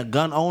being a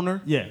gun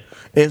owner. Yeah.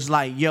 It's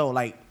like,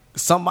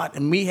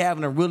 me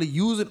having to really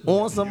use it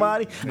on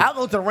somebody. I'll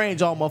go to the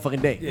range all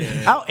motherfucking day.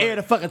 Yeah. I'll air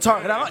the fucking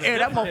target. I'll air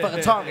that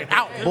motherfucking target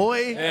out, boy.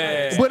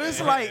 Yeah. But it's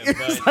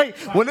like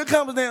when it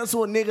comes down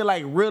to a nigga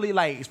like really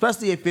like,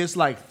 especially if it's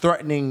like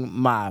threatening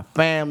my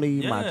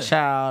family, my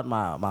child,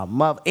 my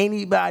mother,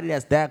 anybody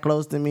that's that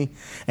close to me,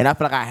 and I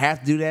feel like I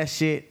have to do that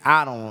shit.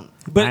 I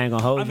ain't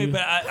gonna hold you. I mean,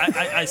 but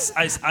I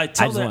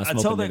tell that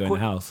nigga in the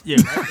house. Yeah,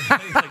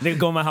 right? Nigga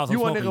go in my house. You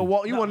want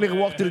nigga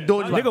walk through the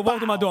door? Nigga walk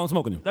through my door. I'm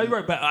smoking him. No, you're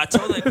right. But I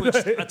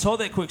told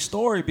that quick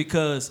story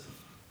because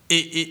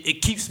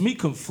it keeps me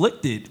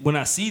conflicted when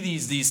I see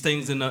these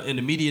things in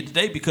the media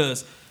today.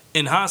 Because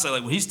in hindsight,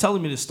 like when he's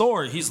telling me the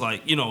story, he's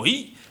like,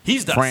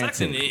 he's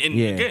dissecting it, and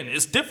again,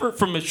 it's different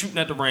from shooting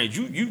at the range.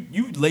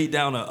 You lay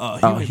down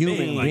a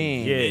human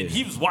being. And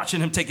he was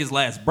watching him take his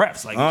last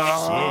breaths, like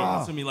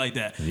to me like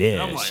that. Yeah,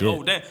 and I'm like,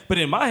 oh damn. But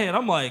in my head,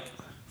 I'm like,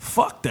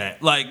 fuck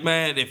that. Like,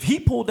 man, if he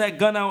pulled that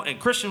gun out and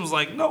Christian was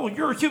like, no,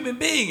 you're a human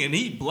being, and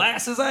he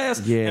blasts his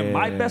ass, and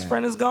my best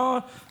friend is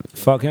gone.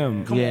 Fuck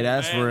him.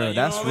 That's real. Like,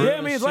 that's real. Yeah,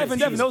 I mean, it's life and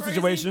death in those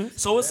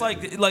situations. So it's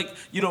like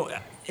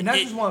and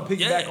I just want to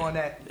piggyback on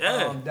that,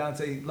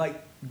 Dante.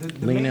 Like the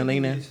lean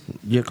in.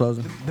 You're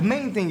closing. The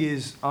main thing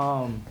is,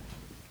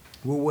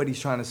 what he's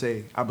trying to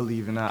say. I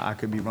believe, and I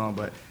could be wrong,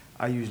 but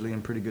I usually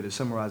am pretty good at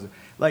summarizing.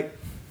 Like,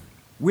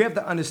 we have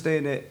to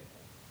understand that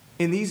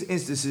in these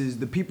instances,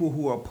 the people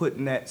who are put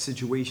in that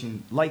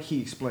situation, like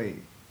he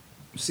explained,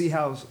 see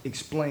how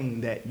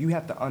explained that you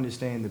have to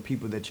understand the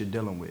people that you're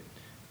dealing with.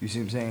 You see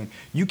what I'm saying?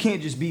 You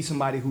can't just be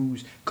somebody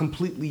who's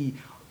completely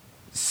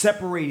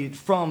separated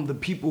from the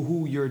people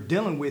who you're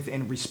dealing with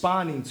and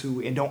responding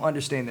to, and don't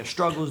understand their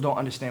struggles, don't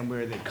understand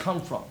where they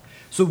come from.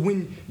 So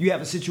when you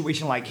have a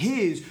situation like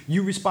his,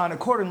 you respond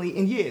accordingly.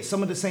 And yeah,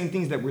 some of the same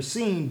things that we're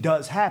seeing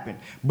does happen,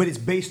 but it's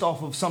based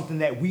off of something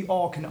that we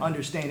all can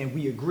understand and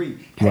we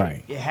agree.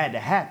 Hey, it had to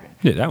happen.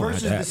 Yeah, that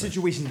versus the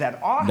situations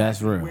that are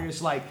happening, where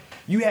it's like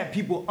you have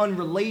people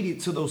unrelated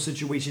to those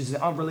situations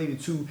and unrelated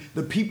to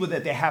the people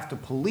that they have to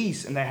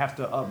police and they have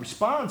to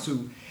respond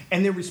to.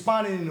 And they're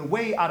responding in a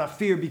way out of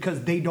fear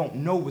because they don't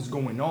know what's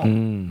going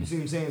on. You see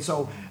what I'm saying?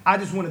 So I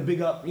just want to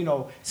big up,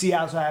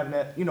 Seattle's having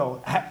that,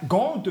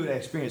 going through that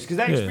experience. Because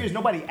that experience,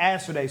 nobody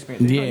asked for that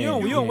experience. Yeah.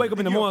 You don't wake up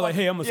in the morning like,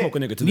 hey, I'm going to smoke a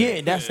nigga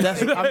today. Yeah, that's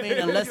I mean,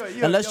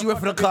 unless you work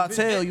for the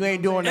cartel, you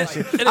ain't doing that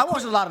shit. I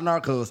watch a lot of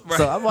Narcos.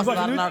 So I watch a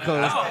lot of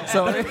Narcos.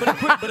 So,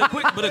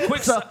 but a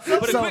quick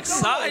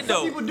side note.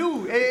 Some people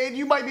do. And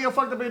you might be a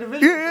fucked up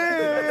individual.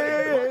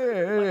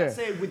 Like I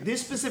said, with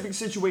this specific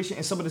situation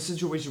and some of the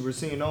situations we're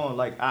seeing on,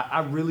 like,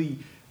 I really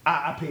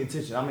pay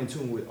attention. I'm in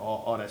tune with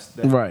all that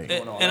stuff right.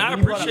 going on. And I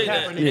appreciate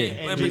that.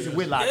 And Jason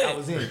Whitlock, I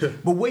was in.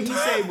 But what he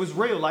said was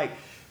real. Like,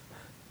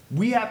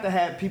 we have to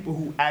have people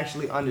who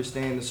actually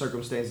understand the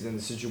circumstances and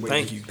the situation.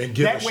 Thank you. And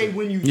that way,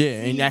 when you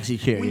and actually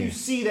care. When you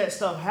see that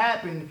stuff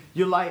happen,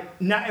 you're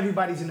like, not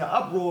everybody's in the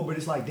uproar, but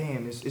it's like,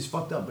 damn, it's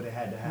fucked up, but it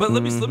had to happen. But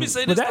let me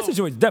say this. But that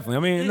situation, definitely.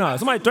 I mean,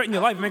 somebody threaten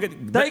your life, lay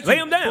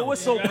them down. But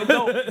what's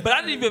but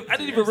I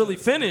didn't even really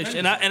finish,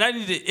 and I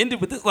need to end it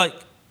with this. Like,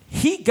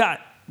 he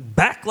got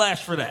backlash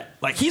for that.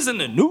 Like, he's in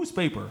the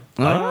newspaper.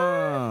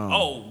 Like,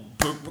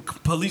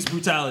 police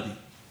brutality.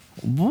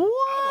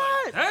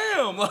 What?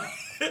 Damn. Like,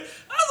 I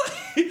was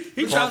like,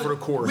 he par for the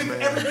course,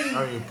 man.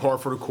 I mean, par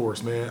for the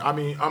course, man. I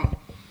mean,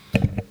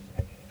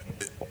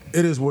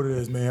 it is what it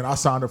is, man. I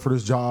signed up for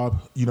this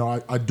job.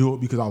 I do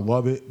it because I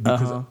love it.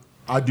 Because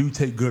I do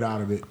take good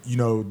out of it.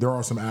 There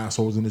are some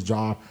assholes in this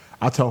job.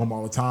 I tell them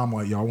all the time,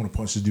 like, yo, I want to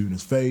punch this dude in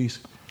his face.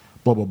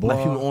 Blah blah blah.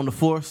 Like people on the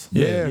force.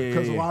 Yeah,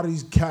 because a lot of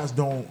these cats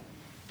don't.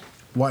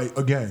 Like,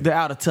 again, they're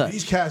out of touch.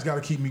 These cats got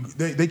to keep me.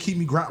 They keep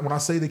me grounded. When I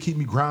say they keep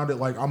me grounded,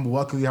 like, I'm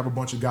lucky to have a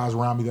bunch of guys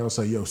around me that'll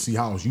say, "Yo,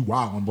 C-House, you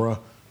wildin', bro.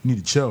 You need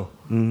to chill."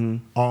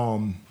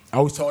 I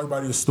always tell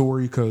everybody a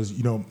story because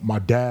my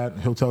dad.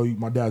 He'll tell you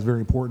my dad's very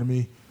important to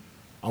me.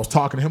 I was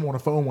talking to him on the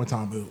phone one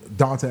time.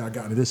 Dante, I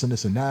got into this and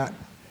this and that,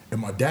 and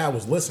my dad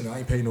was listening. I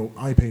ain't paying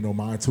no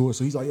mind to it.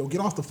 So he's like, "Yo,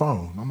 get off the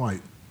phone." I'm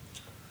like,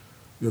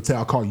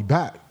 I'll call you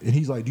back. And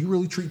he's like, "Do you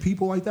really treat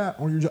people like that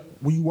on your job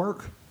when you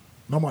work?"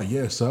 And I'm like,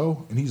 "Yeah,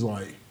 so?" And he's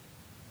like,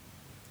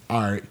 "All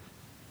right."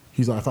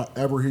 He's like, "If I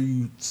ever hear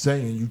you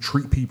saying you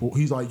treat people,"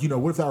 he's like,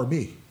 "What if that were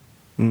me?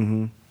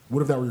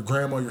 What if that were your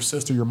grandma, your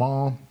sister, your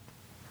mom?"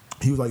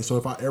 He was like, "So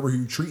if I ever hear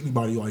you treat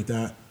anybody like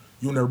that,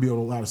 you'll never be able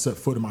to allow to set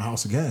foot in my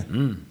house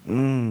again."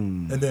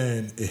 And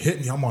then it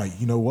hit me. I'm like,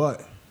 you know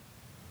what?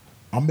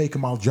 I'm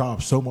making my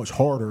job so much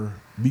harder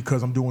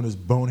because I'm doing this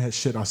bonehead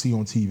shit I see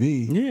on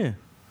TV. Yeah.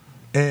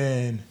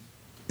 And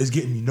it's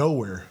getting me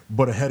nowhere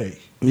but a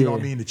headache. You know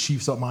what I mean? The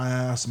chief's up my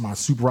ass, my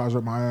supervisor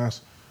up my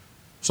ass.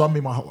 So I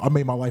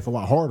made my life a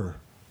lot harder.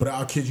 But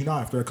I'll kid you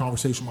not, after that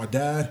conversation with my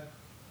dad,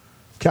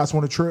 cats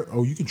want to trip.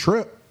 Oh, you can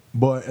trip.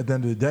 But at the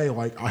end of the day,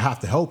 like, I have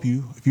to help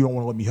you. If you don't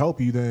want to let me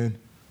help you, then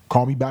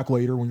call me back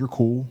later when you're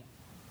cool,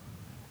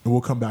 and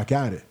we'll come back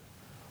at it.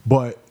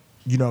 But,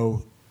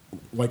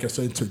 like I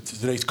said, to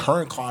today's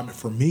current climate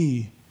for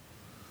me,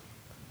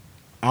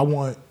 I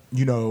want,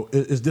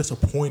 it's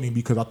disappointing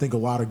because I think a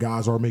lot of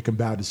guys are making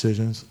bad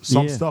decisions.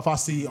 Some stuff I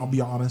see, I'll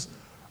be honest,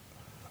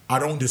 I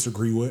don't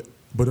disagree with,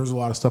 but there's a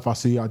lot of stuff I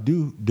see I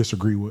do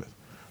disagree with.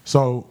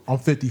 So I'm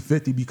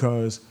 50-50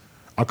 because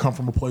I come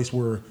from a place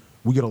where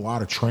we get a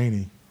lot of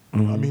training. I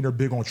mean, they're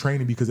big on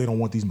training because they don't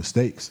want these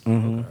mistakes.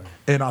 And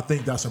I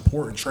think that's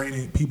important.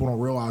 Training, people don't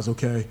realize,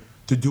 okay,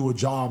 to do a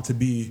job, to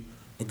be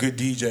a good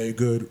DJ, a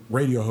good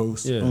radio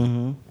host,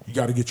 you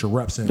got to get your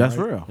reps in. That's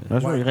right? real.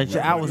 That's real. Get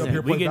your hours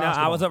in. We getting our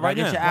hours up right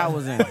now. Get your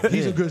hours in.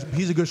 He's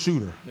a good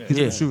shooter. He's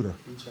a good shooter.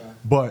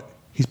 But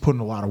he's putting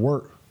a lot of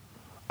work.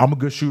 I'm a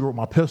good shooter with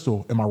my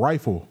pistol and my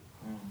rifle,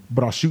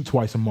 but I shoot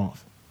twice a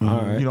month. You know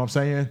what I'm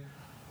saying?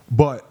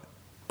 But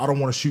I don't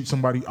want to shoot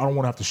somebody. I don't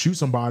want to have to shoot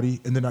somebody,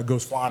 and then that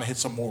goes flying and hit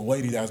some more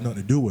lady that has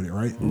nothing to do with it,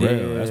 right?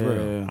 Yeah, that's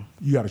real.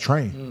 You got to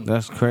train.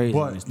 That's crazy.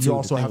 But you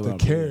also have to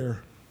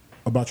care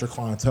about your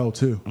clientele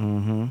too. You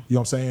know what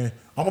I'm saying?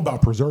 I'm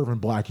about preserving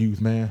black youth,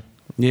 man.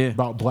 Yeah.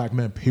 About black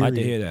men, period. Like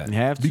to hear that. You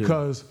have to.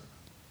 Because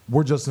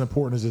we're just as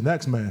important as the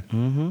next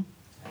man.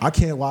 I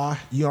can't lie.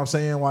 You know what I'm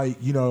saying? Like,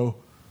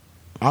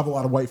 I have a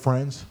lot of white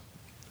friends.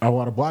 I have a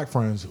lot of black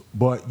friends,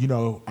 but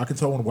I can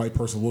tell when a white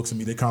person looks at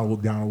me, they kind of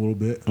look down a little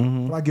bit.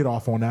 But I get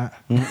off on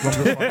that. Because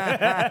I'm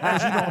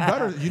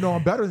better.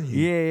 I'm better than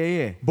you.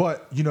 Yeah.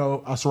 But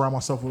I surround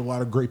myself with a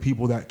lot of great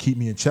people that keep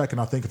me in check,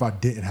 and I think if I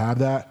didn't have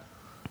that,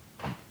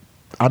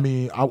 I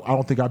mean, I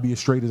don't think I'd be as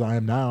straight as I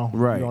am now.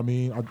 Right. You know what I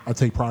mean? I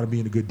take pride in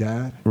being a good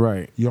dad.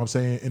 Right. You know what I'm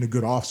saying? And a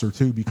good officer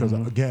too, because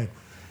again,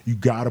 you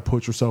got to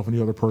put yourself in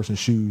the other person's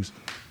shoes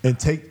and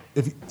take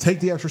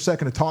the extra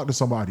second to talk to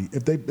somebody.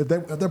 If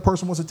that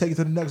person wants to take it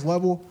to the next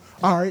level,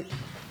 all right.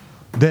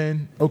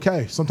 then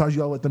okay, sometimes you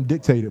gotta let them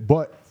dictate it.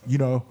 But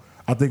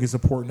I think it's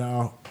important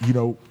now. We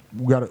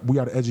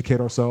gotta educate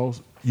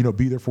ourselves.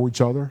 Be there for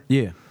each other.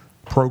 Yeah.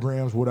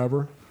 Programs,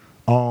 whatever.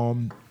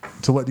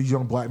 To let these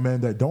young black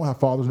men that don't have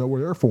fathers know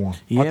where they're for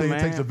them. Yeah, I think man.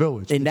 it takes a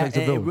village. And it takes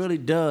a village. It really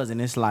does.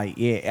 And it's like,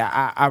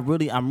 I'm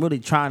really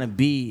trying to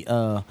be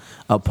a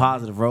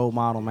positive role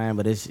model, man.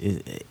 But it's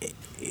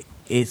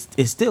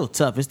still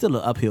tough. It's still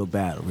an uphill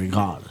battle,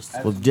 regardless.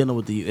 With dealing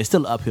with it's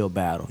still an uphill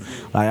battle.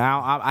 Like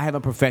I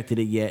haven't perfected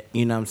it yet.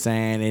 You know what I'm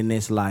saying? And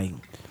it's like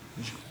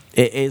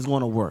it's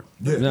going to work.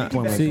 Yeah.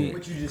 What you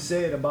just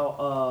said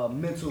about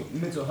mental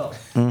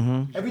health.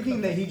 Mm-hmm.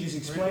 Everything that he just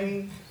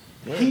explained,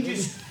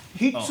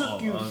 he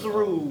took you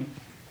through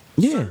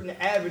certain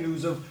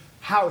avenues of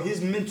how his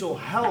mental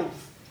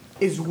health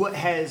is what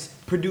has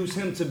produced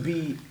him to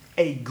be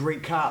a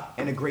great cop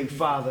and a great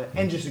father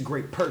and just a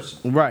great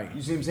person. Right.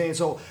 You see what I'm saying?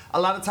 So a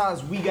lot of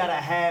times we gotta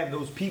have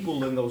those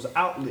people and those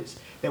outlets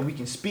that we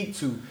can speak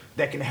to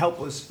that can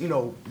help us,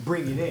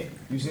 bring it in.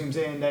 You see what I'm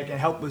saying? That can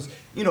help us,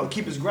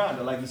 keep us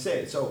grounded, like you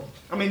said. So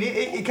I mean,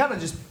 it kind of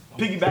just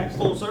piggybacks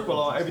full circle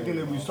on everything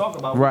that we was talking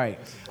about. Right.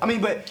 I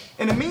mean, but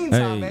in the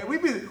meantime, man, we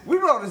been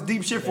on this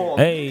deep shit for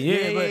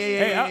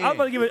a I'm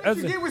about to give it. What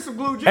you get with some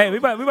blue Hey, we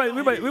about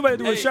to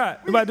do a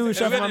shot. We about to do a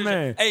shot for my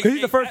man. Because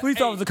he's the first police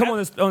officer to come on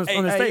the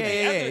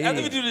stage.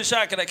 After we do the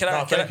shot, can I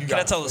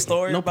tell a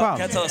story? No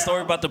problem. Can I tell a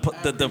story about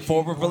the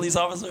former police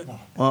officer?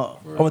 I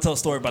want to tell a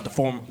story about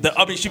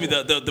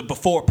the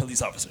before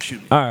police officer.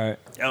 Shoot me. All right.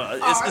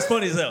 It's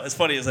funny as hell. It's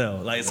funny as hell.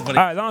 Like, it's funny.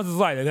 All right, as long as it's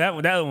light. That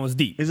one was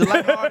deep. Is it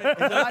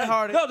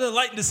lighthearted? No, the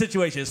lighten the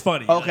situation. It's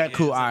funny. Okay,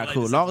 cool. All right,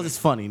 cool. As long as it's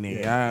funny,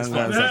 nigga. It's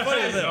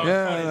funny as hell.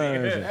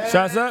 Yeah.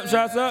 Shots up.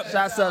 Shots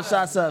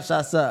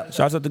up.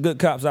 Shouts out to good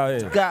cops out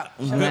here.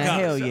 Man,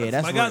 hell yeah.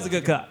 That's my guy's a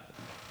good cop.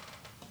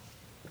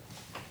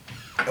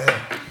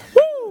 That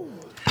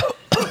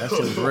shit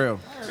was real.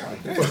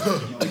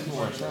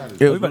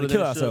 We about to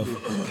kill ourselves.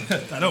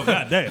 I know,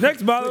 goddamn.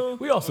 Next bottle.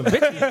 We all some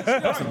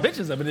bitches. We all some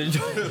bitches up in this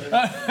joint.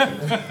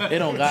 It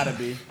don't gotta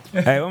be.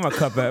 Hey, where my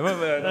cup at?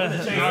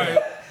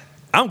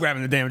 I'm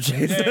grabbing the damn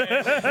chase.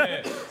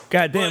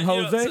 Goddamn,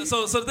 Jose.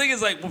 So the thing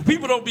is, like, when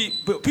people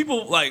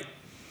like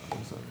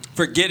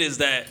forget is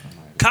that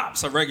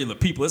cops are regular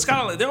people. It's kind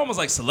of like they're almost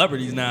like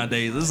celebrities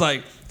nowadays. It's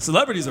like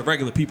celebrities are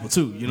regular people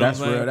too. You know That's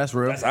what I'm saying? real. That's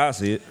real. That's how I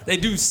see it. They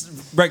do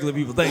regular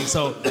people things.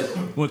 So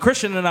when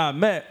Christian and I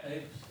met,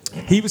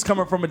 he was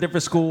coming from a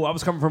different school. I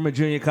was coming from a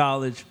junior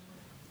college.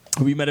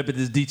 We met up at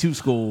this D2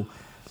 school,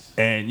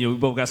 and we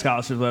both got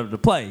scholarships to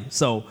play.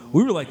 So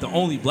we were like the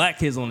only black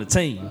kids on the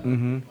team.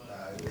 Mm-hmm.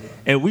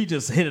 And we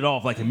just hit it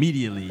off like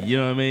immediately. You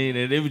know what I mean?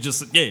 And it was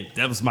just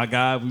that was my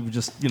guy. We were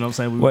just what I'm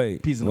saying, we were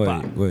peas in the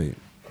pot. Wait.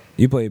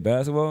 You played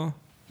basketball?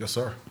 Yes,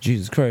 sir.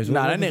 Jesus Christ.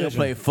 Nah, that nigga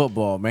played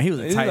football, man. He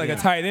was a He tight was like end.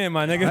 a tight end,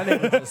 my nigga.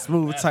 That nigga was a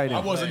smooth tight end. I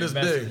wasn't this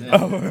big.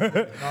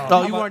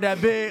 Oh, you weren't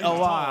that big? Oh,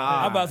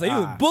 wow. I'm about to say, he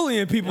was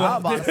bullying people.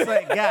 I'm about to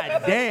say,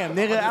 God damn,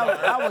 nigga,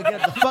 I would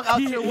get the fuck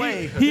out your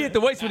way. He hit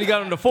the weights when he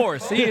got on the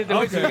force. He hit the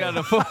weights when he got on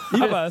the force.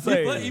 I'm about to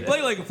say. He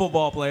played like a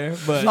football player,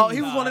 but Oh,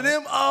 he was one of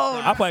them? Oh,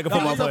 I play like a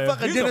football player. He's a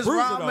fucking Dennis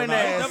Rodman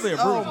ass. definitely a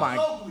Oh, bruiser. my.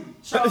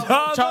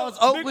 Charles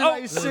Oakley,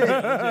 like shit.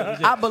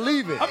 I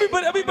believe it. I mean,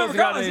 but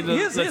regardless, named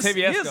he's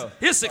Taviesco.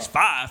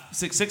 6'5",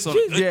 6'6" on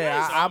the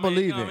Yeah, I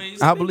believe it.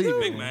 he's I believe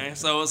big it. man.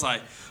 So it's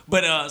like,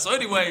 but so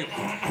anyway,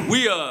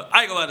 we I ain't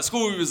gonna lie, the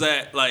school we was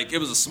at, like, it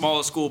was a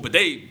smaller school, but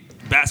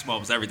basketball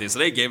was everything. So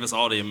they gave us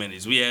all the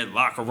amenities. We had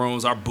locker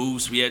rooms, our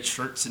booths, we had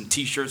shirts and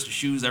t-shirts and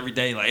shoes every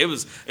day. Like, it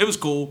was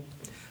cool,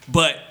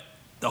 but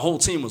the whole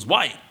team was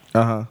white.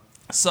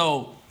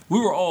 So we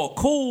were all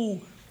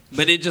cool.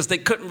 But they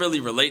couldn't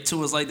really relate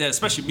to us like that,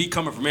 especially me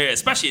coming from here,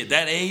 especially at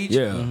that age.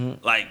 Yeah.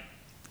 Like,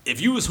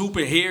 if you was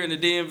hooping here in the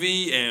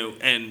DMV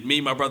and me,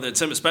 my brother, and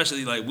Tim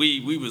especially, like,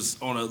 we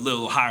was on a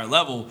little higher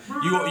level,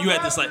 you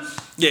had this, like,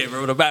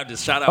 River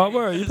Baptist, shout out. Oh,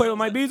 word. You played with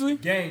Mike Beasley?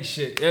 Gang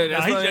shit. Yeah,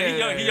 that's Nah, he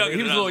younger was a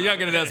than little us.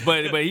 younger than us,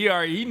 but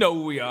he know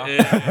who we are.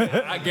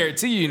 I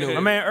guarantee you know.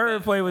 My man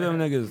Irv played with them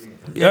niggas.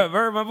 Yeah,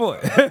 Irv, my boy.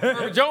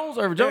 Irv Jones?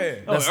 Yeah.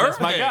 That's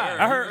my guy.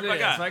 I heard.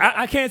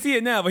 I can't see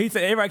it now, but he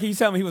said everybody keeps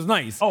telling me he was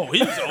nice. Oh, he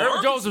was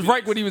Irv Jones was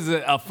right when he was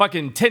a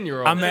fucking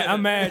 10-year-old. I'm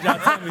mad y'all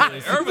telling me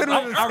this. Irv was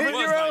like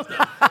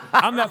that.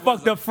 I'm that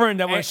fucked up friend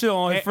that want to shit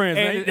on his friends.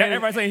 and- man.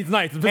 Everybody saying he's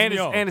nice. It's pissing me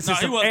off. And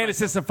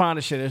assistant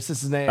founder shit. It's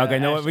his name. Okay,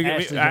 know what?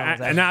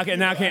 Now I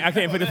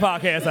can't put the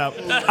podcast out.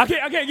 I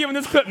can't give him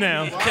this clip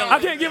now. I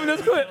can't give him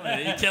this clip.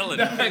 You killing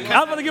it. I was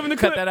about to give him the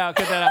clip. Cut that out.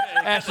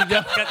 Ashley,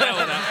 Cut that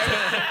one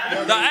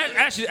out. No,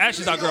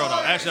 Ashley's our girl, though.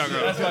 Ashley's our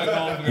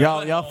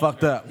girl. Y'all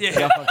fucked up.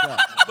 Yeah.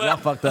 Y'all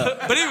fucked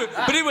up. But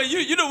anyway,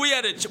 you know, we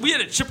had a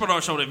chip on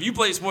our shoulder. If you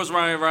played sports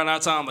around our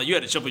time, like, you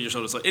had a chip on your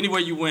shoulder. So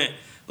anywhere you went,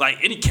 like,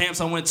 any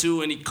camps I went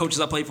to, any coaches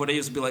I played for, they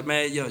used to be like,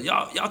 man,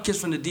 y'all kids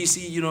from the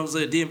DC, you know what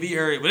I'm saying, DMV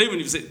area. But they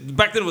wouldn't even say,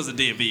 back then it wasn't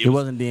DMV. It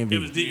wasn't DMV. It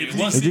was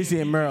It's DC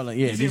in Maryland.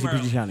 Yeah, DC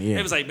PG County. Yeah.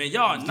 It was like, man,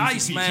 y'all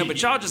nice, man,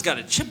 but y'all just got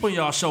a chip on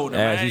y'all shoulder,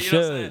 As man. you You know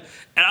what I'm should. saying?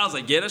 And I was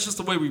like, yeah, that's just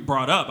the way we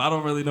brought up. I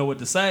don't really know what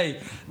to say.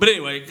 But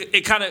anyway,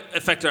 it kind of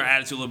affected our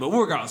attitude a little bit.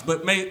 Regardless.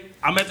 But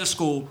I met the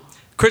school.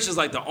 Christian's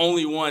like the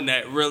only one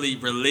that really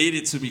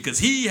related to me because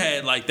he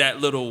had like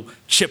that little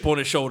chip on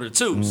his shoulder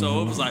too.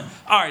 So it was like,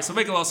 all right. So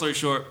make a long story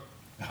short,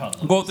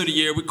 going through the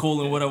year, we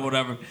cool and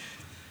whatever.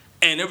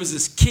 And there was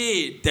this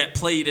kid that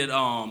played at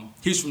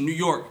he was from New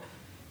York.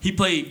 He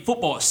played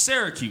football at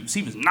Syracuse.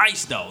 He was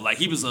nice though. Like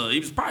he was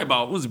probably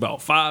about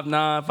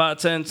 5'9",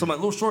 5'10", something like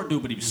a little short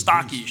dude, but he was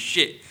stocky as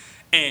shit.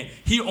 And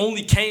he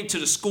only came to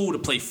the school to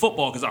play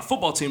football because our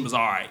football team was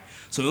all right.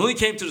 So he only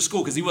came to the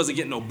school because he wasn't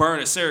getting no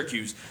burn at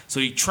Syracuse. So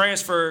he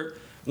transferred,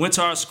 went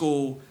to our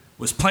school,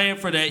 was playing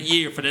for that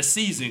year, for that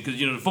season, because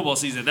the football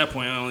season at that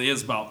point only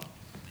is about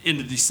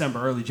end of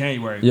December, early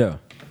January. Yeah.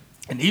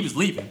 And he was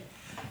leaving.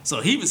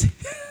 So he was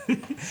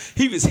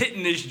he was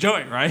hitting this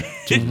joint, right?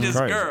 Hitting this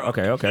girl.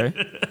 Okay.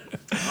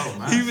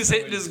 He was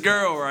hitting this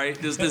girl, right?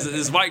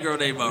 This white girl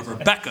named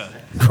Rebecca.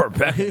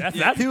 Rebecca.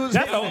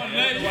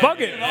 Fuck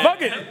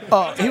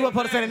it. He wasn't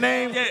supposed to say the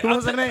name. Yeah, He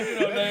wasn't supposed to say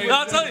the name. No,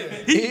 I'll tell you.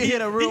 He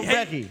hit a real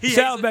Becky.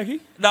 Shout out Becky.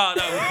 No.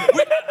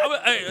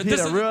 He hit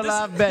a real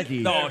live Becky.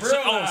 No,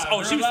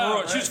 she was for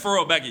real. She was for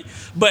real, Becky.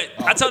 But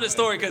I tell this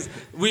story because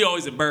we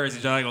always embarrass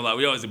each other. I ain't gonna lie,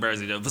 we always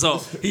embarrass each other. So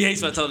he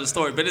hates when I tell this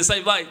story. But it's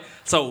like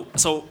so.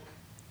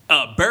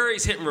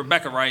 Barry's hitting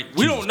Rebecca, right?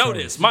 We don't know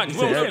this, mind you.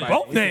 We don't know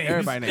both names.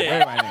 Everybody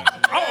names.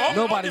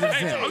 Nobody's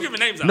exempt. I'm giving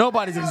names out.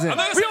 Nobody's exempt.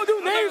 We don't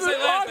do names in the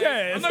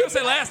podcast. I'm not gonna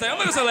say last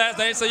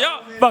name. So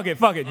y'all. Fuck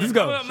it. Just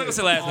go. I'm not gonna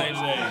say last names.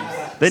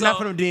 They're not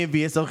from the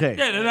DMV. It's okay.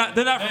 Yeah,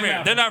 they're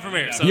not from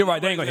here. So You're right.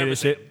 They ain't gonna hear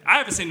this shit. I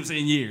haven't seen them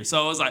in years.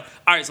 So I was like,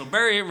 all right, so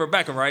Barry and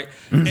Rebecca, right?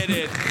 And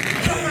then,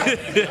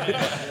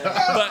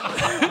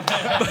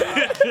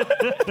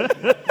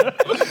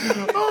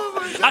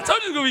 I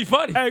told you it was gonna be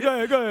funny. Hey,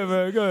 go ahead,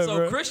 man.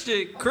 So bro.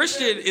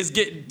 Christian is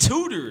getting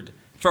tutored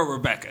for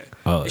Rebecca.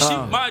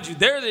 Mind you,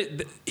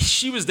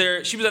 she was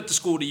there. She was at the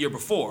school the year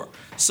before.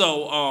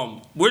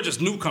 So we're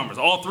just newcomers.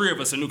 All three of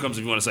us are newcomers.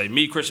 If you want to say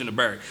me, Christian, and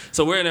Barry.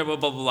 So we're in there, blah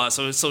blah blah.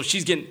 So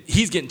he's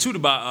getting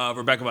tutored by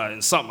Rebecca about it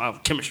in something,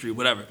 chemistry,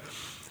 whatever.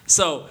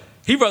 So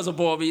he runs up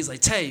on me. He's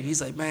like, Tay.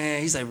 He's like,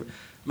 man,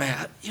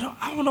 I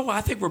don't know why.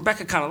 I think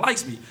Rebecca kind of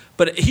likes me.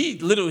 But he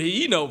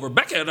literally,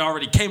 Rebecca had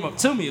already came up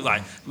to me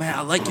like, man,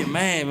 I like your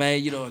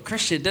man,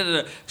 Christian,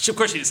 da-da-da.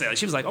 Christian didn't say that.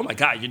 She was like, oh my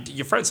God,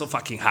 your friend's so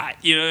fucking hot.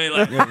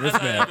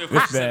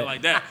 Respect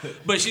like that.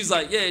 But she's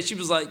like, yeah,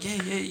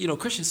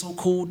 Christian's so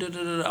cool,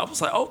 da-da-da. I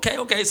was like,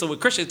 okay. So when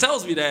Christian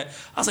tells me that,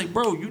 I was like,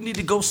 bro, you need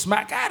to go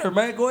smack at her,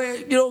 man. Go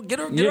ahead, get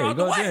her out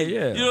the way.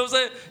 Yeah. You know what I'm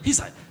saying?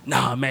 He's like,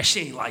 nah, man, she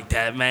ain't like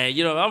that, man. I'm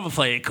going to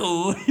play it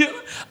cool.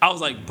 I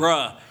was like,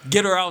 bruh,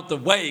 get her out the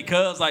way,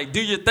 cuz, like,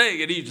 do your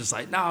thing. And he's just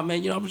like, nah,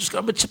 man, I'm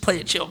going to play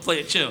it chill.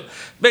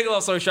 Make a long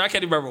story short, I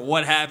can't even remember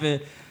what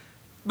happened.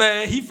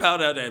 Man, he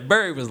found out that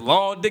Barry was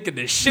long dicking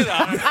the shit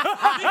out of her.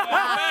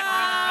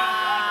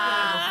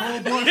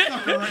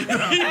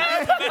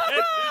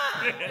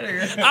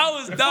 I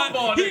was done.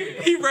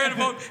 He ran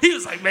him over. He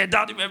was like, man,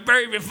 Donnie, man,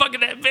 Barry been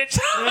fucking that bitch.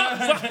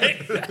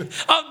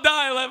 I'm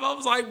dying laughing. I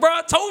was like, bro,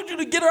 I told you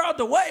to get her out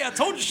the way. I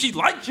told you she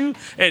liked you.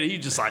 And he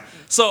just like,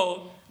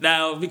 so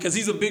now, because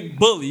he's a big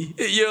bully,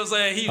 you know what I'm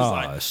saying? He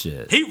was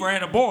shit. He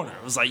ran up on her.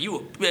 It was like,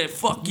 man,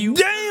 fuck you.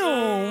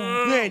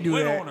 Damn. You ain't do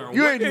that.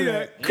 You ain't do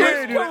that.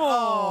 Come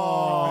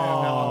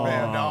on.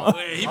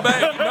 He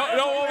banged.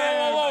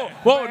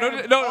 Whoa,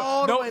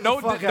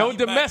 no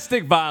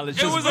domestic violence.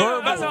 It Just was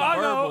verbal.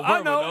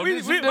 I know. We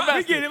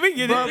get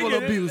it. Verbal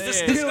abuse.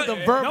 Still the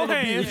verbal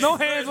abuse. No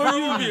hands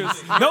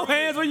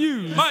were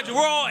used. Mind you,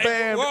 we're all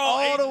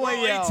all the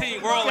way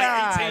 18. We're all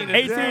like 18.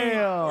 18.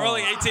 We're all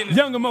like 18.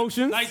 Young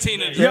emotions.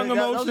 19 and Young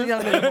Those emotions. are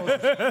young nigga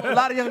emotions. A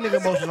lot of young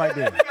nigga emotions right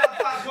there.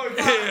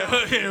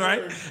 yeah,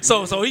 right.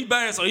 So he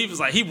banged. So he was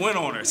like, he went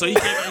on her. So he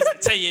came out, he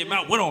said, "Tay your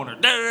mouth went on her."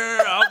 I'm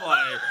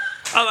like,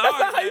 all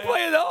right, how you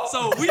play it off.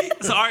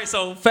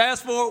 So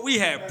fast forward, we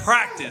had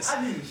practice,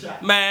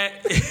 man.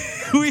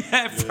 We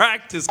had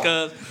practice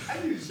because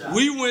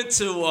we went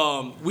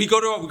to we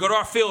go to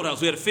our field house.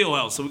 We had a field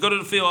house, so we go to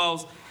the field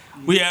house.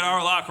 We had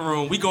our locker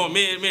room. We go,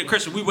 me and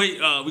Christian. We wait.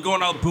 We go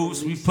in our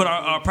booths. We put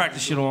our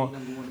practice shit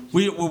on.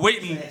 We're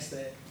waiting.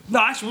 No,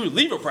 actually, we were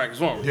leaving practice,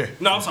 weren't we? Yeah.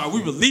 No, I'm sorry.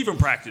 We were leaving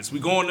practice. We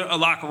go in a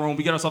locker room.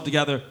 We get ourselves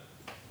together.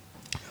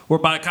 We're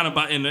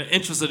in the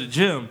entrance of the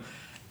gym,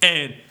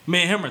 and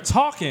me and him are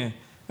talking,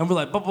 and we're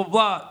like, blah blah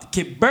blah.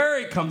 Kid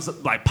Barry comes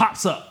up,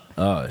 pops up.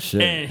 Oh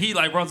shit! And he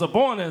runs up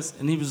on us,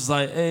 and he was just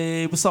like,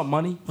 "Hey, what's up,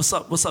 money? What's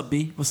up,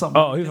 B? What's up?"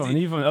 Oh, he's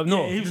from up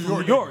north. Yeah, he was from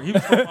New York. He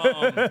was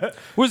from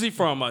where's he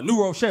from?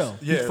 New Rochelle.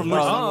 Yeah, he's from New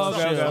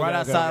Rochelle. Right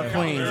outside of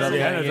Queens.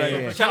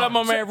 Yeah. Shout out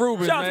my man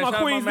Ruben. Shout out my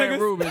Queens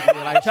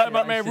niggas. Shout out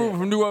my man Ruben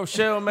from New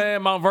Rochelle,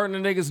 man. Mount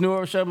Vernon niggas, New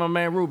Rochelle. My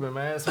man Ruben,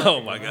 man.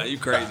 Oh my God, you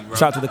crazy, bro.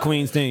 Shout out to the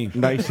Queens team.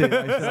 Nice shit.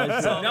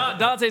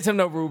 Dante Tim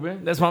no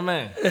Ruben. That's my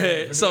man.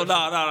 So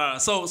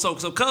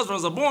So Cuz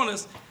runs up on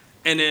us.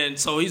 And then,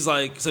 so he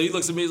looks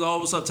at me, he's like, oh,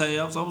 what's up,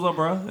 Tay? What's up,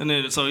 bro? And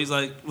then, so he's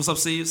like, what's up,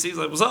 Steve? Steve's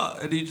like, what's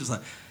up? And he's just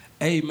like,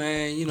 hey,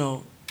 man,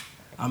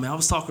 I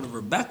was talking to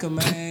Rebecca,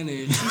 man,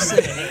 and she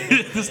said,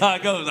 this is how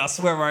it goes, I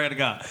swear right to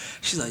God.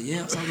 She's like,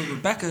 yeah, I was talking to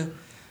Rebecca,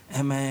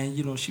 And man,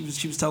 you know, she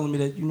was telling me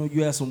that, you know,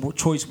 you had some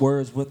choice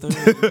words with her,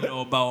 you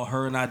know, about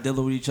her and I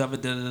dealing with each other.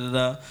 Da, da, da,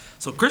 da.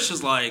 So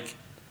Christian's like,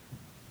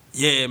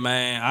 yeah,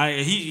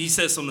 man. He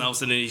said something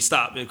else and then he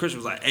stopped. And Christian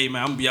was like, hey,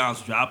 man, I'm going to be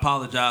honest with you. I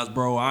apologize,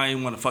 bro. I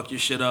ain't want to fuck your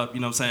shit up. You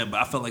know what I'm saying?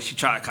 But I felt like she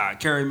tried to kind of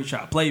carry me,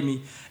 try to play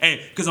me. And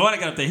because when I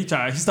got up there, he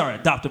started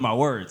adopting my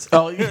words.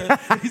 Oh, yeah.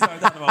 He started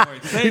adopting my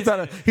words.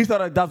 He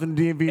started adopting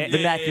the DMV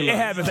vernacular. It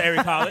happens at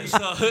every college.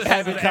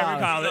 Every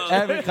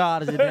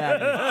college it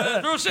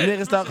happens. Real shit.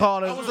 Niggas start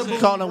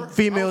calling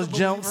females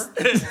jumps.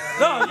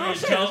 No,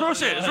 it's real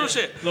shit. It's real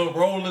shit. Little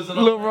rollers and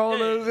all. Little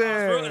rollers,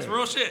 yeah. It's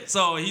real shit.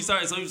 So he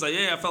was like,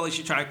 yeah, I felt like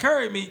she tried to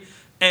carry me.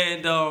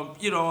 And,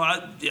 you know,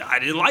 I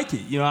didn't like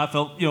it. You know, I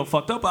felt, you know,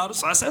 fucked up about it.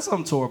 So I said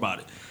something to her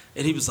about it.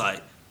 And he was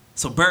like,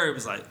 so Barry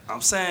was like,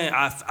 I'm saying,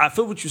 I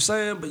feel what you're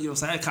saying, but, you know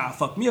what I'm saying, it kind of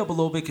fucked me up a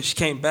little bit because she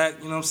came back,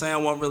 you know what I'm saying, I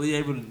wasn't really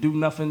able to do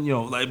nothing, you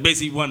know, like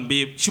basically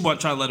she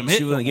wasn't trying to let him hit.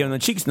 She wasn't giving the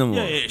cheeks no more.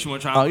 Yeah, she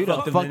wasn't trying to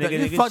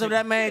fucked up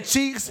that man's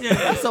cheeks? Yeah.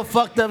 That's some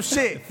fucked up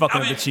shit.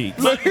 Fucking the cheeks.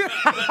 Fuck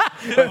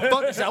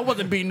this shit. I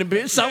wasn't beating the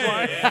bitch.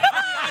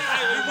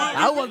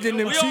 I wasn't in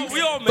them cheeks.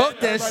 Fuck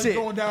that shit.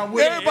 Going down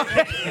with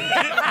Everybody.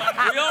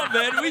 We all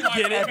men, we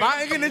get it. If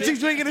I ain't getting the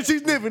cheeks, you ain't getting the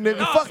cheeks different,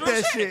 nigga. Fuck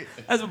that shit.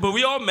 But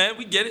we all men,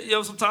 we get it. You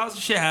know, sometimes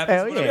shit happens.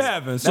 Hell yeah. It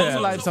happens.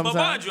 That's life sometimes.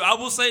 But mind you, I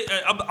will say,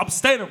 I'm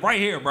standing right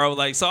here, bro.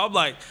 Like, so I'm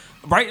like,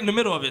 right in the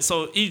middle of it.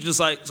 So he's just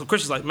like, so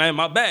Christian's like, man,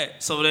 my bad.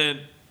 So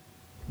then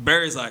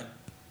Barry's like,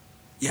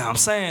 yeah, I'm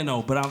saying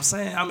though, but I'm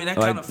saying, I mean, that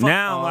kind of fuck.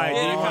 Now, like,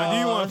 do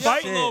you want to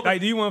fight?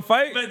 Like, do you want to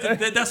fight?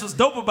 But that's what's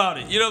dope about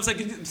it. You know what I'm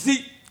saying?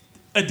 See,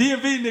 a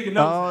DMV nigga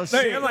knows. Oh,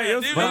 shit. I'm like,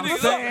 What I'm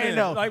saying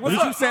though. Like, What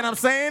you saying I'm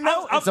saying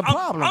though? It's a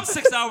problem. I'm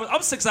 6 hours.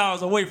 I'm 6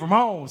 hours away from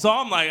home, so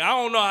I'm like, I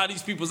don't know how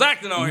these people's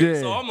acting out here.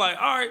 Yeah. So I'm like,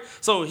 all right.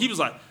 So he was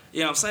like,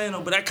 yeah, I'm saying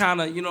though, but that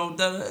kind of, you know,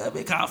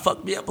 it kind of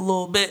fucked me up a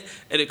little bit.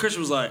 And then Christian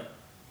was like,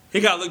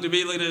 he kind of looked at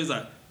me, he's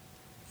like,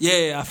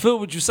 yeah, I feel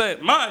what you're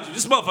saying. Mind you,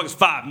 this motherfucker's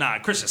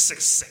 5'9", Christian's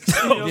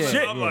 6'6". You know what I'm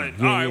saying? I'm like,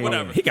 all right,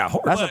 whatever. He got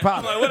horse. That's a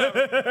problem. I'm like,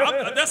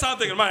 whatever. That's how I'm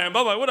thinking in my head.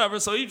 But I'm like, whatever.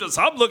 So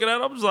I'm looking at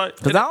him. I'm just like,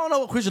 Because I don't know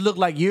what Christian looked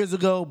like years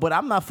ago, but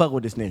I'm not fucking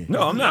with this nigga.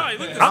 No, I'm not.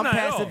 I'm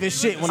passive as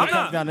shit when it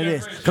comes down to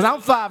this. Because I'm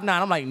 5'9".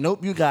 I'm like,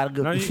 nope, you got to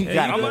go. No, You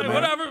got to I'm go, like, man.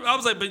 whatever. I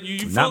was like, but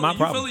you Not my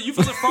problem.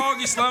 feeling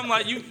froggy, Slim,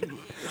 like you,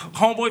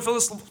 homeboy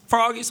feeling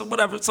froggy, so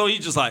whatever. So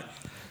he's just like,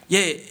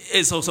 yeah.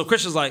 And so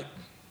Christian's like,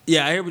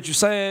 yeah, I hear what you're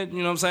saying. You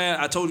know what I'm saying?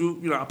 I told you,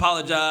 you know, I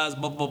apologize,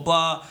 blah, blah,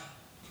 blah.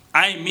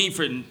 I ain't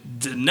mean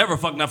to never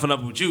fuck nothing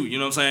up with you. You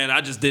know what I'm saying? I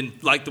just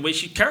didn't like the way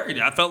she carried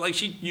it. I felt like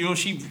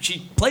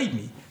she played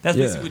me. That's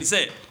basically what he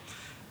said.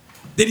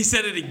 Then he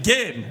said it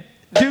again.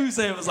 Dude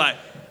said it was like,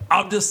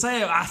 I'm just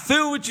saying, I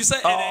feel what you say.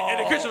 And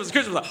then Christian was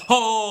like,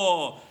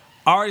 oh,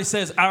 I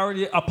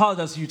already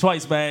apologized to you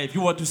twice, man. If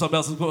you want to do something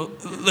else,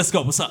 let's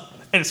go. What's up?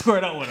 And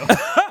squared up with him.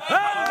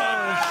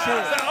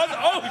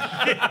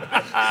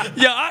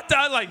 Yeah,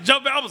 I like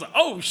jumped out. I was like,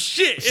 oh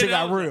shit. Shit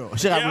got real.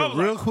 Shit got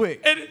real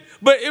quick.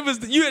 But it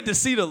was, you had to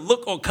see the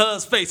look on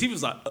Cuz's face. He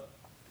was like,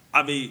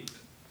 I mean,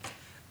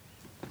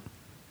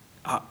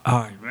 all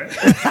right, man.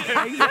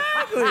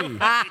 Exactly.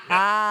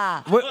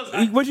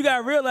 What you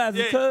gotta realize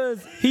is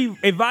because he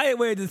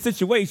evaluated the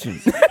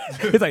situation.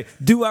 He's like,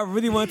 do I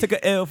really want to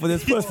take an L for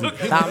this pussy? It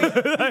took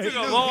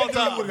a long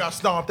time. would have got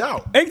stomped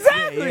out.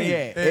 Exactly.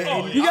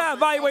 Yeah. You gotta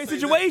evaluate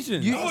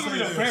situations. You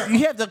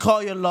have to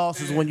call your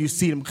losses when you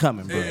see them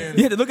coming, bro.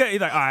 You have to look at it.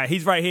 He's like, all right,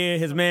 he's right here.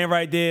 His man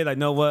right there. Like,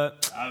 know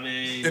what? I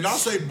mean, And I'll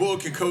say Bull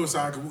can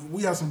co-sign 'cause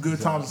we had some good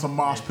times in some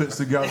mosh pits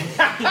together.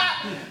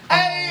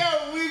 Hey,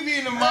 yo, we be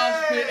in the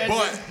mosh pit.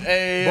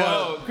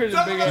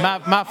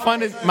 My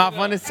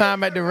funnest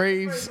time at the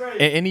raves, at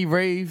any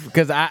rave,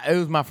 because it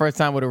was my first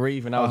time with a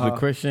rave, and I was with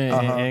Christian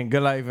and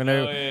Good Life and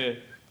everything.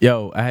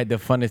 Yo, I had the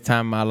funnest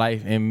time of my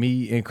life, and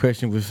me and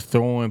Christian was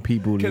throwing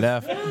people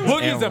left.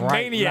 Boogie's and a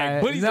right.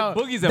 maniac. Like,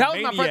 Boogie's a that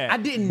was my maniac. first. I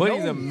didn't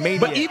Boogie's know. a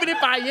maniac. But even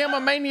if I am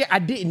a maniac, I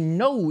didn't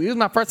know. It was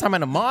my first time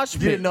in a mosh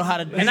pit. You didn't know how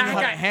to handle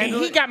and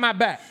it? he got my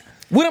back.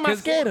 What am I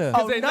scared of?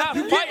 Because they're not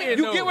fighting.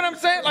 You get what I'm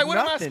saying? Like, what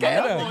am I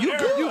scared of? You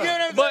get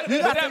what I'm but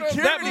saying?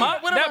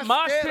 that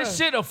mosh pit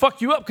shit will fuck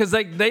you up because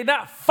they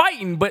not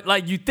fighting, but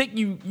like you think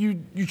you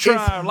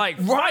try to like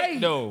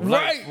fight though.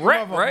 Like,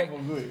 right?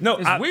 No,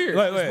 It's weird.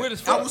 It's weird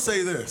as I fuck. would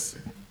say this.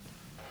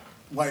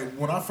 Like,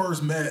 when I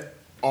first met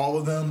all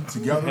of them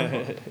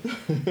together,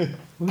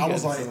 I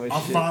was like,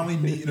 I'm finally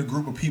meeting a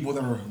group of people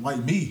that are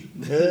like me.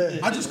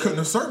 I just couldn't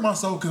assert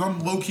myself because I'm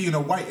low-key in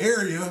a white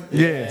area.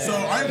 Yeah. So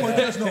I ain't want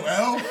to catch no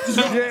L.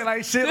 Yeah,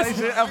 like shit. I mean,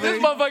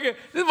 This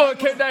motherfucker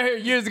came down here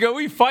years ago.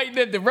 We fighting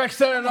at the rec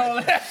center and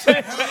all that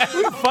shit.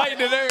 We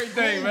fighting and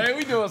everything, man.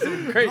 We doing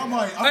some crazy. I'm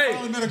like, I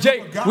finally met a group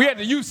Jake, of guys. we at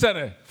the youth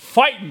center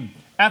fighting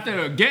after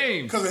a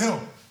game. Because of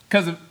him.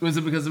 Was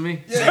it because of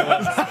me?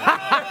 Yeah.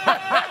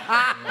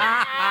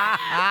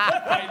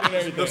 Fighting and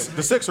everything.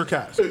 The Sixer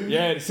cats.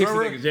 Yeah, the 60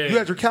 Remember? niggas. Yeah. You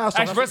had your cast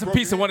on. Actually, rest in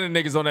peace to one of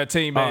the niggas on that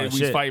team, man. Oh, we was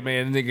shit. fighting,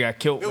 man. The nigga got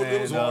killed,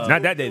 man.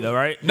 Not that day though,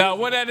 right? No,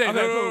 what that day?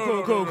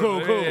 Okay,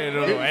 cool. Yeah,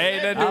 no.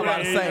 Ain't that I was about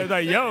to say,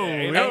 Like, yo,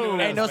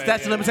 ain't no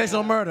statute of limitations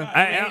on murder.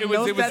 It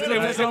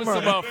was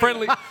some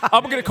friendly.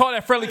 I'm gonna call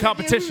that friendly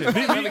competition.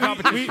 Friendly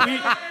competition.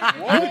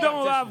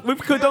 we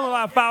could do a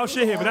lot of foul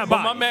shit here, but not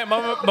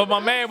But my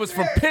man was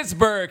from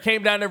Pittsburgh.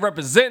 Came down there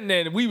representing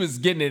it, and we was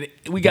getting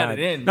it. We got it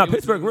in. No,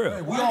 Pittsburgh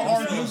real. We all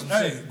argue.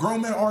 Hey,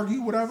 grown men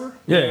argue, whatever.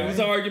 Yeah. It was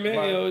an argument.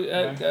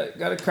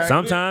 Got a crack.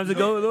 Sometimes it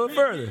goes a little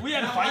further. We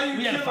had a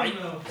fight.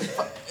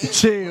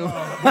 Chill.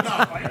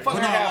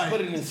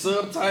 Put it in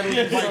subtitles.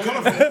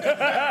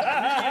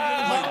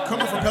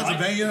 Coming from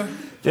Pennsylvania.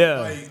 Yeah.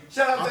 Like,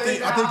 I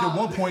think at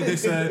one point they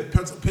said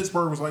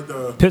Pittsburgh was like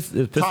the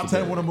top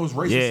 10 one of the most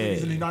racist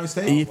cities in the United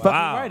States. You fucking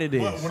right it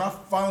is. But when I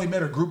finally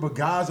met a group of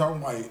guys, I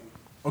was like,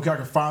 okay, I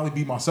can finally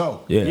be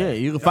myself. Yeah,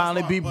 you can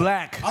finally be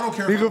black. I don't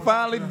care. You if can I'm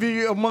finally talking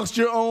be amongst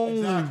your own.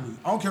 Exactly.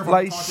 I don't care if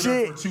Like I'm talking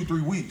shit. for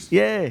 2-3 weeks.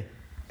 Yeah.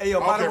 Hey, yo,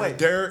 I by don't the care way, if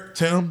Derek,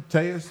 Tim,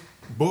 Tejas,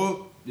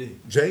 Book,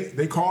 Jake,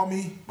 they call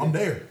me, I'm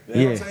there. You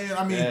know what I'm saying?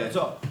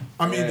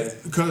 I mean,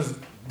 because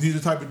these are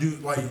the type of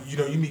dudes, like, you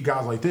know, you meet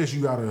guys like this,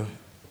 you gotta,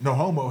 no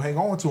homo, hang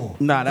on to them.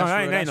 Nah, that's No,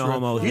 real, ain't that's no real.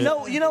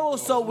 homo. You know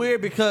what's so weird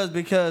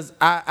because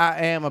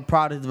I am a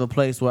product of a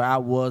place where I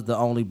was the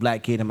only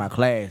black kid in my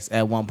class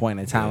at one point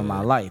in time in my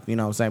life. You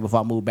know what I'm saying?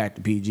 Before I moved back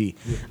to PG,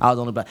 I was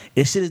the only black.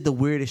 This shit is the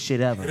weirdest shit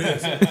ever.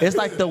 It's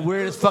like the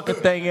weirdest fucking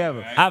thing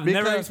ever. I've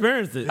never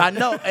experienced it. I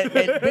know, and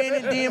being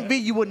in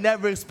DMV, you would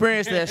never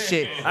experience that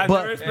shit.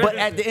 But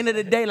at the end of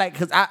the day, like,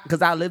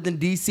 cause I lived in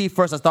DC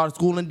first. I started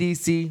school in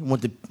DC,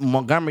 went to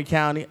Montgomery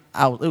County.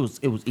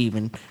 It was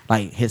even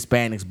like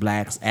Hispanics,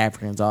 blacks,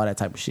 Africans, all that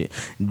type of shit.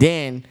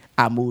 Then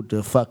I moved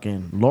to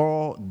fucking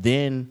Laurel,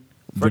 then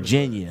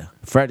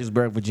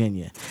Fredericksburg,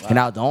 Virginia. Wow. And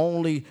I was the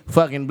only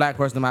fucking black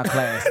person in my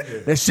class.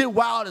 That shit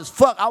wild as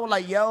fuck. I was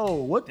like, yo,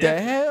 what the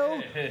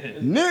hell?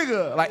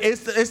 Nigga. Like,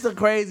 it's the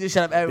craziest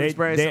shit I've ever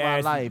experienced in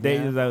my life. They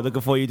man. was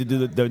looking for you to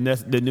do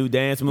the new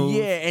dance move.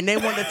 Yeah, and they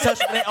wanted to touch.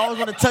 They always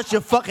want to touch your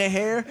fucking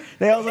hair.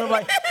 They always want to be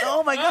like,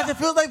 oh my gosh, it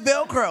feels like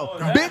Velcro.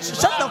 Bitch,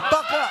 shut the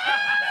fuck up.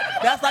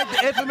 That's like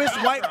the infamous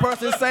white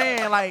person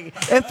saying, like,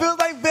 it feels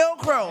like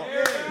Velcro.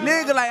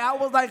 Nigga, like, I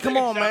was like, come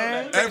on,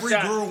 man. Every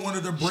girl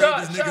wanted to braid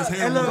this nigga's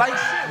hair. And like,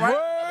 right?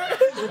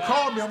 They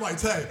called me. I'm like,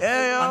 Tay,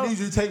 I need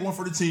you to take one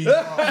for the team.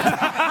 Let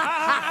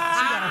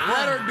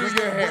her do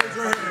your hair.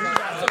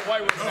 That's what white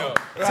women do.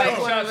 Take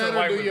shots at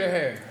white women. Do your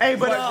hair. Hey,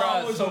 but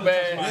so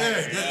bad.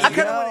 Yeah. I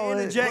kind of want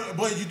to interject.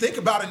 But you think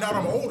about it now that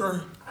I'm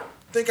older,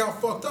 think how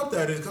fucked up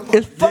that is.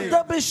 It's fucked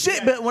up as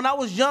shit. But when I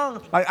was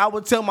young, like, I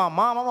would tell my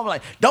mom, I'm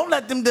like, don't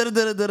let them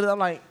I'm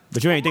like,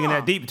 But you ain't thinking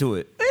that deep to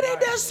it. it ain't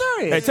that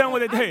serious. Hey, tell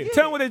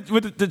them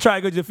what the try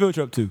to get your field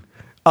trip to.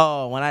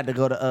 Oh, when I had to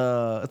go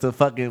to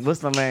fucking,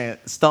 what's my man,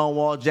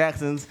 Stonewall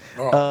Jackson's,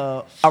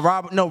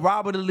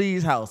 Robert E.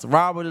 Lee's house,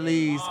 Robert E.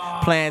 Lee's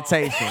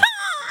plantation.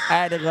 I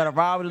had to go to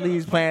Robert E.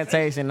 Lee's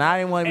plantation. I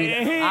didn't want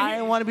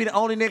to be the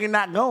only nigga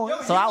not going,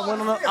 so I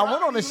went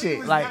on the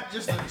shit. Like,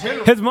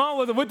 his mom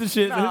wasn't with the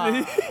shit.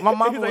 Nah, my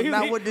mom was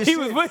not with this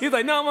shit. He's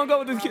like, no, I'm gonna go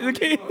with the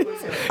kids.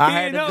 I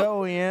had to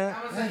go, yeah.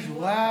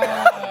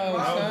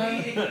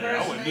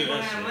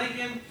 Abraham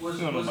Lincoln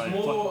was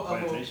more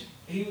of a.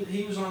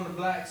 He was on the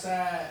black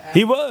side.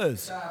 He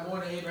was. More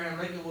than Abraham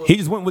Lincoln was. He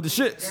just went with the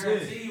shits.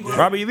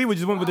 Robert E. Lee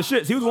just went with the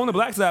shits. He was on the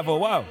black side for a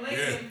while.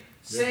 Lincoln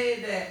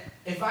said that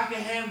if I could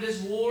have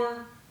this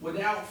war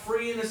without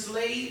freeing the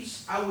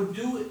slaves, I would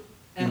do it.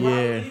 And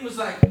Robert Lee was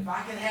like, if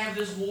I could have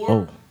this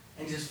war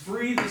and just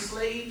free the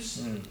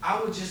slaves, I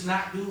would just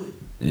not do it.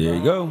 There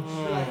you go.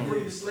 Like,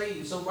 free the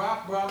slaves. So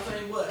I'll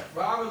tell you what,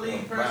 Robert Lee,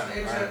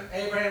 President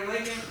Abraham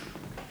Lincoln.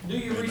 Do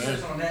your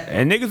research on that.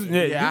 And niggas,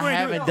 I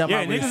haven't done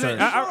my research.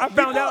 I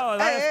found out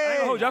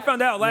I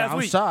found out last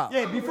week.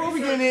 Yeah, before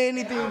we get into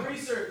anything,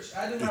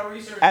 I do my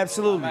research.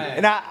 Absolutely,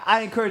 and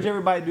I encourage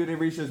everybody to do their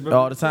research. But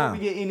all the time.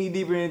 Before we get any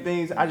deeper in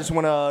things, I just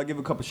want to give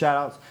a couple shout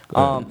outs.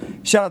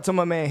 Shout out to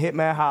my man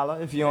Hitman Holla.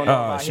 If you don't know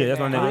about shit, that's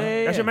my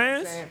nigga. That's your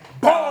man's?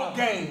 Ball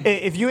game.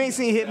 If you ain't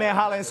seen Hitman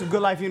Holla in some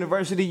Good Life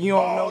University, you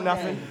don't know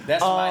nothing.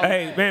 That's my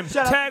hey man,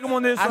 tag him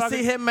on this. I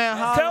see Hitman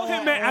Holla. Tell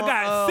Hitman I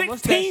got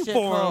 16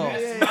 for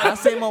him. I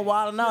see him on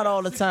Wild 'N Out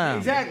all the time.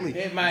 Exactly.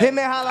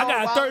 Hitman Holla.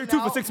 I got 32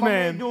 for 6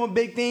 man. Doing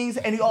big things,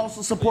 and he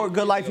also support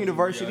Good Life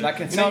University. You know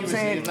what I'm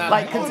saying?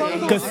 Like,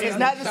 Because it's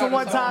not just a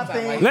one-time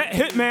thing. Let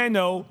Hitman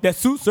know that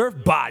Sue Surf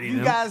bodied him.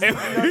 You guys.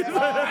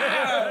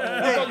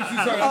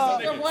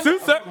 Sue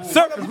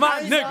Surf is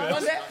my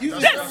nigga.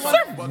 That's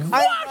Surf.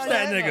 Watch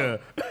that nigga.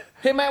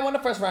 Hitman won the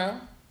first round.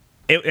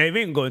 Hey,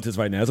 we can go into this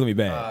right now. It's gonna be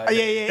bad.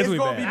 It's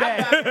gonna be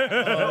bad.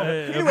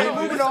 Anyway,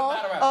 moving on.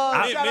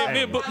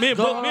 Me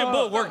and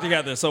Bull work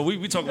together, so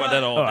we talk about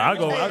that all day. I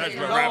go.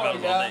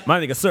 My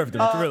nigga Surf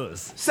the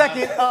Thrillers.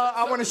 Second,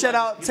 I want to shout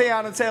out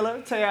Tayana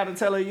Taylor. Tayana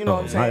Taylor, you know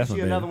what I'm saying?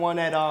 She's another one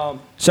that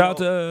shout out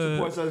to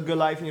supports us Good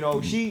Life. You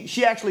know,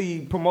 she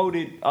actually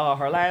promoted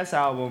her last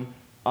album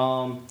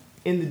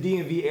in the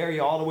DMV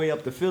area all the way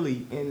up to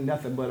Philly in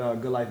nothing but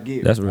Good Life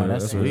gear. That's real.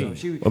 That's real.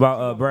 What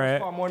about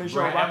Brad? Morning show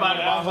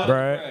about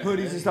Brad.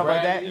 hoodies and stuff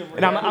like that.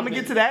 And I'm gonna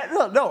get to that.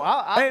 No,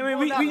 Hey,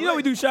 we know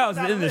we do shout outs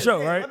at the end of the show,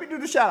 right? Let me do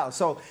the shout out.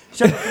 So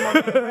shout out to my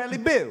man Bradley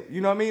Bill.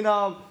 You know what I mean?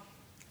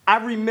 I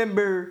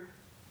remember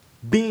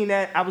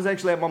I was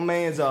actually at my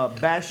man's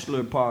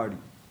bachelor party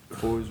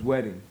for his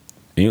wedding.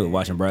 And you were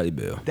watching Bradley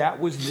Bill. That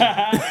was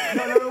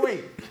no,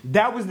 wait.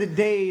 That was the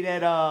day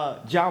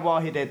that John Wall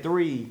hit that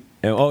 3.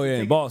 And,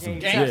 in Boston.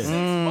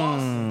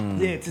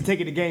 Yeah, to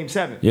take it to Game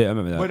 7. Yeah, I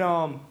remember that.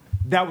 But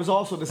that was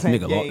also the same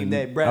game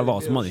that Bradley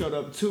Bill money. showed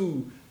up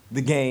to the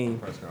game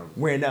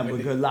wearing nothing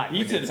but Good Life.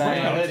 You took the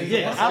same.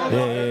 Yeah, I don't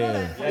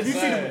know.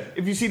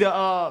 If you see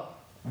the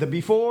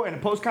before and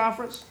the post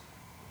conference,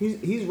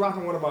 he's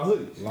rocking one of our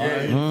hoodies.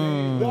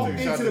 Walk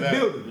into the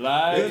building.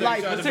 Good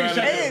Life. Let's take a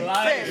shot.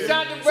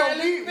 Shout to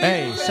Bradley.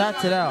 Hey,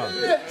 shout it out.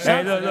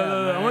 Hey, look.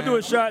 I'm gonna do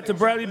a shot to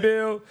Bradley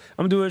Bill.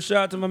 I'm gonna do a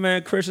shot to my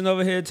man Christian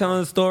over here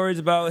telling stories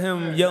about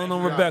him yelling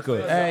on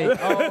Rebecca. Hey,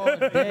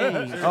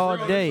 all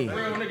day.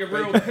 Real nigga,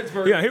 real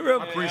Pittsburgh. Yeah, he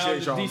real. I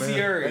appreciate y'all, DC man.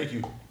 area. Thank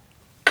you.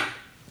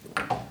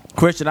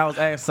 Christian, I was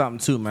asking something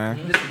too,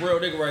 man. This is a real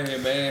nigga right here,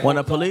 man. When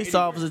a police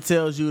officer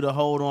tells you to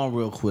hold on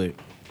real quick,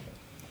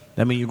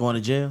 that mean you're going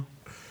to jail?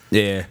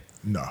 Yeah.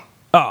 No.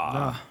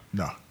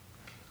 No.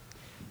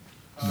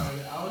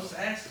 I was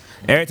asking.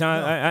 Every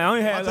time I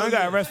only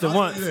got arrested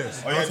once.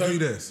 I'll tell you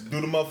this.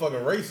 Do the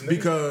motherfucking race, nigga.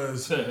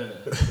 Because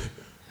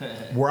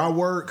where I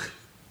work,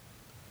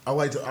 I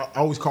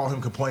always call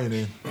him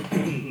complaining,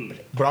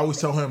 but I always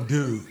tell him,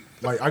 dude,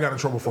 like I got in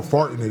trouble for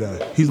farting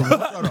today. He's like,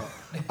 shut up.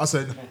 I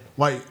said,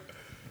 like,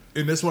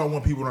 and this is what I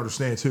want people to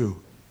understand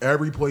too.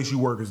 Every place you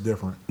work is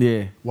different.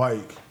 Yeah.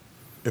 Like,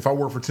 if I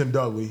work for Tim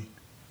Dudley,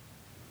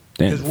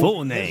 Damn,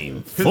 full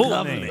name.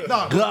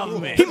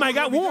 Government. He might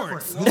got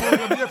warrants.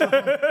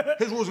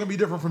 His rules gonna be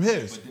different from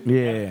his.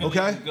 Yeah.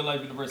 Okay.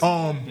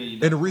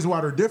 And the reason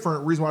why they're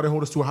different, reason why they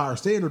hold us to a higher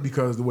standard,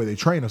 because the way they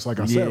train us, like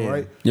I said,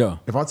 right? Yeah.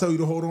 If I tell you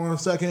to hold on a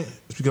second,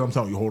 it's because I'm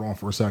telling you hold on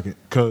for a second.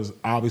 Because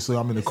obviously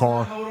I'm in the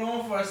car. Hold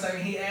on for a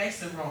second. He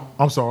asked it wrong.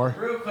 I'm sorry. The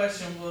real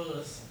question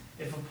was,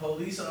 if a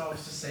police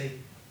officer say,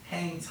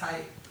 hang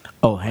tight.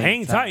 Oh,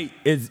 hang tight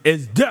is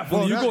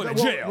definitely you going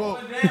to jail.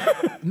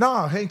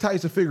 Nah, hang tight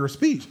is a figure of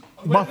speech.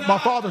 My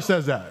father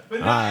says that.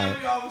 But not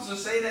every officer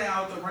say that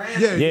out the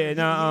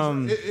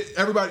random.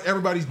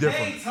 Everybody's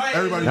different.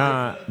 Everybody's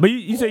different. But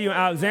you say you're in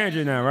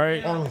Alexandria now,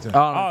 right? Arlington.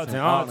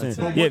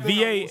 Yeah,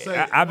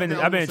 VA. I've been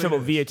in trouble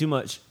with VA too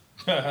much.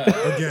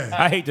 Again,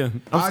 I hate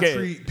them. I'm scared. I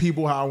treat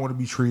people how I want to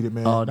be treated,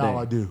 man. All Now day.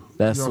 I do.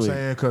 That's you know what sweet. I'm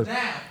saying? Because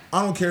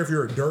I don't care if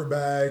you're a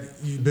dirtbag,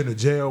 you've been to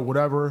jail,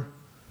 whatever.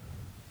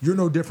 You're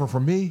no different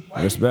from me.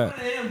 Respect.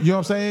 You know what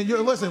I'm saying?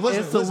 Listen.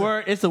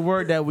 It's a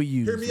word that we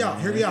use. Hear me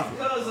out. You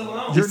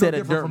You're said no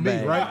a different dirt from me,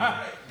 bag.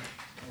 right?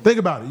 Think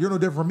about it. You're no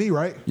different from me,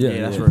 right?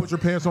 Yeah, that's you right. put your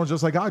pants on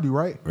just like I do,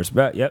 right?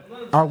 Respect. Yep.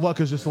 Our luck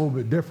is just a little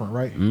bit different,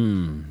 right?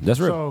 That's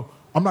real. So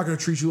I'm not gonna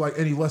treat you like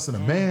any less than a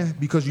man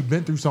because you've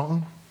been through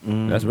something.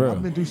 That's real.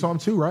 I've been through something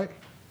too, right?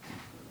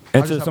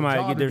 Until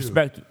somebody get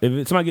disrespectful.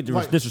 If somebody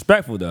get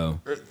disrespectful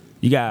though,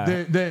 you got.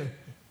 Then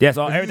that's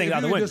all. Everything's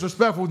out the window. window.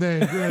 Disrespectful, then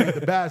you're gonna get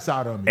the bad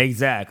side of me.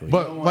 Exactly.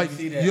 But like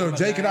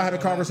Jake and I had a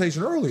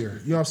conversation earlier.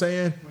 You know what I'm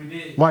saying? We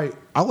did. Like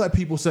I let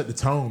people set the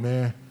tone,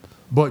 man.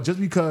 But just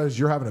because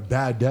you're having a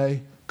bad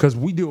day, because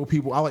we deal with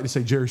people, I like to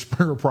say Jerry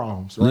Springer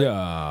problems, right?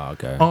 Yeah.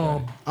 Okay.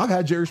 I've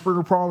had Jerry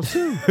Springer problems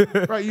too,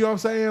 right? You know what I'm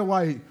saying?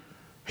 Like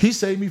he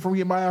saved me from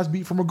getting my ass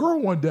beat from a girl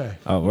one day.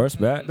 Oh,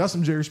 respect. That's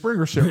some Jerry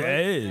Springer shit. Right? Yeah,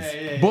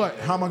 it is. But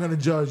how am I going to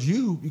judge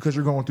you because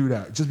you're going through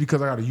that? Just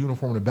because I got a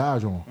uniform and a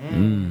badge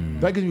on.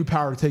 That gives me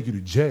power to take you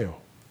to jail.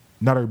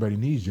 Not everybody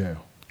needs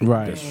jail.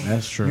 Right.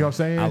 That's true. You know what I'm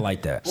saying? I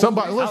like that.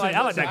 Somebody listen.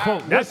 I like that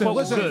quote. That quote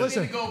was good.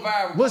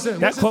 Listen.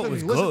 That quote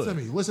was Listen good. to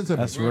me. Listen to me.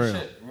 That's real.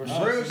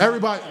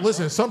 Everybody,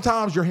 listen.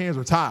 Sometimes your hands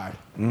are tied,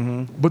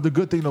 but the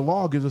good thing the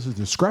law gives us is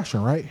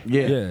discretion, right?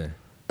 Yeah.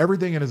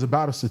 Everything is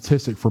about a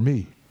statistic for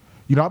me.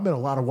 You know, I've met a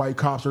lot of white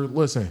cops.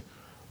 Listen,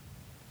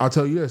 I'll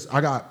tell you this.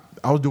 I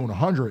was doing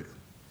 100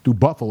 through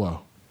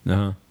Buffalo.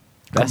 Uh-huh.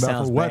 That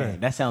sounds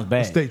bad. That sounds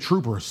bad. The state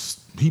trooper,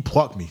 he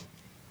plucked me.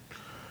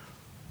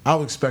 I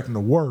was expecting the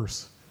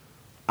worst.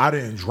 I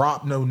didn't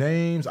drop no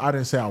names. I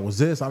didn't say I was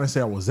this. I didn't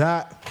say I was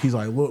that. He's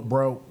like, look,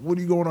 bro, what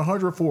are you going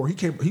 100 for?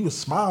 He was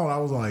smiling. I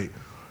was like,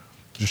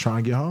 just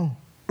trying to get home.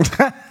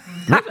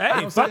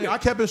 Hey, fuck it. I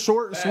kept it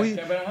short and sweet.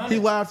 He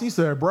laughed. He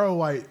said, bro,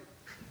 like,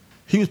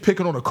 he was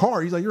picking on a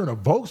car. He's like, you're in a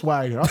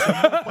Volkswagen. I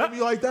said, you don't play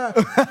me like that.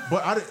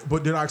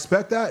 But did I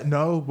expect that?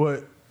 No.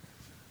 But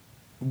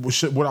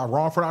would I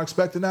wrong for not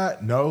expecting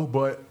that? No.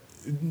 But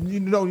you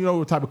know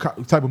what type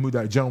of mood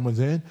that gentleman's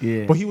in.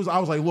 Yeah. But I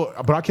was like, look,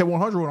 but I kept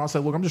 100 and I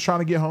said, look, I'm just trying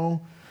to get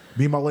home.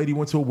 Me and my lady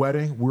went to a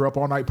wedding. We were up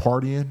all night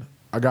partying.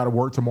 I got to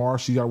work tomorrow.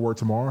 She got to work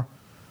tomorrow.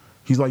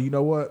 He's like, you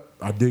know what?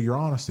 I dig your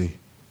honesty.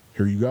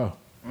 Here you go.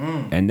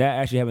 And that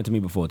actually happened to me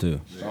before too.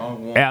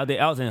 I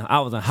was in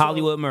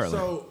Hollywood,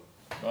 Maryland.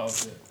 I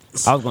was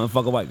gonna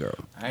fuck a white girl.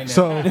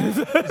 So again,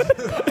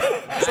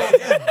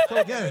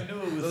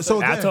 I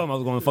told him I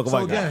was gonna fuck a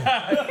white girl.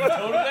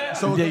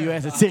 So you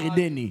asked a ticket,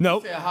 didn't he?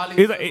 Nope.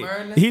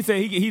 He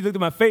said he looked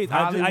at my face.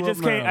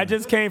 I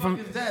just came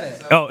from.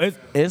 Oh,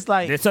 it's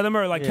like it's Southern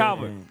Maryland, like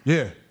Calvert.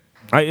 Yeah.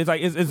 It's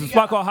like it's a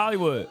spot called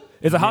Hollywood.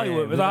 It's a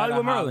Hollywood. It's a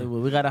Hollywood,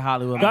 Maryland. We got a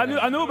Hollywood.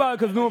 I knew about it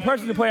because New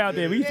Impressions to play out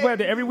there. We used to play out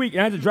there every week,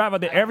 and I had to drive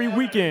out there every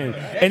weekend.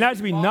 And I used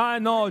to be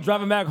 9-0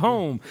 driving back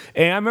home.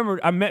 And I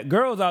remember I met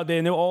girls out there,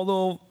 and they were all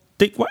little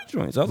thick white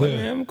joints. I was like,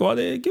 man, I'm gonna go out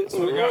there and get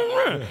some.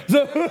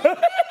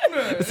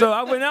 So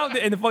I went out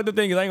there, and the fucked up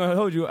thing is, I ain't gonna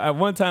hold you. At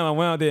one time, I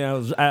went out there, and I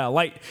was at a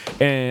light,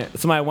 and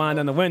somebody wound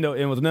down the window,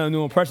 and it was another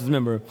New Impressions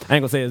member. I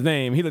ain't gonna say his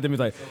name. He looked at me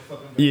like,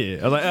 yeah.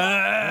 I was like,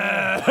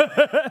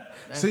 ah.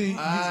 See,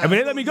 I mean,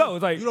 they let me go.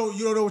 It's like you don't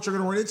know what you're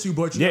gonna run into,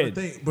 but you gotta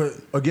think. But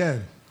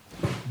again,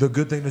 the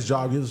good thing this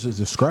job gives is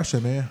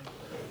discretion, man.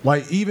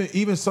 Like even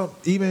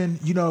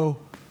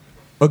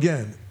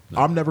again,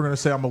 I'm never gonna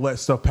say I'm gonna let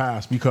stuff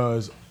pass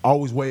because I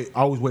always weigh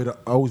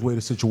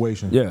the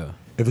situation. Yeah.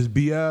 If it's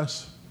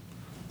BS,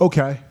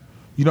 okay.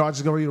 I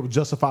just gotta be able to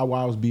justify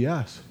why I was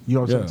BS. You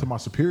know what I'm saying, to my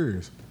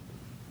superiors.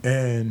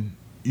 And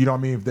you know what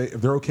I mean, if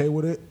they're okay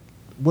with it,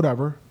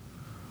 whatever.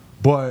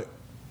 But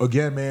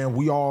again, man,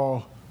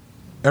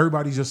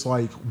 everybody just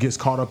like gets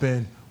caught up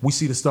in, we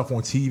see the stuff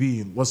on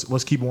TV and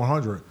let's keep it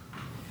 100.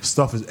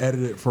 Stuff is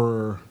edited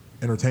for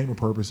entertainment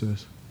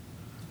purposes.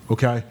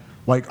 Okay?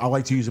 Like I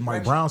like to use the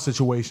Mike Brown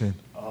situation.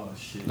 Oh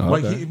shit.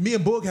 Like me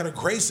and Boog had a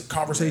great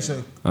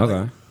conversation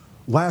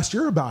last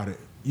year about it.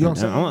 You know what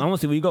I'm saying? I want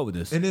to see where you go with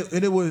this. And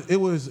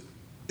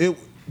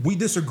we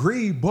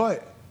disagreed,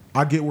 but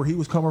I get where he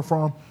was coming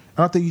from.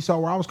 And I think he saw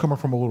where I was coming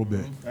from a little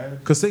bit.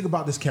 Because think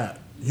about this cat.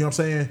 You know what I'm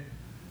saying?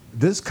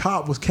 This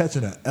cop was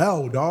catching an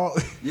L,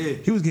 dog. Yeah.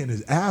 He was getting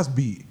his ass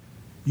beat.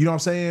 You know what I'm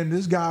saying?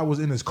 This guy was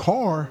in his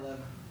car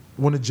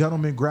when the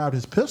gentleman grabbed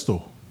his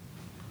pistol.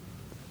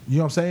 You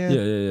know what I'm saying?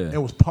 Yeah.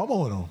 And was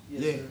pummeling him.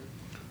 Yeah.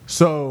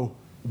 So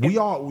we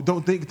all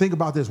don't think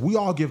about this. We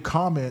all give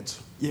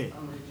comments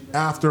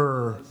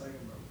after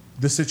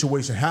the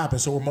situation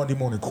happens. So we're Monday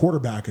morning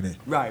quarterbacking it.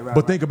 Right.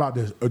 But think about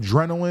this.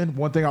 Adrenaline,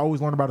 one thing I always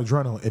learned about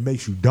adrenaline, it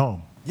makes you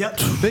dumb. Yep.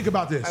 Think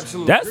about this.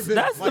 Absolutely.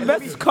 That's the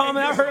best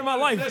comment I've heard in my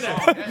life.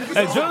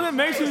 Adrenaline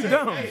makes you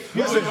dumb.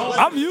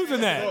 I'm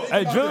using that.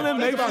 Adrenaline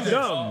makes you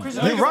dumb.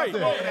 You're right.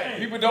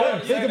 People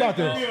don't think about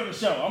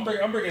this. I'm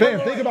bringing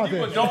think about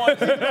this.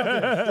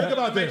 Think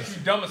about this. Makes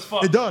you dumb as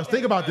fuck. It does.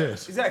 Think about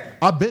this. Exactly.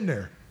 I've been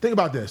there. Think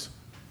about this.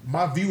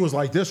 My view is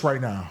like this right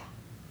now.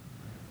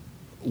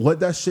 Let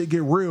that shit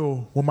get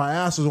real when my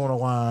ass is on the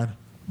line.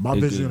 My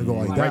vision gonna go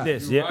like that. Like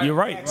this. Yeah, you're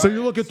right. So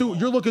you're looking through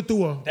a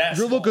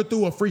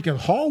freaking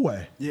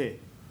hallway. Yeah.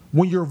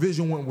 When your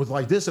vision was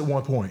like this at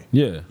one point.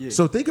 Yeah.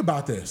 So think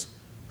about this.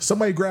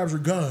 Somebody grabs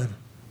your gun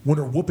when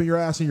they're whooping your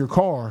ass in your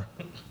car.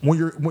 When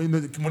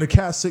the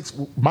Cat 6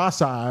 my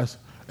size,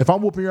 if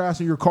I'm whooping your ass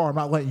in your car, I'm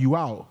not letting you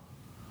out.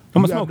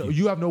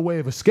 You have no way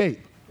of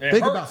escape.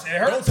 Think about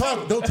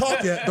it. Don't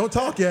talk yet. Don't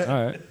talk yet.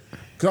 All right.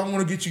 Because I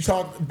want to get you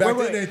talking back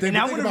in anything. And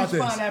I think want to about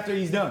respond this. after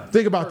he's done.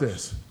 Think about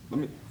this.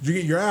 You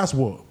get your ass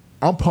whooped.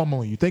 I'm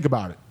pummeling you. Think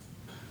about it.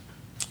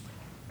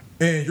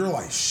 And you're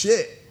like,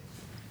 shit.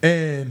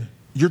 And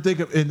you're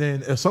thinking, and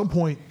then at some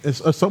point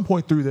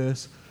through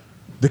this,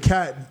 the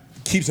cat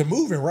keeps it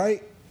moving,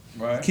 right?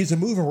 Right. Keeps it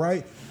moving,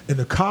 right? And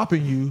the cop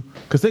in you,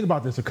 because think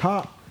about this,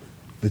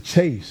 the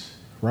chase,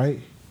 right?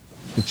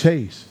 The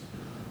chase,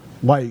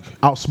 like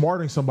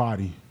outsmarting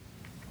somebody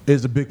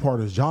is a big part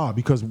of his job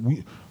because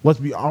I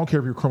don't care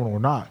if you're a criminal or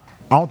not.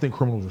 I don't think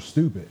criminals are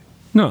stupid.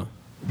 No.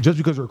 Just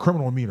because you're a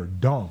criminal doesn't mean they're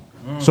dumb.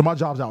 So my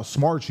job's to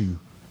outsmart you,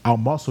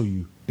 outmuscle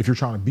you if you're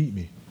trying to beat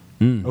me.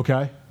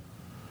 Okay?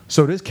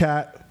 So this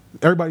cat,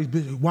 everybody's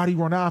busy. Why do you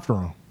run after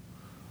him?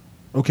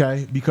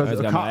 Okay? Because of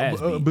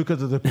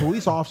the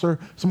police officer,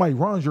 somebody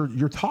runs,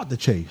 you're taught to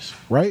chase,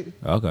 right?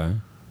 Okay.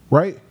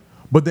 Right?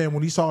 But then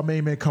when he saw a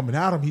main man coming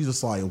at him, he's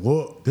just like,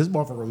 look, this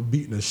motherfucker was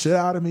beating the shit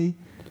out of me.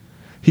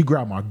 He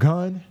grabbed my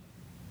gun.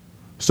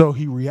 So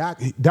he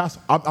reacted.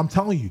 I'm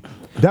telling you,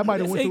 that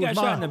might have went through his mind.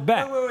 He got shot in the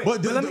back.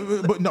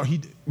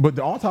 But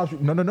the autopsy,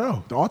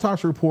 no. The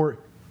autopsy report,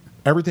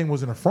 everything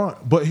was in the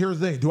front. But here's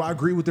the thing. Do I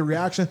agree with the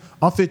reaction?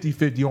 I'm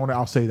 50-50 on it.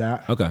 I'll say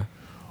that. Okay.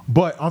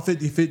 But I'm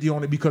 50-50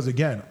 on it because,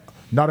 again,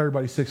 not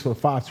everybody's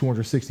 6'5",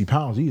 260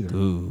 pounds either.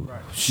 Ooh,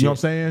 shit. You know what I'm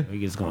saying?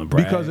 He's going to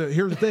brag. Because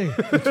here's the thing.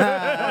 think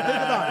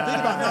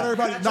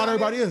about it. Not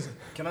everybody is.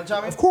 Can I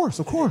chime in? Of course.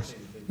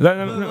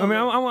 I mean,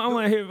 I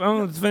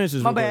want to finish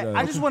this. My bad.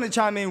 I just want to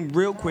chime in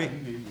real quick.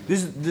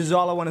 This is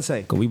all I want to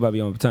say. Cause we about to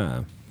be on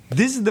time.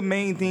 This is the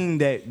main thing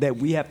that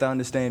we have to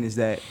understand is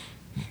that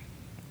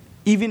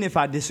even if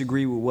I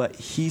disagree with what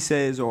he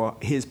says or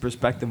his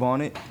perspective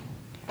on it,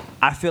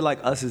 I feel like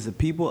us as a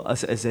people,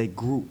 us as a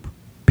group,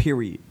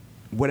 period,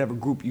 whatever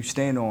group you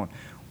stand on,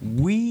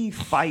 we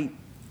fight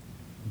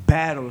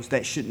battles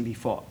that shouldn't be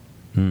fought.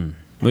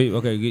 Wait,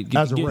 okay, get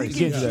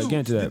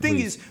into that. The thing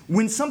is,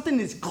 when something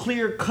is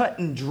clear cut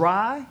and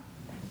dry,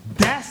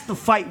 that's the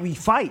fight we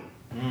fight.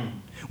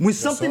 When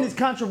something is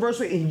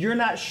controversial and you're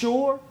not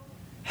sure,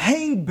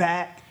 hang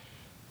back.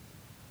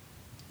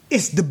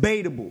 It's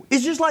debatable.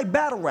 It's just like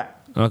battle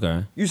rap.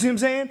 Okay. You see what I'm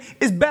saying?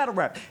 It's battle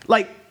rap.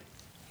 Like,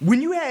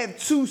 when you have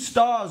two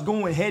stars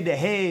going head to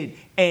head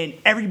and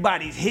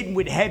everybody's hitting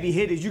with heavy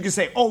hitters, you can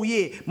say, oh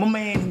yeah, my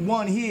man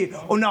won here.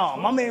 Oh no,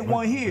 my man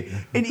won here.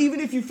 And even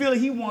if you feel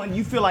he won,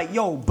 you feel like,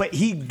 yo, but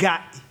he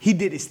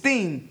did his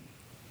thing.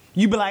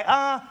 You be like,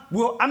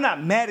 well, I'm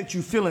not mad at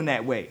you feeling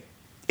that way.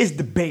 It's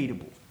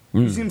debatable.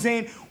 You see what I'm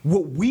saying?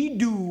 What we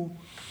do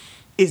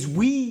is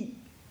we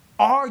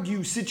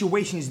argue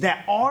situations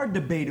that are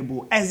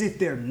debatable as if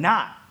they're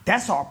not.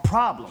 That's our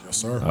problem. Yes,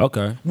 sir.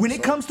 Okay. When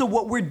it comes to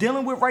what we're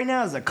dealing with right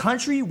now as a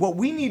country, what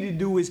we need to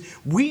do is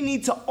we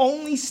need to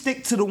only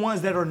stick to the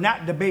ones that are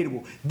not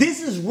debatable.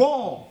 This is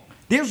wrong.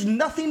 There's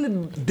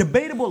nothing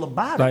debatable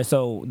about it. Like,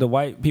 so the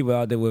white people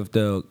out there with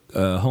the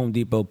Home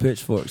Depot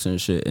pitchforks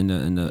and shit in the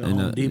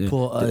Home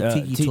Depot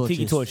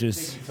tiki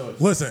torches.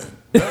 Listen,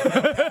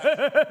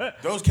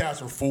 those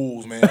cats are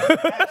fools, man.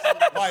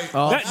 Like,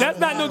 that's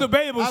not no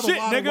debatable shit,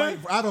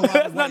 nigga.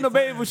 That's not no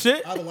debatable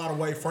shit. I had a lot of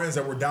white friends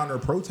that were down there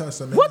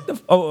protesting, man. What the?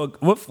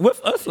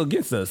 With us or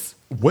against us?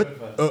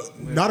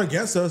 Not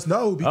against us,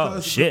 no.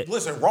 Because shit.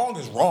 Listen, wrong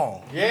is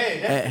wrong.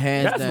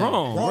 That's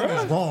wrong. Wrong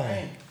is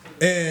wrong.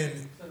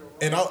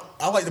 And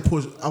I like to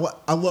push.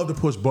 I love to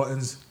push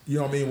buttons. You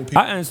know what I mean? When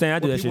people, I understand. I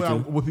do that shit too.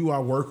 With people I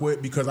work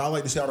with, because I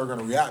like to see how they're going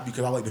to react,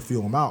 because I like to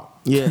feel them out.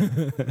 Yeah.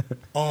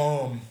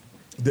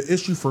 The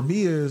issue for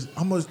me is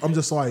I'm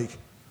just like,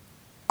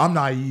 I'm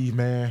naive,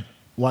 man.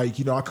 Like,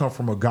 you know, I come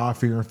from a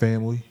God-fearing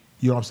family.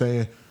 You know what I'm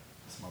saying?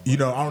 You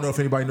know, I don't know if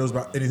anybody knows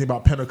about anything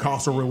about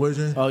Pentecostal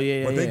religion. Oh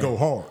yeah, but they go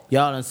hard.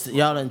 Y'all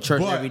in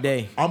church But every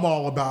day. I'm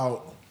all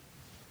about.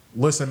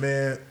 Listen,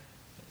 man.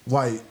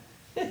 Like,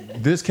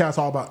 this cat's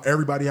all about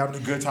everybody having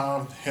a good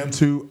time. Him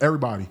too.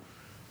 Everybody.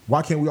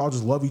 Why can't we all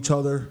just love each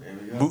other?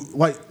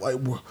 Like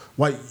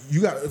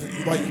you got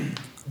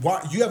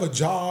why you have a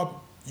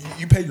job?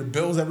 You pay your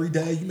bills every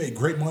day. You make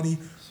great money.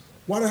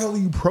 Why the hell are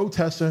you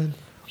protesting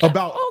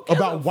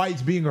about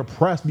whites being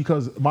oppressed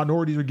because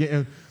minorities are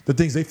getting the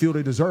things they feel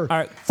they deserve? All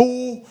right.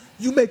 Fool,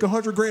 you make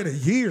 $100,000 a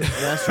year.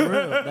 That's real.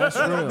 That's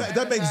real.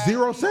 That makes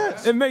 0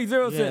 sense. It makes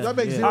 0 sense. That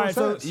makes 0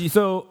 sense.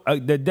 So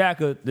the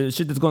DACA, the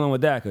shit that's going on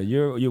with DACA,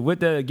 you're with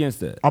that or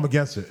against it? I'm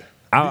against it.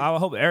 I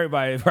hope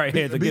everybody right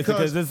here is against it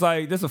because it's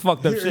like this is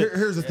fucked up shit.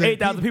 Here's the thing: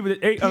 800,000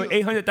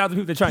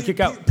 people they're trying to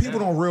kick out. People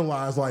don't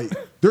realize like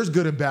there's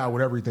good and bad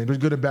with everything. There's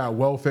good and bad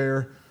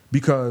welfare,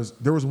 because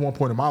there was one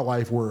point in my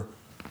life where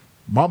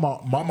my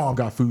mom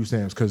got food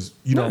stamps because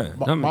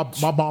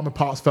my mom and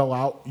pops fell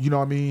out. You know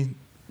what I mean?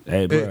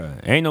 Hey, bro,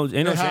 ain't no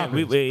shame.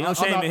 No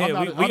shame in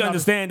here. We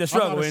understand the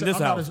struggle in this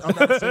house.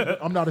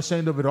 I'm not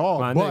ashamed of it all.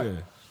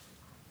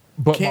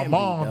 But my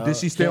mom, did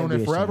she stay on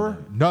it forever?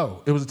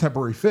 No, it was a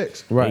temporary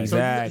fix. Right, so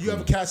exactly. you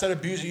have cats that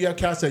abuse it. You have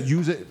cats that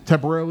use it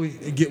temporarily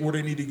and get where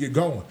they need to get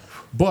going.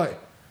 But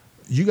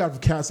you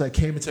got cats that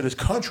came into this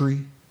country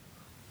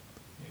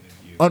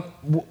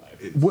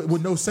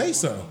with no say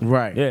so.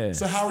 Right. Yeah.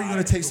 So how are you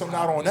going to take something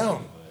out on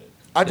them?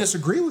 I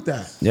disagree with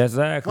that. Yeah,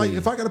 exactly. Like,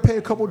 if I got to pay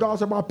a couple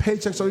dollars of my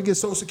paycheck so you get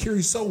Social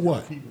Security, so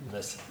what? You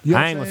know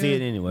I ain't going to see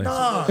it anyway.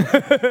 Nah,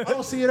 I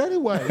don't see it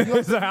anyway.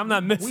 You know I'm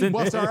not missing We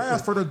bust our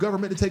ass for the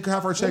government to take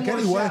half our check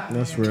anyway.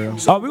 That's real.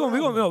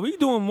 We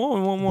doing more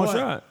than one more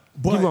shot.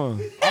 But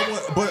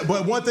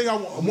one thing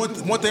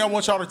I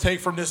want y'all to take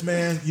from this,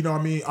 man. You know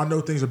what I mean? I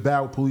know things are bad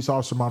with police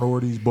officer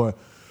minorities, but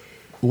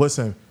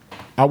listen,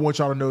 I want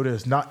y'all to know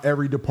this: not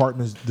every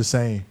department is the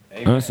same.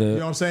 That's it. You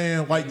know what I'm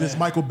saying? Like this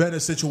Michael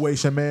Bennett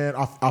situation, man.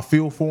 I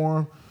feel for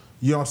him.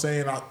 You know what I'm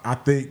saying? I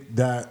think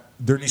that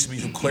there needs to be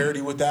some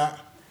clarity with that.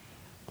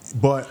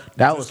 But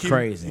that was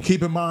crazy.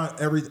 Keep in mind,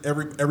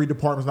 every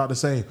department's not the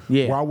same.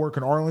 Yeah. Where I work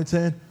in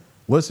Arlington,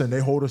 listen,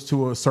 they hold us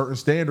to a certain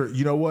standard.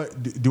 You know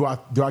what? Do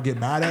I get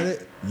mad at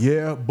it?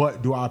 Yeah,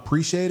 but do I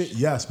appreciate it?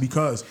 Yes,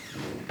 because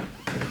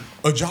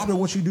a job that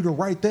wants you to do the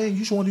right thing,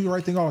 you should want to do the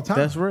right thing all the time.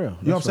 That's real.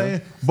 You know what I'm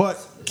saying?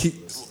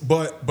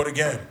 But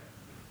again,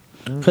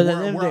 because at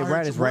the end of the day,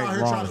 right is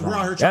right, wrong is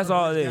wrong. That's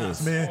all it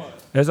is, man.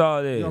 That's all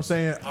it is. You know what I'm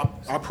saying?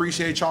 I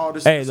appreciate y'all.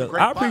 Hey, look,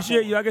 I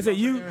appreciate you. Like I said,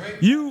 you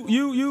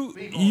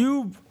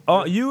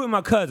and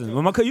my cousin.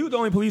 Well, you the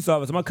only police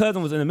officer. My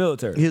cousin was in the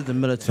military. He was in the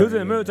military. He was in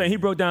the military. And he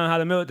broke down how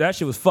the military. That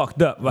shit was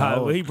fucked up.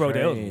 He broke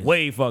that. It was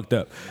way fucked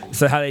up.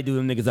 So how they do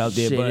them niggas out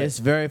there? Shit, but it's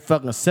very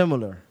fucking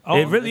similar.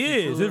 It really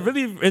is. It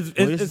really is.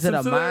 It's the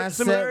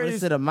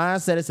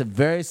mindset. It's a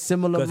very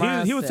similar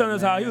mindset. He was telling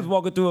us how he was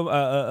walking through.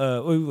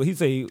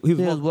 He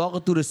was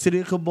walking through the city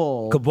of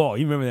Kabul. Kabul,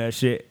 you remember that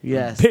shit?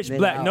 Yes. Pitch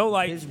black, no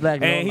light. Pitch black,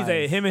 no and he light.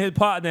 said him and his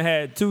partner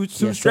had two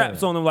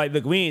straps on them. Like,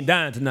 look, we ain't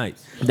dying tonight.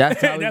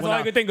 That's how that's all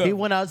I could think of. He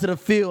went out to the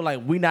field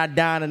like, we not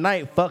dying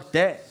tonight. Fuck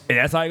that. And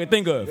that's all I could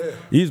think of.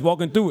 He's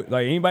walking through it.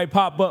 Like, anybody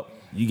pop up,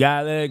 You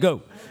gotta let it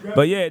go.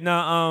 But yeah,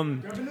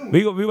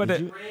 we about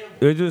to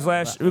do this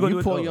last. We gonna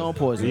You do pour it. your own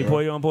poison. You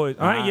pour your own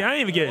poison. I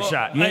didn't even get a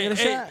shot. You ain't get a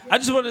shot? I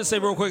just wanted to say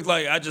real quick,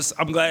 like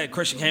I'm glad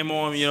Christian came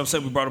on. You know what I'm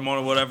saying? We brought him on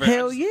or whatever.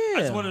 Hell I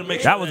just wanted to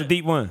make sure That was a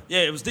deep one. Yeah,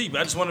 it was deep.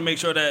 I just want to make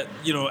sure that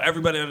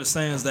everybody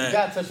understands that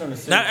gotta touch on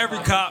the not every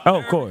cop. Oh,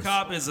 of course.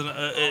 Cop is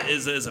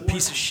a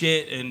piece of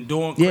shit and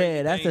doing. Yeah,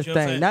 crazy that's things, the you know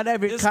what I'm thing. saying? Not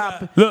every This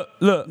cop. guy-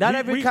 Look. Not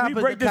every cop we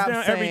is break the this cop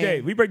down every saying-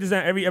 day. We break this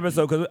down every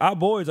episode because our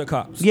boys are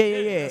cops. Yeah.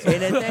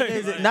 And the thing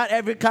is, not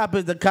every cop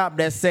is the cop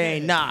that's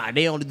saying, nah,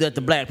 they only do it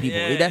to black people.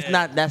 Yeah.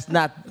 That's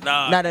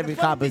not every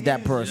cop is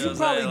that person. You know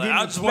what I'm saying? didn't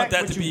I just want expect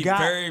that what to be you got.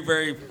 very,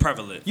 very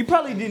prevalent. You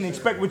probably didn't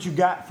expect what you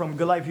got from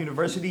Good Life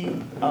University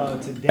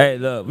today. Hey,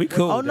 look, we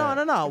cool. Oh with no.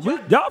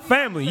 that. Y'all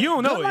family. You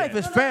don't know Good it life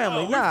yet. is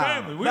family. We Nah.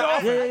 family. We all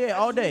family. Yeah,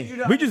 all day.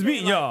 We just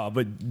meeting y'all,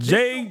 but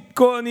Jay,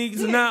 Courtney,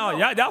 now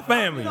y'all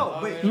family. No,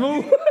 but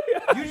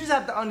you just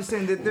have to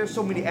understand that there's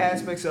so many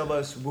aspects of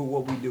us with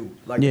what we do.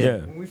 Like Yeah.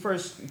 when we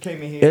first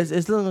came in here.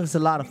 It's a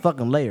lot of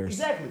fucking layers.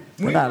 Exactly.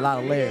 We got a lot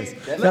of layers.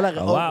 Y'all like an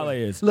A lot of ogre.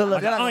 layers. Look,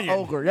 Like y'all an like an onion.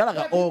 ogre. Y'all like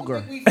an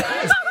ogre.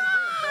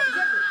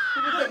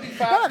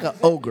 Y'all like an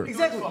ogre.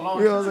 Exactly. You know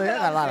what I'm saying? I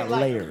got a lot of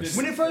layers.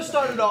 When it first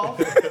started off,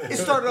 it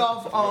started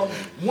off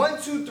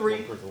 1, 2, 3. I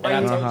told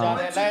y'all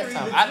that last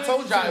time. I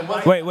told y'all it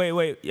wasn't.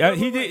 Wait.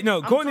 He did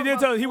no. Courtney did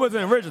tell us he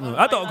wasn't original.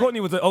 I thought Courtney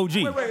was an OG.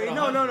 Wait.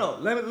 No.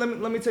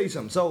 Let me tell you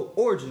something. So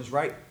origins,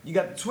 right? You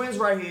got the twins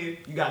right here.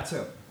 You got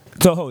Tim.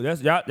 So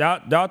that's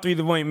y'all three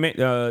the one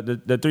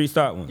the 3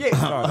 start one.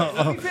 Yeah.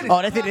 Let me finish. Oh,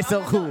 that thing is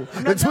so cool.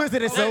 The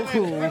twisted is so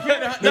cool.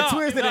 The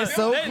twisted is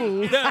so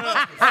cool.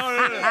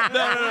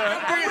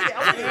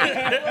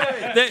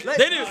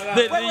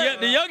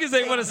 The youngest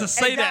ain't want us to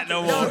say that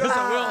no more.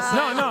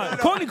 No.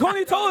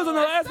 Courtney told us on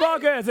the last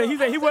podcast that he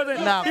said he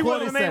wasn't. Nah, he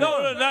wasn't Courtney man.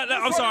 said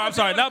I'm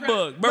sorry, not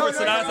Bug. Remember,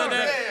 said I said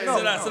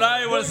that? Said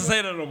I ain't want us to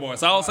say that no more,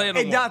 so I don't say it no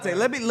Hey more. Dante,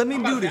 let me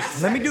do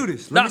this. Let me do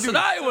this. Nah, said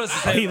I ain't want us to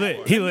say He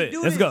it. lit.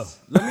 Let's go.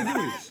 Let me do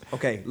this.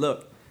 Okay,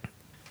 look.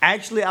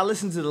 Actually, I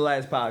listened to the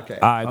last podcast.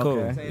 All right, cool.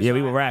 Okay. Yeah,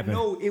 we were rapping.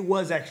 No, it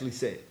was actually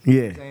said. Yeah. You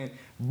know what I'm saying?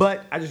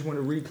 But I just want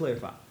to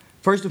re-clarify.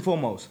 First and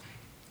foremost,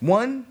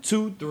 1,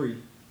 2, 3.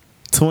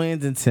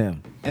 Twins and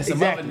Tim. And some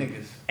Exactly. other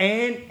niggas.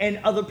 And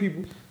other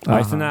people.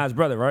 Like Sanai's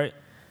brother, right?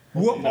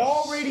 We're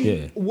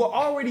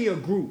already a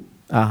group.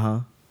 Uh-huh.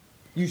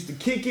 Used to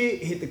kick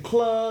it, hit the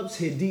clubs,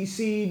 hit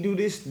DC, do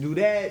this, do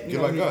that,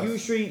 Get like hit us. U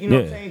Street, you know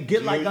what I'm Yeah. saying?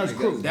 Get like us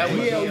crew. That was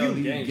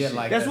GLU. get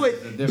like That's what.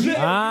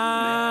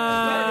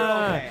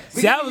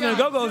 See, I was in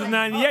Go-Go's in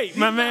 '98,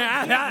 my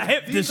man. I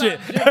hip this shit.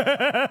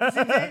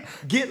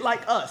 Get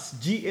like us,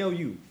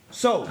 GLU.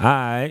 So All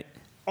right.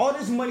 all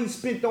this money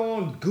spent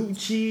on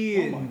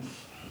Gucci and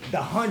the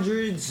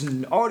hundreds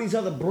and all these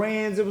other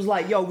brands, it was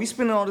like, yo, we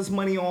spending all this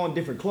money on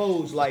different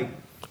clothes. Like,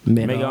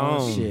 Make Make our our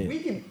own own. shit. we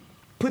can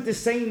put the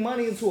same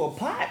money into a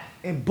pot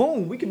and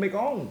boom, we can make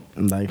our own.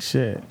 Like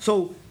shit.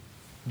 So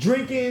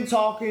drinking,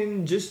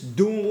 talking, just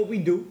doing what we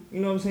do. You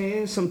know what I'm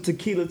saying? Some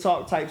tequila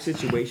talk type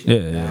situation.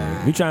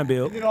 Yeah. We trying to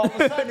build. And then all of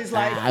a sudden it's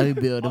like, We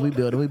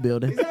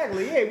building.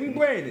 exactly, yeah, we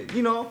branded,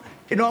 you know?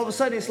 And all of a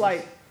sudden it's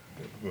like,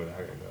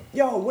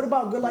 yo, what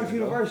about Good Life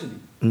University?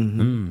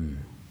 Mm-hmm.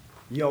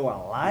 Yo,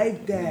 I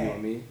like that.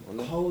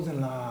 Closing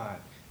line.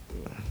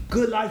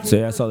 Good Life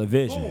So I saw the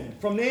vision. Boom.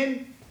 From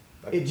then,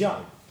 it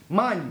jumped.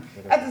 Mind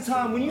you, at the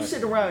time when you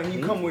sit around and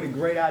you come with a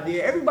great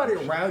idea, everybody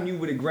around you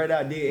with a great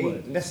idea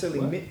ain't necessarily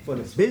meant for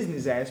the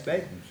business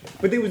aspect,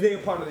 but they was there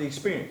part of the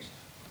experience.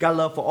 Got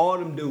love for all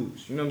them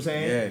dudes, you know what I'm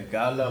saying? Yeah,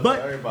 God love But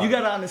everybody. you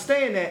gotta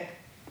understand that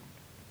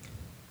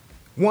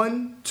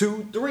 1,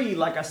 2, 3,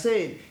 like I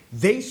said,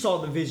 they saw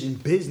the vision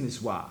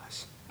business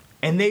wise.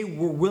 And they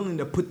were willing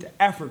to put the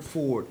effort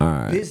forward All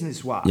right.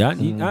 business wise. Yeah, I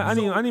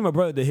need my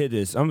brother to hear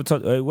this. I'm gonna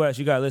talk. Wes,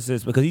 you gotta listen to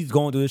this because he's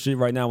going through this shit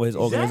right now with his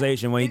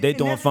organization when they And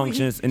doing that's what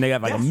functions and they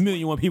got like a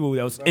million people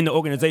that was in the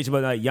organization,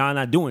 but like y'all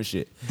not doing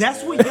shit.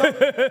 That's what young,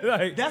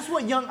 Like- that's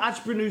what young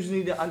entrepreneurs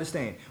need to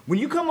understand. When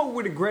you come up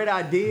with a great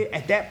idea,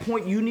 at that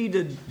point you need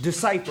to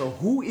decipher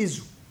who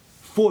is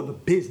for the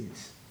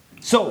business.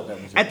 So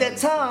at that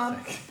time,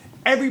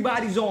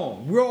 everybody's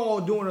on. We're all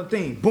doing a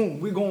thing.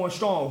 Boom, we're going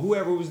strong.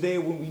 Whoever was there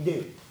when we did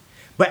it.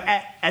 But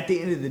at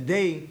the end of the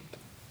day,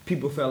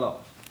 people fell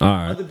off. All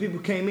right. Other people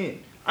came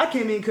in. I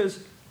came in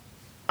because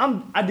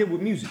I did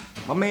with music.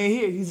 My man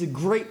here, he's a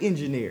great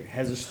engineer.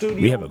 Has a studio.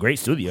 We have a great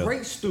studio.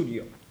 Great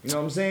studio. You know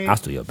what I'm saying? Our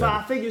studio better.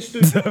 5-figure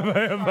studio.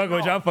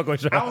 Fuck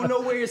with y'all. I don't know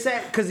where it's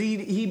at because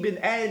he been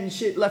adding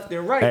shit left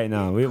and right. Hey,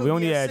 no, we don't need Could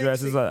be a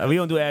addresses. 60. We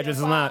don't do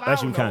addresses line.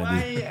 That's what we kind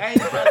of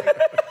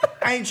do.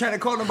 I ain't trying to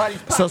call nobody's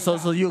pocket.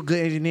 So you a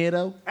good engineer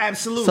though?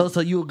 Absolutely.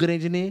 So you a good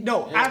engineer?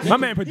 No, absolutely. My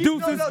man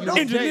produces, No,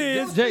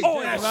 engineers, Jake, all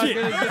that shit.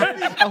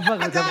 I'm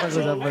fucking with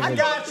you. I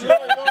got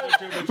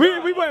you.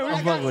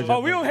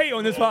 We don't hate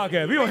on this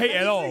podcast. We don't hate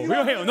at all. We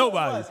don't hate on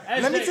nobody.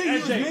 Let me tell you who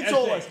his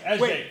mentor was.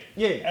 Wait,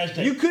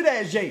 yeah, you could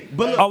ask Jake,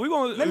 but look. Oh, we're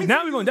gonna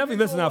definitely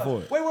listen out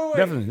for it. Wait.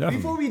 Definitely.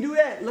 Before we do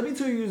that, let me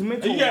tell you who his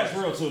mentor You guys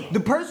was. real too, though.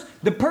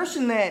 The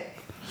person that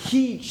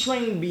he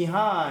trained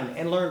behind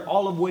and learned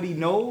all of what he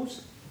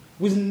knows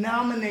was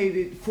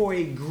nominated for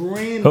a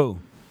Grammy. Who?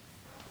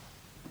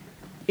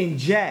 in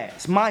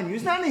jazz. Mind you,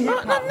 it's not in hip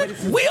hop.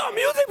 We are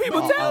music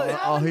people. Tell it.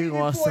 Oh, he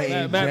gonna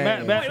say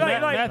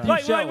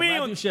Matthew Shell.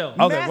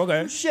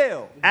 Matthew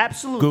Shell,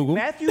 absolutely. Google.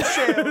 Matthew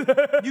Shell.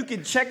 You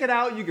can check it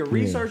out. You can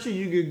research it.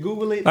 You can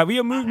Google it. Like we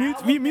are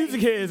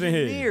music heads in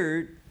here.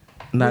 Weird.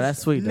 Nah, that's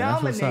sweet.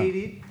 That's what's up.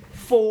 Nominated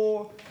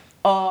for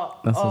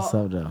That's what's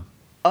up, though.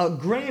 a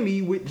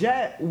Grammy with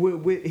jazz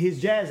with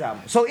his jazz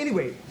album. So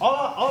anyway,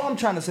 all I'm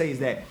trying to say is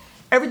that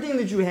everything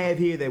that you have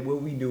here, that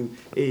what we do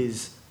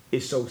is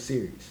so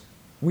serious.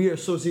 We are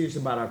so serious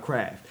about our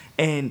craft.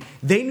 And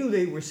they knew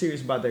they were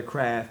serious about their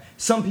craft.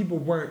 Some people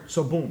weren't,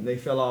 so boom, they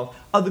fell off.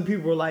 Other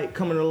people were like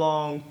coming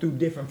along through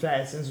different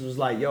facets. It was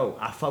like, yo,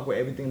 I fuck with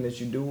everything that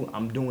you do.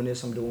 I'm doing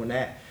this, I'm doing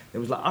that. It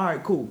was like, all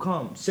right, cool,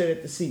 come, sit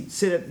at the seat,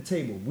 sit at the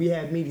table. We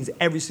have meetings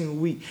every single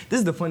week. This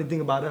is the funny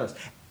thing about us.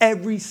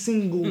 Every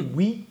single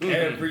week.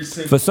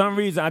 For some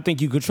reason, I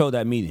think you control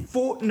that meeting.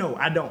 No,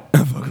 I don't.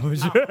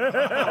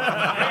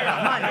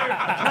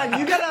 Man,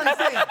 you gotta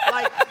understand.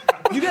 Like,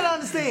 you gotta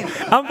understand.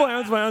 I'm playing.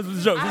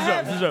 It's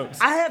jokes.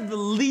 I have the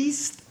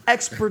least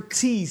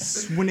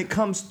expertise when it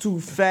comes to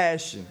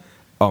fashion.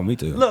 Oh, me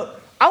too. Look,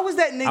 I was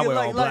that I nigga. wear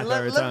all black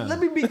every time. Let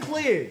me be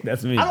clear.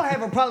 That's me. I don't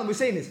have a problem with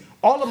saying this.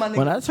 All of my niggas.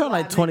 When I turned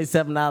like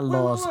 27, I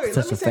lost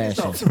touch of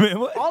fashion. Man,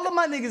 what? All of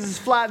my niggas is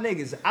fly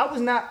niggas. I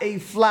was not a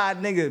fly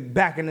nigga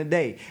back in the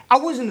day. I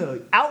wasn't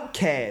an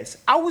outcast.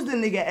 I was the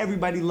nigga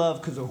everybody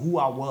loved because of who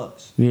I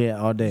was. Yeah,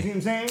 all You know day. what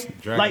I'm saying?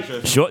 Like,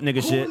 Short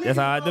nigga cool shit. That's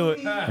how I do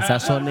it. That's how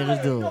short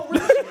niggas do it.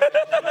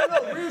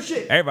 No, real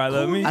shit. Everybody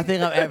love me. I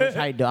think I'm average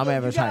height, though. I'm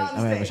average You gotta height.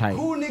 I'm average understand, height.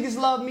 Cool niggas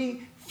love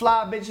me.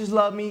 Fly bitches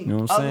love me. know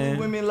what I'm Ugly saying?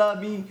 women love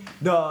me.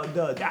 The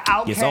Gets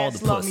all outcasts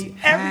the love pussy. me.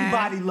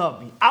 Everybody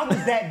love me. I was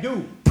that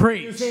dude.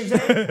 Preach. You know what I'm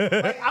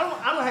saying? Like,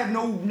 I don't have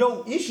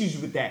no issues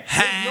with that.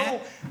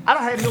 I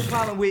don't have no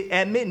problem with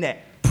admitting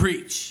that.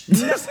 Preach.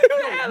 Yo,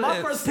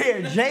 my first pair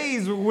of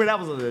J's were when I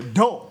was an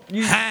adult.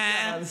 You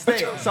gotta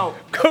understand. So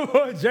Come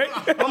on, Jake.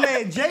 my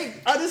man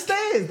Jake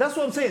understands. That's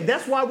what I'm saying.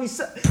 That's why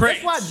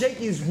that's why Jake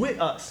is with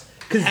us.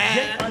 Because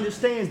Jake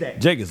understands that.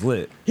 Jake is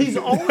lit. He's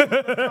always been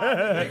a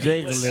fly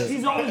Jake nigga. is lit.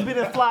 He's always been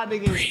a fly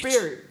nigga in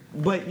spirit.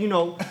 But you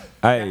know,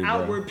 Hey, the bro.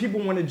 outward people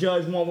want to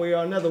judge one way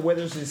or another,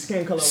 whether it's his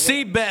skin color. or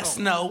See whatever. best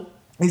no.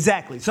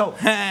 Exactly. So All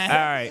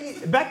right.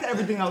 back to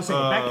everything I was saying.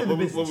 Back to the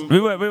business. We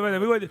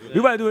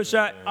about to do a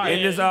shot.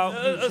 End this off.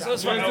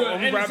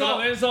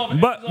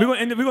 But we're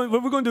gonna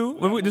what we're gonna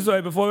do. This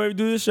way before we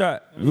do this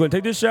shot, we're gonna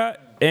take this shot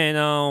and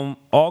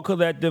all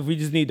collective. We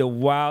just need the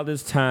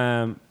wildest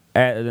time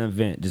at an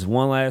event. Just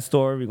one last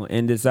story. We're gonna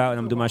end this out, and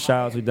I'm gonna do my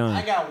shout outs. We done.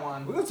 I got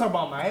one. We're gonna talk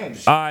about Miami.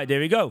 All right, there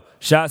we go.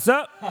 Shots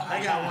up.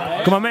 I got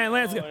one. Come on, man.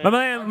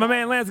 My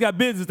man Lance got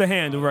business to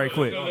handle right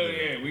quick.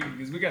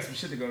 We got some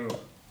shit to go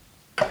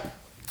to.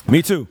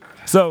 Me too.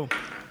 So,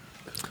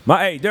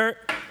 hey,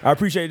 Dirk, I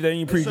appreciate that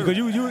you preach because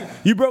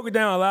you broke it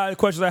down a lot of the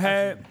questions I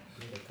had.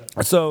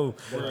 So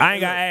I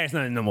ain't got to ask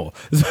nothing no more.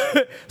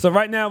 So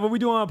right now, what we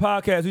do on our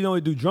podcast, we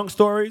don't do drunk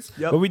stories.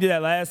 Yep. But we did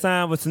that last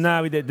time with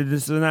Sanaa. We did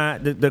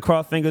the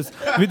cross fingers.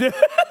 We did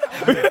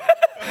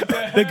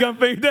the gun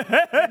finger.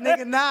 That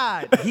nigga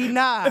nod. He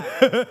nod.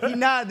 He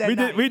nod that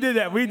night. We did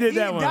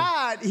that one.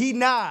 Died. He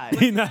nod.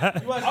 He nod.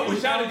 I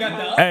wish I'd have got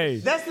the Hey,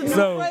 That's the new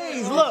so,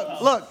 phrase.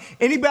 Look.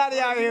 Anybody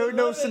out here who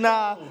knows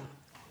Sanaa,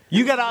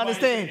 you gotta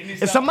understand.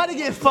 If somebody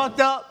gets fucked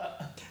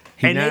up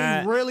and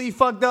nod. they really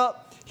fucked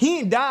up, he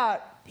ain't died.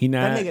 He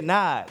nod. That nigga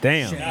nod.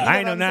 Damn, I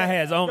ain't know Nod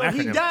had his own No, he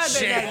acronym. died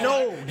that night.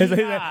 No,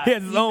 He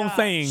has his own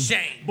saying.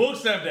 book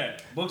stamp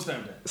that.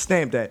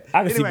 Stamp that.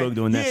 I can see Book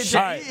doing that. He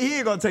All ain't, right. he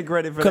ain't gonna take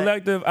credit for that.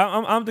 Collective,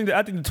 I think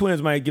the twins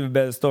might give a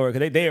better story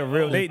because they are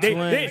real. They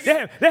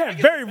have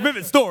very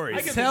vivid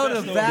stories. Tell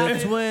the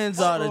fact twins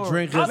are the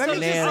drinkers Let me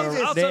and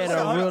just say this. they're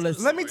the realest.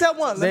 Let me tell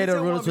one. They're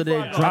the realest with their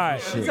All right,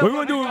 drunk what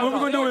we're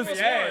gonna do is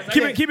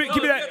keep it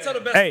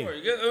that. Hey,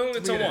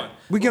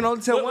 We can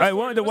only tell one.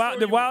 hey, the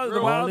wild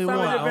Only time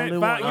one, of the event. only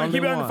Five, one, you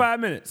keep it only under one. 5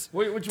 minutes.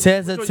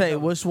 Ted Tate,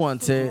 which one,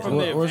 Ted?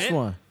 Which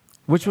one?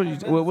 Which one?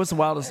 What's the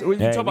wildest? What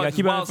you Hey, talking we about? gotta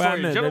keep it under 5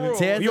 minutes, baby.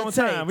 Ted We on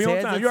time. We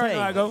on time. You already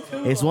know how I go.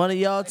 It's one of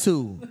y'all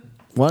two.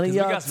 One of We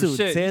y'all got some two.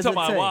 shit. You Ted talking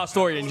about Tate. wild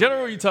story in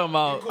general? Or you talking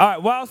about All right,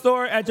 wild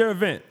story at your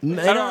event. It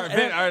at our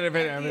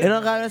event? It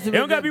don't gotta It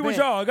don't gotta be with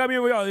y'all. It gotta be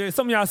with y'all. It's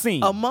something y'all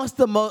seen. Amongst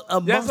That's what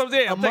I'm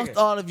saying. I'm amongst thinking.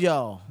 all of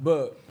y'all.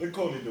 But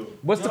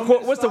what's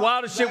the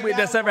wildest shit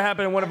that's ever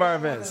happened in one of our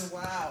events?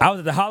 I was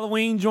at the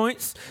Halloween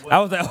joints. I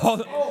was at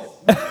all.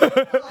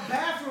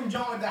 Bathroom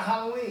joint at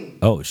Halloween.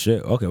 Oh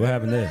shit. Okay, what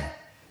happened there?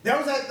 That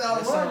was at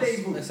the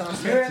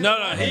rendezvous. No,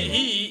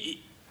 he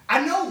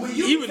I know, but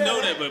you he would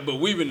know that, but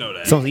we would know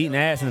that. Someone's eating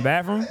ass in the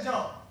bathroom.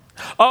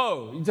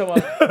 Oh, you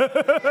talking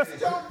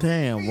about?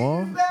 Damn,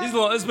 boy.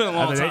 It's been a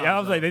long time. I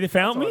was like, they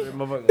found me.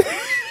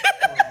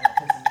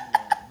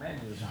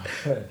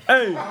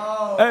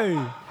 Hey,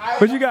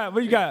 what you got?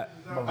 What you got?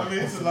 I mean,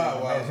 it's a lot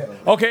of wild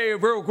stuff. Okay,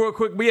 real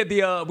quick. We had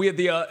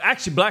the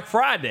actually Black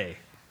Friday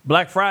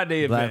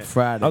event. Black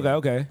Friday.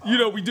 Okay. You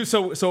know we do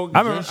so.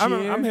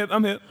 I'm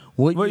hip. When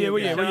What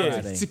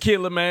year?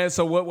 Tequila, man.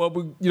 So what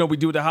we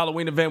do the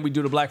Halloween event, we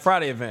do the Black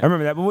Friday event. I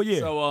remember that, but what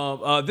year?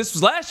 So this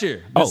was last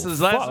year. This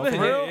is last fuck,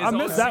 for real? I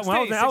missed that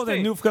one. I was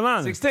in North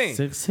Carolina.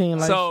 16.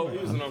 Like So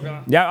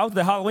yeah, I was at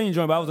the Halloween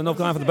joint, but I was in North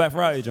Carolina for the Black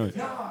Friday joint.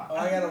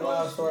 I got a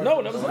wild story.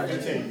 no, that was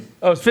 15.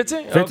 Oh, it's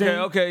 15? 15?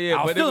 Okay, yeah.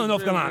 I was but still it in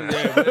North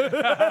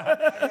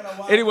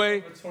Carolina.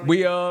 Anyway,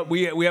 we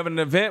have an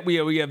event. We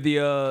have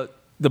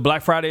the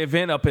Black Friday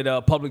event up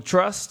at Public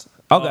Trust.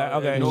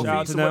 Okay. Northeast Shout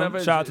out to or them.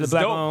 whatever. Shout out to the It's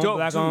black dope, owned, dope,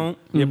 black too. owned.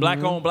 Yeah,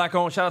 black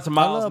owned. Shout out to I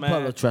Miles, love man.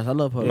 Public Trust. I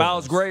love Public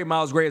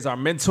Miles Gray is our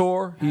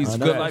mentor. He's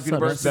Good Life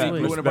University. That's Blue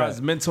sweet.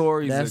 Enterprise's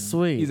mentor. That's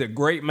sweet. He's a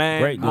great man.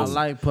 Great dude. I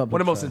like Public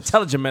One of the most Trust.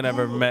 intelligent men I've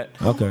ever met.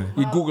 Okay.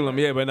 You Google him,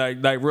 yeah, but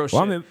like real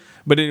shit.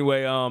 But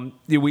anyway,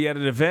 we had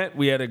an event.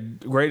 We had a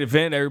great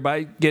event.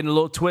 Everybody getting a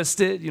little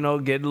twisted, getting a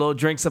little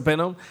drinks up in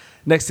them.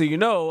 Next thing you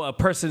know, a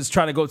person's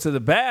trying to go to the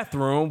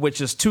bathroom,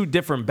 which is 2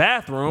 different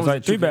bathrooms. There's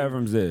like 3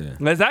 bathrooms there.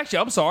 There's actually,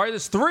 I'm sorry,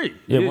 there's 3.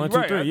 Yeah, You're 1, 2,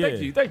 right.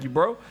 3, Thank you,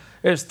 bro.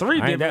 There's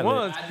 3 I ain't different that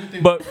ones.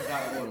 lit. But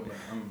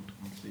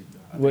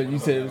what you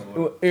said?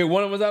 One of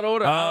them was out of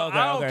order. Oh,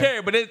 I don't okay.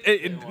 care, but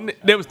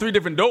there was 3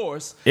 different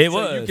doors. It so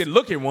was. You can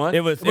look in one.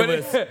 It was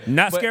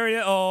not but- scary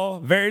at all.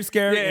 Very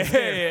scary.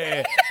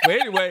 Yeah. But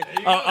anyway,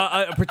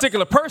 a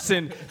particular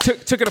person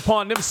took it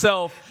upon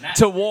themselves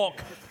to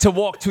walk to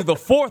the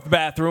 4th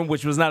bathroom,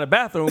 which was not a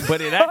bathroom,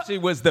 but it actually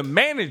was the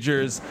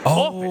manager's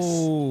office.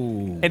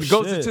 And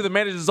goes into the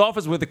manager's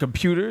office with the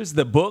computers,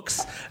 the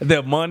books,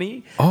 the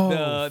money,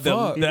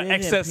 the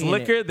excess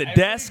liquor, the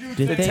desk,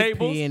 the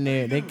tables.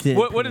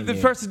 What did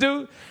the person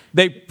do?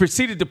 They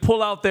proceeded to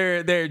pull out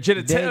their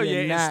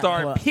genitalia and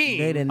start peeing.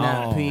 They did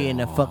not pee in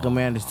the fucking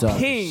manager's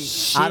office.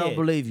 Peeing. I don't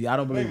believe you.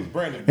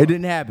 It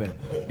didn't happen.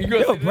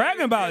 You were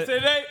bragging about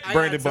it.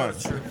 Brandon Bunn.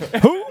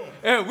 Who?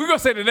 Yeah, we're gonna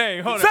say the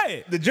name. Hold on. Say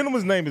it. The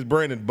gentleman's name is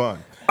Brandon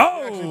Bunn.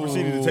 Oh. Actually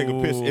proceeded to take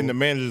a piss in the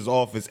manager's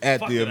office at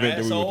the event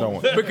that we were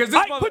throwing. Because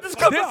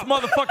this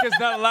motherfucker is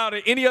not allowed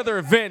at any other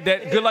event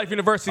that Good Life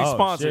University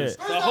sponsors.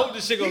 So I hope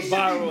this shit goes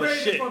viral as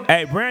shit.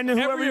 Hey, Brandon,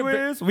 whoever you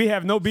is, we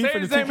have no beef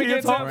Say in the his name Tequila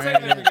again, talk. Tom. Say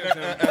his name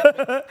again,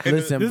 Tom.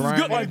 Listen, this is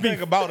Brandon. good life The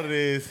thing about it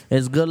is,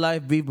 It's good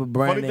life beef, but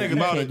Brandon, thing you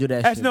about can't it- do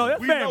that That's shit. no,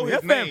 that's We know family. his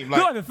That's family. name, Good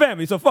like- life and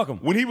family, so fuck him.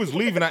 when he was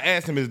leaving, I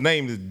asked him his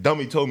name. This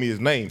dummy told me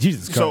his name.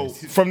 Jesus Christ.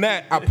 So from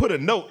that, I put a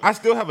note. I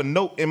still have a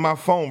note in my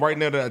phone right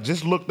now that I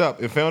just looked up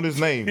and found his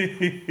name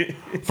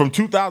from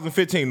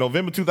 2015,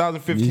 November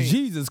 2015.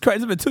 Jesus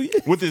Christ, it's been 2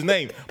 years. With his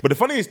name. But the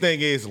funniest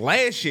thing is,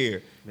 last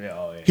year,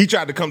 he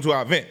tried to come to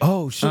our event.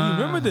 Oh shit, you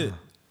remember that?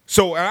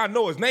 So and I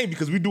know his name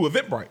because we do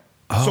Eventbrite.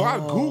 So I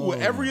Google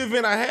every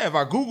event I have.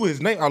 I Google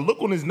his name. I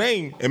look on his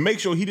name and make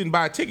sure he didn't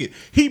buy a ticket.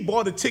 He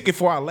bought a ticket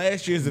for our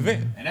last year's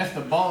event. And that's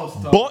the ball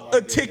stuff. Bought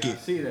a ticket.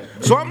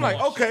 So I'm like,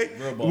 okay,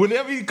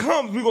 whenever he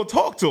comes, we gonna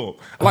talk to him.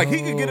 Like he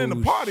can get in the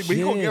party, but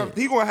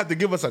he gonna have to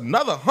give us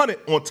another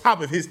 $100 on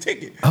top of his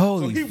ticket.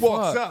 So he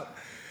walks up.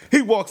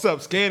 He walks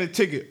up, scan the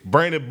ticket,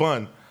 Brandon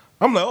Bunn.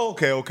 I'm like,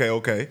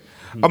 okay.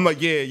 I'm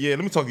like, yeah. Let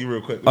me talk to you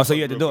real quick. Oh, so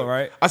you had to do it,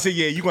 right? I said,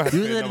 yeah, you gonna have to.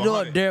 You was pay at the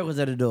another door. $100. Derek was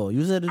at the door. You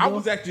was at the door. I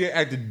was actually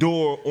at the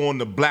door on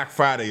the Black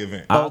Friday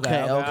event.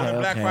 Okay.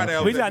 Black Friday. I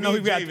We was gotta at- know me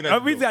who we and Javen got. at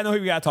the We door. gotta know who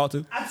we gotta talk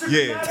to.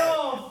 Yeah.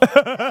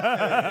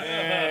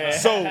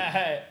 So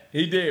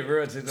He did,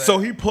 real. So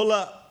he pull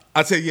up.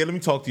 I said, yeah, let me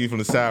talk to you from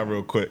the side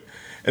real quick.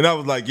 And I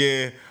was like,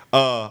 yeah.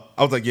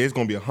 It's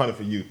gonna be $100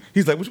 for you.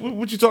 He's like,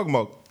 what you talking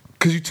about?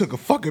 Cause you took a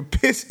fucking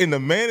piss in the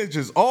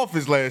manager's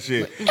office last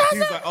year. He's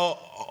like,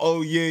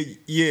 oh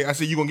yeah. I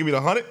said, you gonna give me the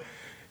 $100?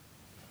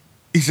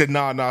 He said,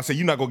 nah. I said,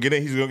 you not gonna get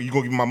in. He's like, you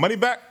gonna give me my money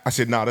back? I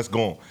said, nah, that's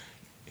gone.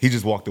 He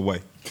just walked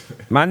away.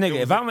 My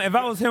nigga, if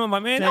I was him and my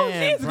man, that was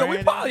Damn, years ago.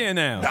 We Brandon. partying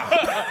now.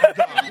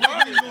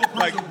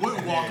 Like,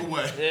 wouldn't walk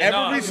away.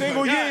 Every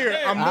single year,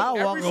 I'll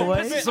walk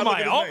away.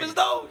 Somebody office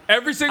though.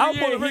 Every single I'll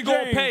pull year the he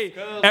gonna James. pay.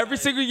 Every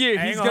single year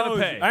I ain't he's gonna gonna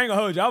hold pay. you. I ain't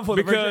gonna hold you. I'll pull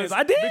the Because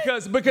I did.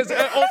 because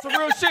on some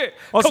real shit.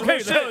 On some real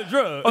Cocaine, the hell is shit.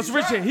 drugs. On some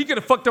real shit. He could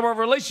have fucked up our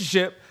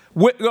relationship.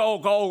 With,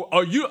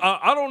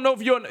 I don't know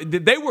if you're.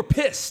 They were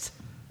pissed.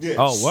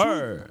 Oh,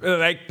 word.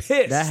 Like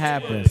pissed. That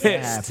happens.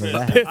 Pissed.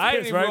 I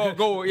ain't even gonna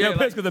go. Yeah,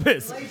 piss because of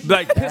piss.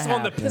 like piss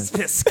on the happens.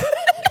 piss.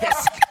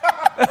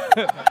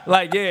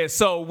 Like yeah,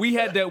 so we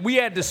had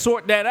to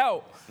sort that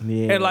out.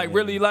 Yeah. And like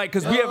really like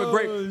because we have a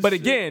great but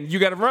again you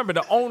got to remember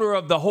the owner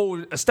of the whole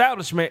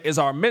establishment is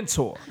our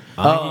mentor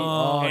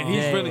and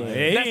he's really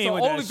he that's ain't the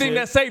with that only thing shit.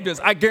 that saved us.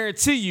 I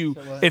guarantee you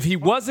if he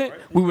wasn't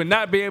we would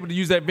not be able to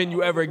use that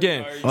venue ever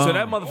again. So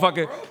that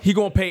motherfucker he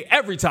gonna pay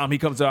every time he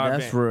comes to our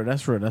That's event. real.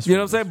 That's real. That's You real.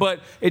 know what I'm saying? But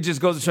it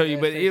just goes to show you.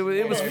 But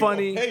it was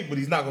funny. Hey, but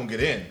he's not gonna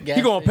get in.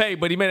 He gonna pay,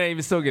 but he may not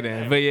even still get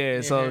in. But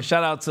yeah, so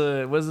shout out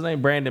to what's his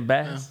name, Brandon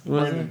Bass.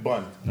 Brandon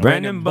Bunn.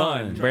 Brandon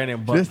Bunn.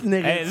 Brandon Bunn. This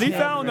nigga. Hey, at least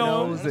I don't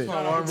know. knows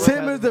it.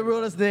 Tim is the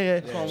realest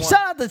nigga.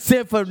 Shout out to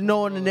Tim for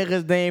knowing the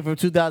nigga's name from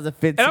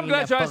 2015. And I'm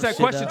glad you asked that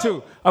question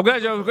too. I'm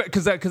glad you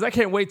because I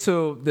can't wait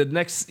till the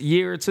next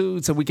year or two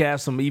till we can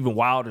have some even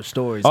wilder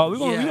stories. Oh,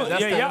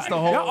 that's the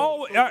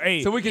whole.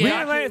 So we can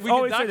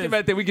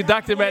document that. We can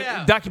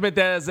document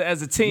that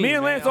as a team. Me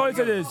and Lance always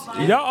say this.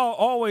 Y'all are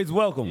always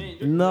welcome.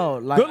 No,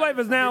 like Good Life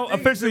is now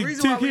officially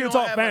Two Key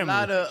Talk family. A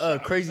lot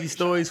of crazy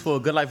stories for a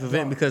Good Life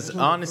event because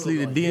honestly,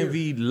 the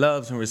DMV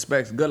loves and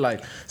respects Good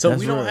Life. So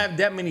we don't have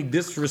that many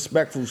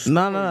disrespectful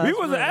stories. No. We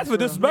wasn't asking for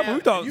disrespectful.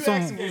 We thought you some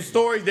asking for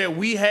stories that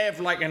we have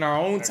like in our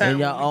own town. In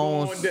your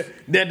own.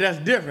 That's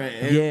different.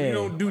 And Yeah. we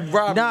don't do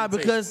robbery. Nah,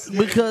 because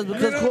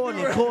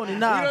Courtney,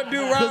 nah. We don't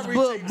do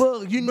robbery.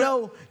 Book, you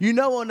know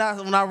when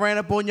I ran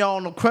up on y'all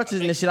on the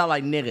crutches and shit, I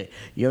like nigga,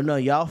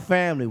 y'all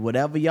family,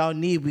 whatever y'all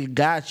need, we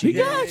got you. We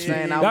got you.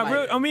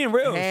 I'm being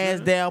real.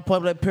 Hands down,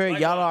 public period.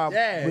 Y'all are.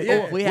 We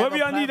have whatever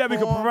y'all need that we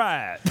can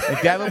provide.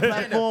 If you have a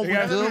platform, we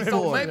good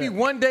for it. Maybe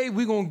one day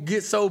we gonna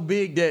get so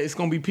big that it's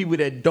gonna be people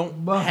that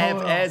don't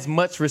have as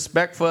much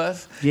respect for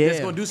us. Yeah. That's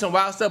gonna do some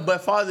wild stuff. But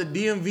as far as the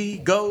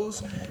DMV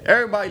goes,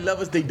 everybody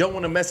loves us. They don't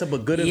want to mess up a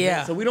good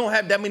event. So we don't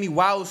have that many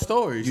wild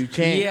stories. You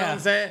can't. You know what I'm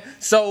saying?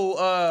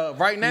 So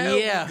right now,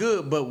 it's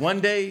good. But one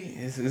day,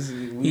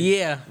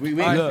 we ain't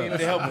gonna be able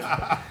to help it.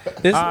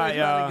 This is where it's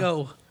gotta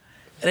go.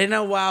 There ain't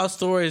no wild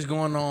stories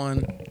going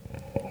on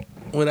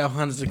without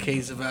hundreds of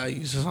K's of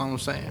values. That's all I'm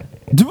saying.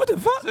 Dude, what the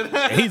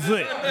fuck? He's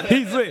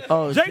lit.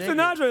 Oh, Jake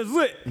Sinatra is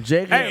lit.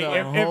 Jake is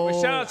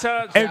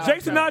if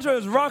Jake Sinatra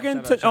is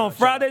rocking on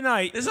Friday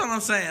night. That's all I'm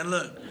saying.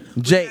 Look,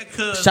 Jake,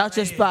 shout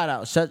your spot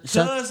out.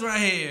 Cuz right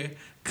here.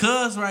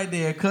 Cuz right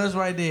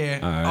there.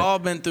 right. All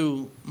been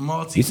through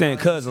multi. You saying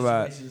Cuz a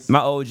lot? My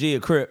OG a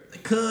Crip.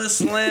 Cuz,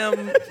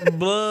 Slim,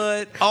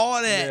 Blood,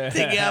 all that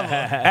together.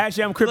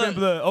 Actually, I'm Crip and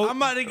Blood. I'm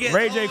about to get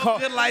all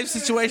Good Life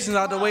situations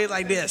out the way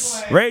like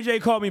this. Ray J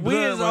called me Blood. We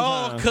is one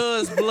all time.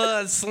 Cuz,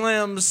 Blood,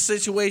 Slim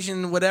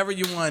situation, whatever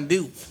you want to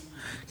do.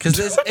 Cause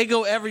it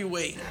go every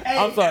way.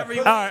 I'm sorry.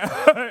 All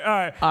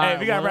right. Hey,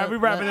 we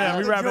wrapping it up.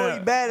 We wrapping it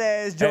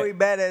up. Joey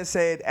Badass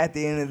said at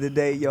the end of the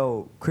day,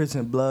 yo, Chris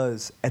and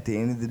Bloods, at the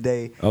end of the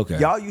day, Okay.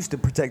 y'all used to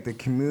protect the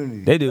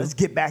community. They do. Let's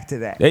get back to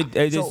that.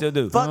 They still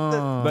do. Fuck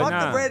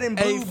the red and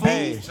blue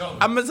beef.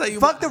 I'm gonna tell you.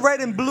 Fuck the red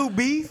and blue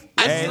beef.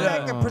 Let's get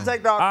back and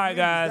protect our All right,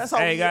 guys. That's all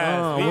Hey,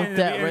 guys. We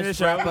in the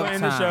show. We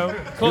in the show.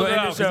 Close it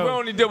out, 'cause we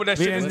only deal with that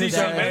shit. It's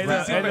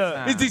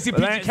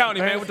DCPG County,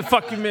 man. What the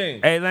fuck you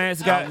mean? Hey,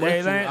 Lance got.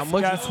 I'm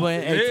with you,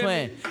 twin.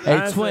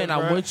 Hey, twin,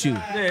 I'm with you.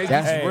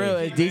 That's real.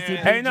 It's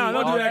DCPG. Hey, no,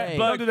 don't do that.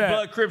 Don't do that.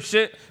 Blood Crip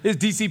shit. It's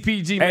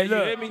DCPG, man. Hey, You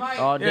look. hear me?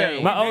 All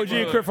day. My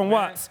OG Crip from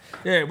Watts.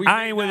 Yeah,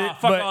 I ain't with it.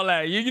 Fuck but all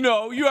that. You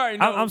know, you already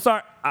know. I'm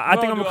sorry. I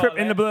think I'm a Crip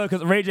in the blood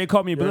because Ray J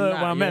called me blood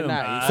when I met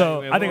him.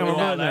 So I think I'm a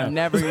blood now.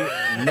 Never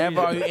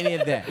argue any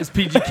of that. It's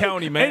PG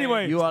County, man.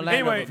 Anyway, You are all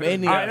right,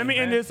 let me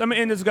end this. I'm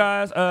gonna end this,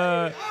 guys.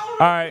 All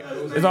right,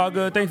 it's all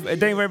good. Thanks for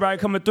everybody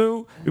coming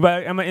through. I'm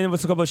gonna end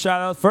with a couple of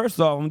shout outs. First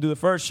off, I'm gonna do the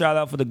first shout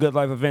out for the Good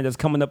Life event that's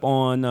coming up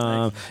on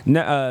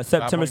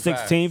September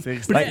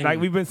 16th. Like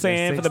we've been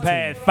saying for the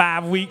past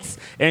 5 weeks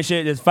and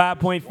shit. There's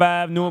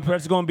 5.5. New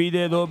Impress is gonna be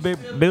there.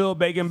 Little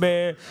Bacon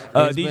Bear,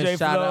 DJ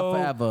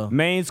Flow,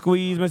 Main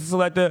Squeeze, Mr.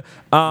 Selector.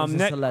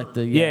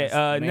 Selector,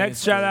 yes.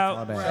 Next shout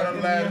out.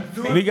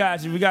 We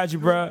got you,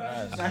 bro.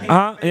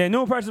 Yeah,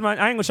 New Impressions. I ain't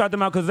gonna shout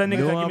them out because that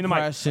nigga gonna give me the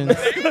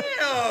mic.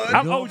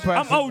 I'm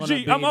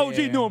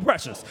OG. New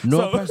Impressions.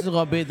 New Impressions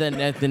gonna be the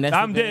next.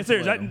 I'm dead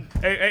serious.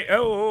 Hey,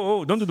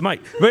 don't do the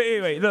mic. But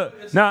anyway,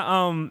 look.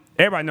 Now,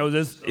 everybody knows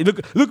this.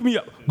 Look me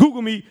up.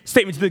 Google me.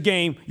 Statement to the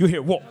game. You'll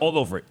hear walk all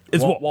over it.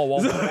 It's walk.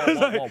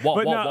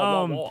 But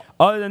now,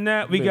 other than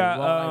that, we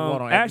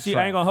got. Actually,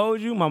 I ain't gonna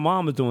hold you. My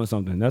mom is doing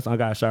something. I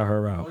gotta shout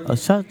her out.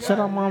 Shut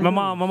up, mom. My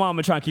mom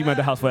been trying to keep me at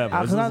the house forever.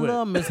 Cause I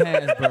love Miss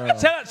Hands, bro.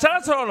 Shout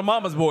out to all the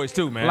mama's boys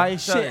too, man. Like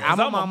shit, I'm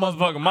a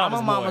motherfucking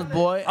mama's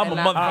boy. I'm a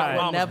motherfucking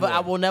mama's boy. I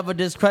will never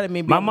discredit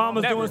me. My mom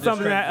was doing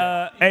something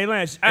at hey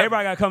Lance,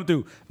 everybody gotta come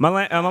through.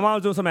 My mom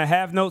was doing something at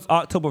Half Notes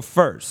October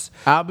 1st.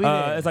 I'll be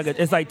there.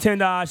 It's like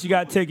 $10. She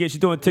got a ticket. She's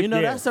doing tickets. You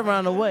know that's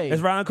around the way.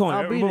 It's around the corner.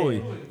 I'll be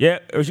there. Yeah,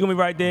 she's gonna be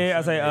right there.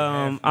 I say,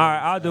 all right,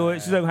 I'll do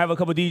it. She's gonna have a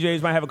couple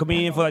DJs, might have a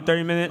comedian for like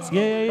 30 minutes.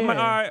 Yeah. I'm like,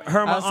 all right, her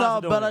and my I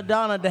saw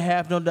Belladonna at the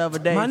Half Note the other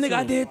day. My nigga,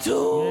 I did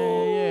too.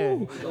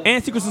 Yeah.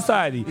 And Secret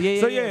Society.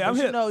 Yeah, I'm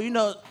here.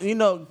 You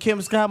know,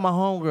 Kim Scott, my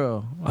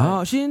homegirl.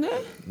 Oh, she in there?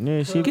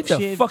 Yeah, she Get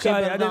the fuck out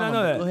of here. I did not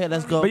know that. Go ahead,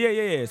 let's go. But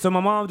yeah. So my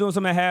mom's doing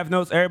something at Half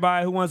Notes.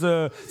 Everybody who wants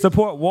to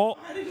support Walt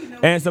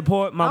and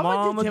support my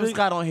mom. I'm gonna get Kim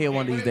Scott on here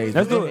one of these days.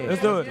 Let's do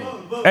it.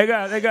 Hey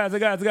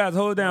guys,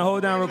 hold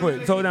down real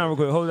quick.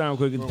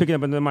 It's picking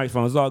up on the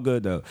microphone. It's all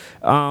good though.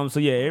 So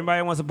yeah,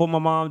 everybody wants to support my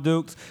mom,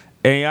 Dukes.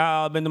 And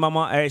y'all been to my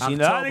mom.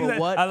 Actually, October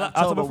what?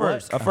 October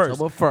 1st.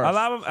 October 1st.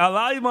 A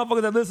lot of these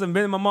motherfuckers that listen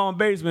been in my mom's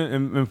basement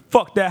and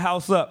fucked that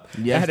house up.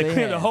 Yes, I had to they clean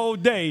have. the whole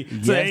day, so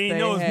Yes, they ain't they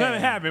know have. nothing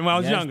happened when I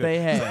was Yes, younger. they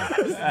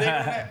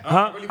have.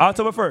 Huh?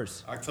 October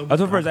 1st.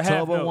 October 1st.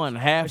 October 1,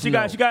 half She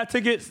got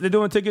tickets. They're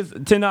doing tickets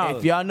 $10.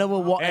 If y'all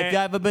if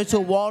y'all ever been to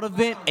a Walt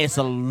event, it's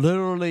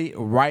literally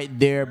right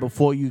there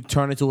before you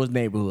turn into his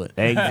neighborhood.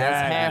 Exactly.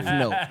 That's half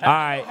note. All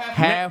right.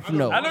 Half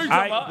note. I know you're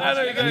talking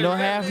about. You know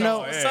half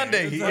note?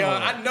 Sunday.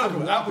 I know.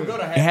 I would go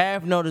to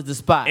Half note is the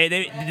spot. Hey,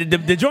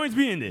 the joints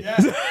be in there.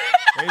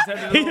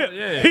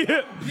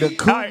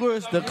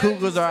 The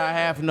Cougars are a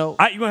half note.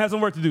 You're going to have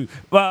some work to do.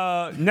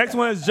 Next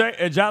one is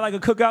Jai Like a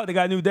Cookout. They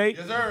got a new date.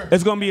 Yes, sir.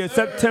 It's going to be a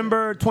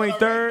September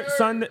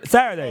 23rd,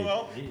 Saturday.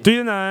 3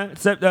 to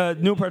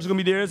 9. New person going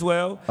to be there as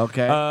well.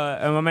 Okay.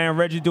 And my man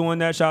Reggie doing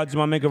that. Shout out to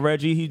my maker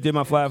Reggie. He did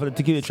my flyer for the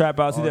Tequila Trap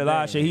House. He did a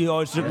lot of shit. He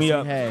always shook me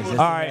up. All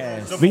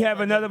right. We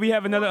have another. We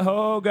have another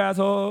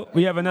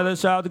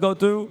shout out to go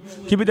through.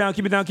 Keep it down.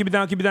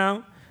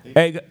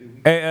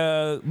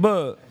 Hey,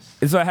 Bug.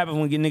 It's what happens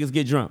when niggas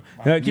get drunk.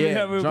 Keep it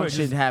up real drunk quick.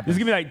 shit happens. Just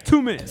give me like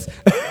 2 minutes.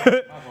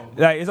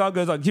 Like it's all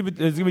good.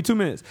 Just give me 2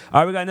 minutes.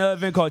 All right, we got another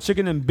event called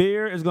Chicken and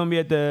Beer. It's gonna be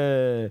at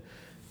the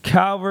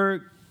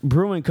Calvert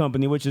Brewing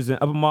Company, which is in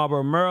Upper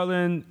Marlboro,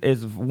 Maryland.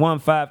 It's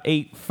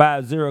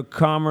 15850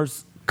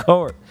 Commerce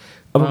Court.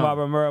 Upper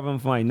Marlboro,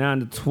 Maryland, from like 9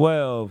 to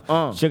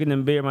 12. Chicken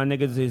and Beer, my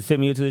niggas is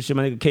sent me into this shit.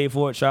 My nigga K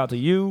Ford, shout out to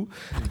you.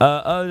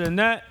 Other than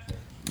that,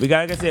 we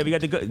got, like I said, we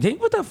got the good. Dang,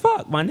 what the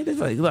fuck? My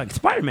niggas like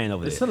Spider-Man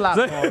over there. It's a lot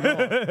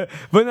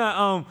going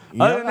on.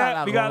 But other than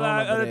that, we got a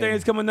lot of other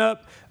things coming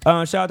up.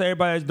 Shout out to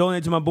everybody that's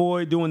donating to my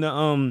boy, doing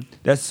the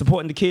that's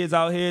supporting the kids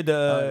out here.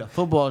 The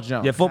football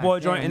jump. Yeah, football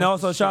joint, and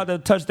also shout out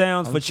to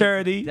Touchdowns for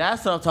Charity.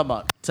 That's what I'm talking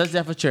about.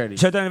 Touchdown for Charity.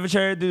 Touchdown for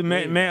Charity.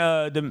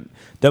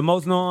 The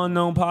most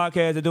unknown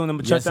podcast. They're doing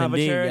the Touchdown for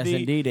Charity. Yes,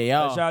 indeed, they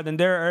are. Shout out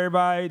to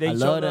everybody. They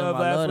showed up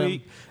last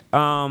week.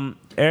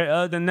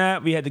 Other than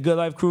that, we had the Good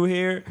Life crew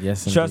here.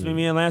 Yes, Trust indeed.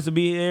 me and Lance will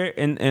be here,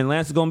 and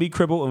Lance is gonna be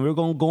crippled, and we're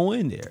gonna go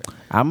in there.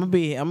 I'm gonna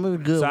be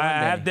good. So one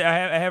I day.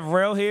 have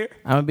Rel here.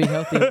 I'm gonna be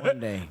healthy one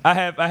day. I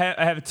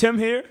have Tim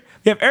here.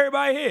 We have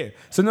everybody here.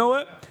 So you know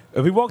what?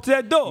 If we walk to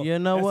that door, You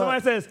know and what?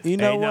 somebody says, You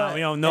know "Hey, what? nah, we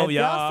don't know If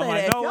y'all." I'm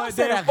like, if "No y'all what?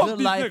 say Damn, that fuck Good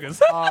these Life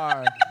niggas."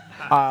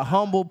 are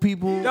humble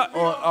people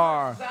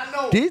or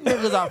these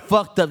niggas are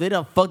fucked up. They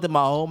done fucked up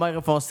my whole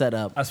microphone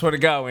setup. I swear to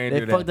God, we ain't They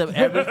do that. fucked up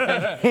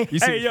everything. You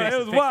see Hey, yo, me it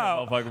was fix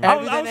wild. that motherfucker. I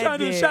was Everything trying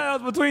to they do did. shout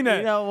outs between that.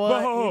 You know what?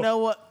 But hold on. You know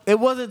what? It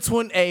wasn't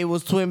Twin A, it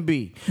was Twin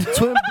B.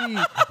 Twin B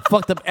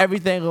fucked up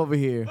everything over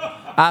here.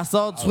 I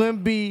saw Twin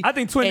B. I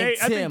think Twin and A. I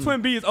think Tim.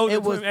 Twin B is older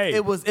It was than Twin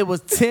A. it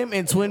was Tim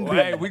and Twin B.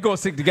 Hey, we gonna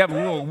stick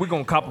together. We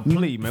gonna cop a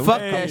plea, man. Fuck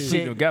We that plea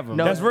shit. together.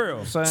 No. That's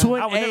real.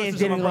 Twin I would never A is switch my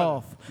getting brother.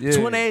 off. Yeah.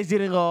 Twin A is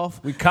getting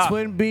off. We copping.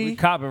 Twin B. We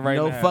copping right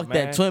no, now, fuck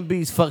man. that. Twin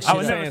B's fuck shit I'm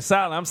up. staying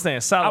silent. I'm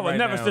staying silent. I would right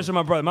never now. stitch on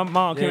my brother. My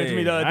mom came to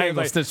me the other I day. ain't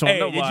gonna Like, stitch on hey,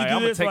 nobody. did you do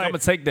I'm this? gonna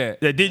take that.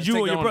 Yeah, did you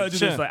Take or that your on brother the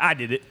do this? chin. Like, I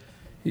did it.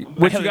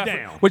 What held you it got?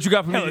 down. What you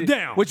got for Held me? it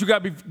down. What you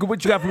got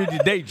for me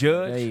today,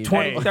 Judge?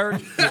 20,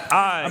 30.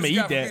 I'm gonna eat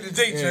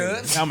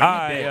that. I'm All gonna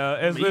right,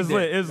 eat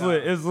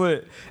that. it's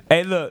lit.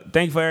 Hey, look,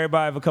 thank you for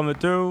everybody for coming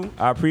through.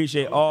 I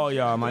appreciate all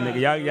y'all, my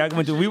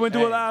nigga. We went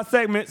through a lot of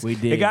segments. We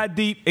did. It got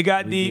deep. did.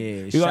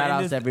 We Shout gonna end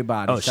out this- to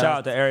everybody. Oh, shout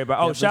out to everybody.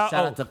 Yeah, Oh, but shout shout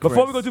out out to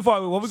before we Chris. go too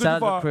far.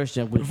 Shout out to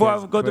Christian. Before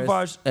I go too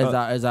far.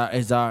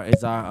 Is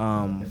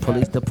our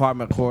police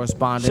department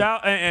correspondent.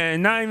 Shout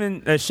and not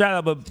even a shout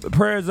out, but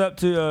prayers up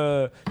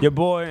to your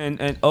boy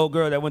and old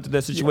girl that went through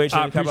that situation.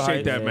 I in Capitol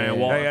appreciate Heights. that, man,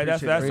 Walt. Yeah,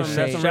 that's some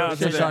Shout real out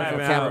shit to that from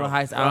happened. Capitol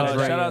Heights,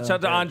 Andrea. Shout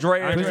out to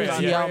Andrea. Appreciate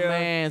to y'all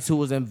mans who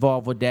was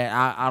involved with that.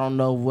 I don't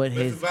know what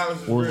was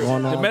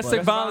going on. Domestic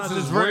but- violence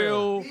is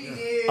real.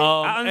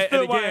 I understood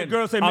and why again,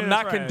 girls say I'm men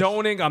not are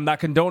trash. I'm not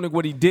condoning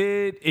what he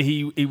did.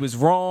 He was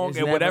wrong, It's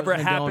and never whatever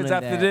happens condoning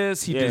after that.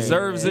 this, he Yeah,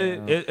 deserves yeah.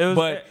 it. It was-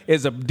 But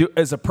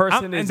as a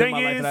person, And is thing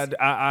in my is- life,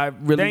 that I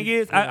really. Thing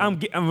is,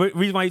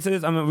 reason why you said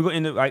this, we're going to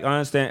end up, like, I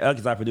understand,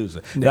 because I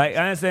producer. Like,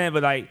 I understand,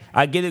 but, like,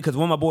 I get it because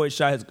one of my boys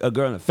shot a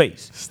girl in the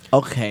face.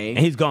 Okay. And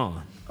he's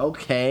gone.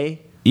 Okay.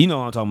 You know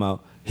what I'm talking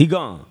about. He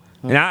gone.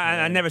 And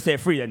I never said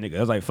free that nigga. I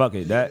was like, fuck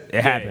it. It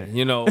happened.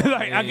 You know,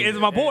 like, it's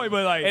my boy,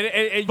 but, like,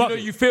 and you fuck know,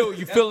 it. you feel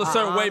a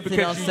certain way honestly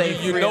because don't say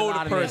you free know a the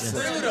lot of person.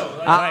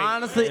 niggas. I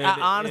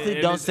honestly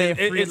don't say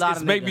free a lot of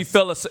It's made me niggas.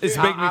 feel a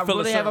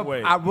certain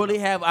way. I really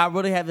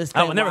have this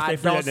I thing would never where say I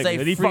free don't that nigga, say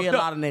 'cause he free a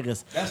fucked lot of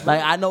niggas.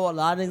 Like I know a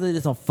lot of niggas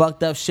did some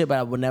fucked up shit, but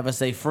I would never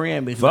say free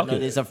him because Fuck I know it.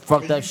 there's some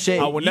fucked up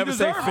shit. I would never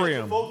say deserve free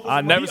it. him.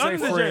 I never He say under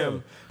free jail.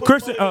 him.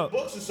 Christian,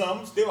 books or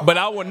something. Still But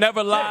I would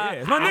never lie.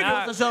 it's my nigga.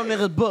 I also show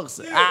niggas books.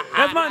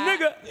 That's my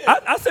nigga.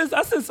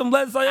 I sent some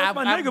letters like that's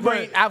my nigga,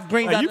 but I've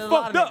greened out you a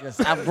lot fucked of up.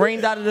 niggas. I've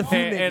greened out a few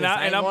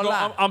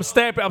niggas. I'm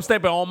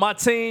stamping on my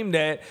team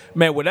that,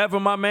 man, whatever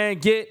my man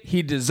get,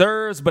 he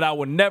deserves. But I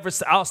would never.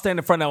 I'll stand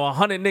in front of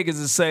 100 niggas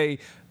and say,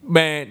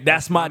 man,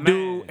 that's my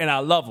dude, and I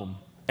love him.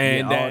 And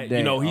Yeah, all that, day,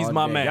 you know, he's all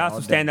my day, man. Y'all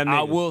some stand-up I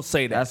niggas. will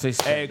say that. That's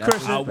respect. Hey, That's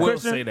Christian, I will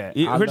say that.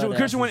 Yeah, I Christian love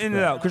went in and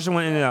respect. out. Christian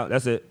went in and out.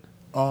 That's it.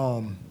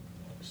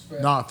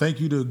 Nah, thank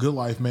you to Good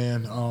Life,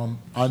 man.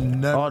 I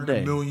never All in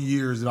day. a million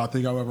years that I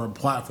think I've ever had a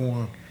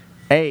platform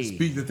Hey.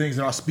 speak the things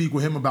that I speak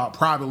with him about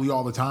privately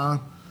all the time.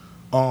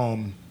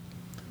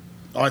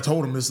 I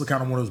told him this is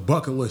kind of one of those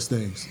bucket list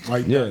things.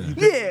 Like, Yeah.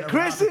 Yeah,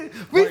 Christian,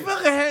 we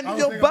fucking handle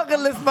your bucket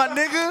list, my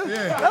nigga.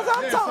 Yeah. That's what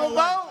I'm So, talking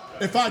about.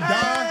 If I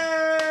die,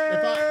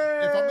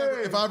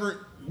 if I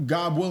ever,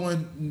 God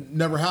willing,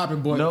 never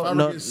happened, but if I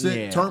ever get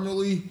sick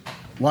terminally,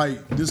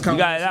 like this kind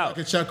You of got it out. I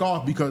can check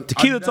off because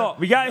Tequila talk.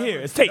 We got it here.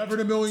 It's taped. Never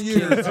in a million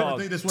years Tequila I talk. didn't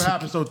think this would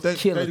happen. So thank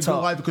Tequila Good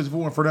talk. Life, because if it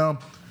weren't for them,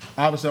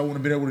 obviously I wouldn't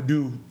have been able to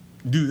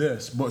do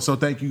this. But so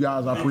thank you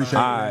guys. I appreciate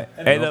it. All right.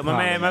 Hey, look,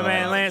 my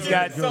man Lance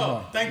got.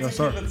 Yes,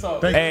 sir.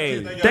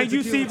 Hey, thank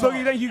you, C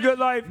Boogie. Thank you, Good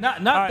Life.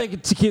 Not thinking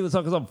tequila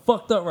talk because I'm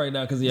fucked up right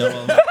now because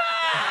y'all.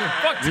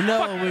 You know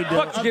what we do.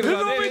 This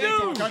is what we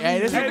do. Hey,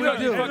 this is what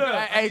we do.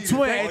 Hey,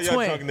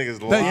 twin. This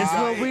is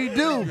what we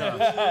do.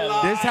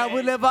 This is how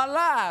we live our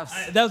lives.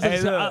 That was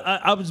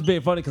I was just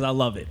being funny because I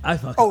love it. I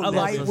love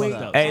lightweight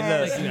it. Hey,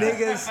 look.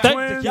 niggas.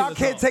 Twins. Y'all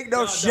can't take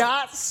no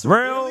shots.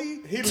 Real,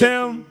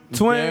 Tim,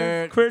 Twin,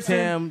 Derek, Christian,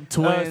 Tim,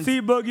 Twins,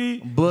 C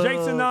Boogie, Bug, Jake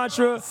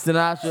Sinatra,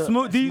 Sinatra,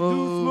 Smooth,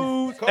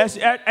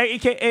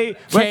 aka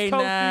West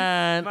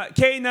K9, Coast,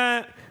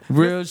 K9,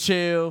 Real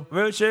chill.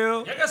 Real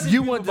chill.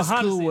 You went to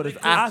school with us.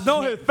 I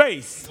know his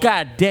face.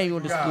 God damn, you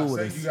went to school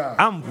with us.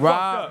 I'm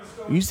Rob.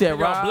 You said Y'all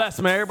Rob.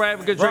 blessed, man. Everybody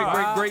have a good,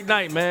 great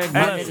night, man.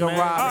 My Blessed, nigga man.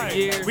 Rob. All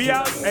right, we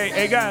out.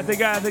 Hey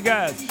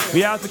guys.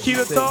 We out.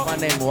 Tequila talk. My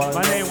name Walt.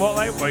 My name Walt.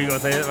 What you gonna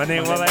say? My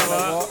name Walt.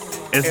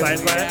 It's like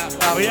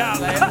we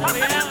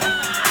out.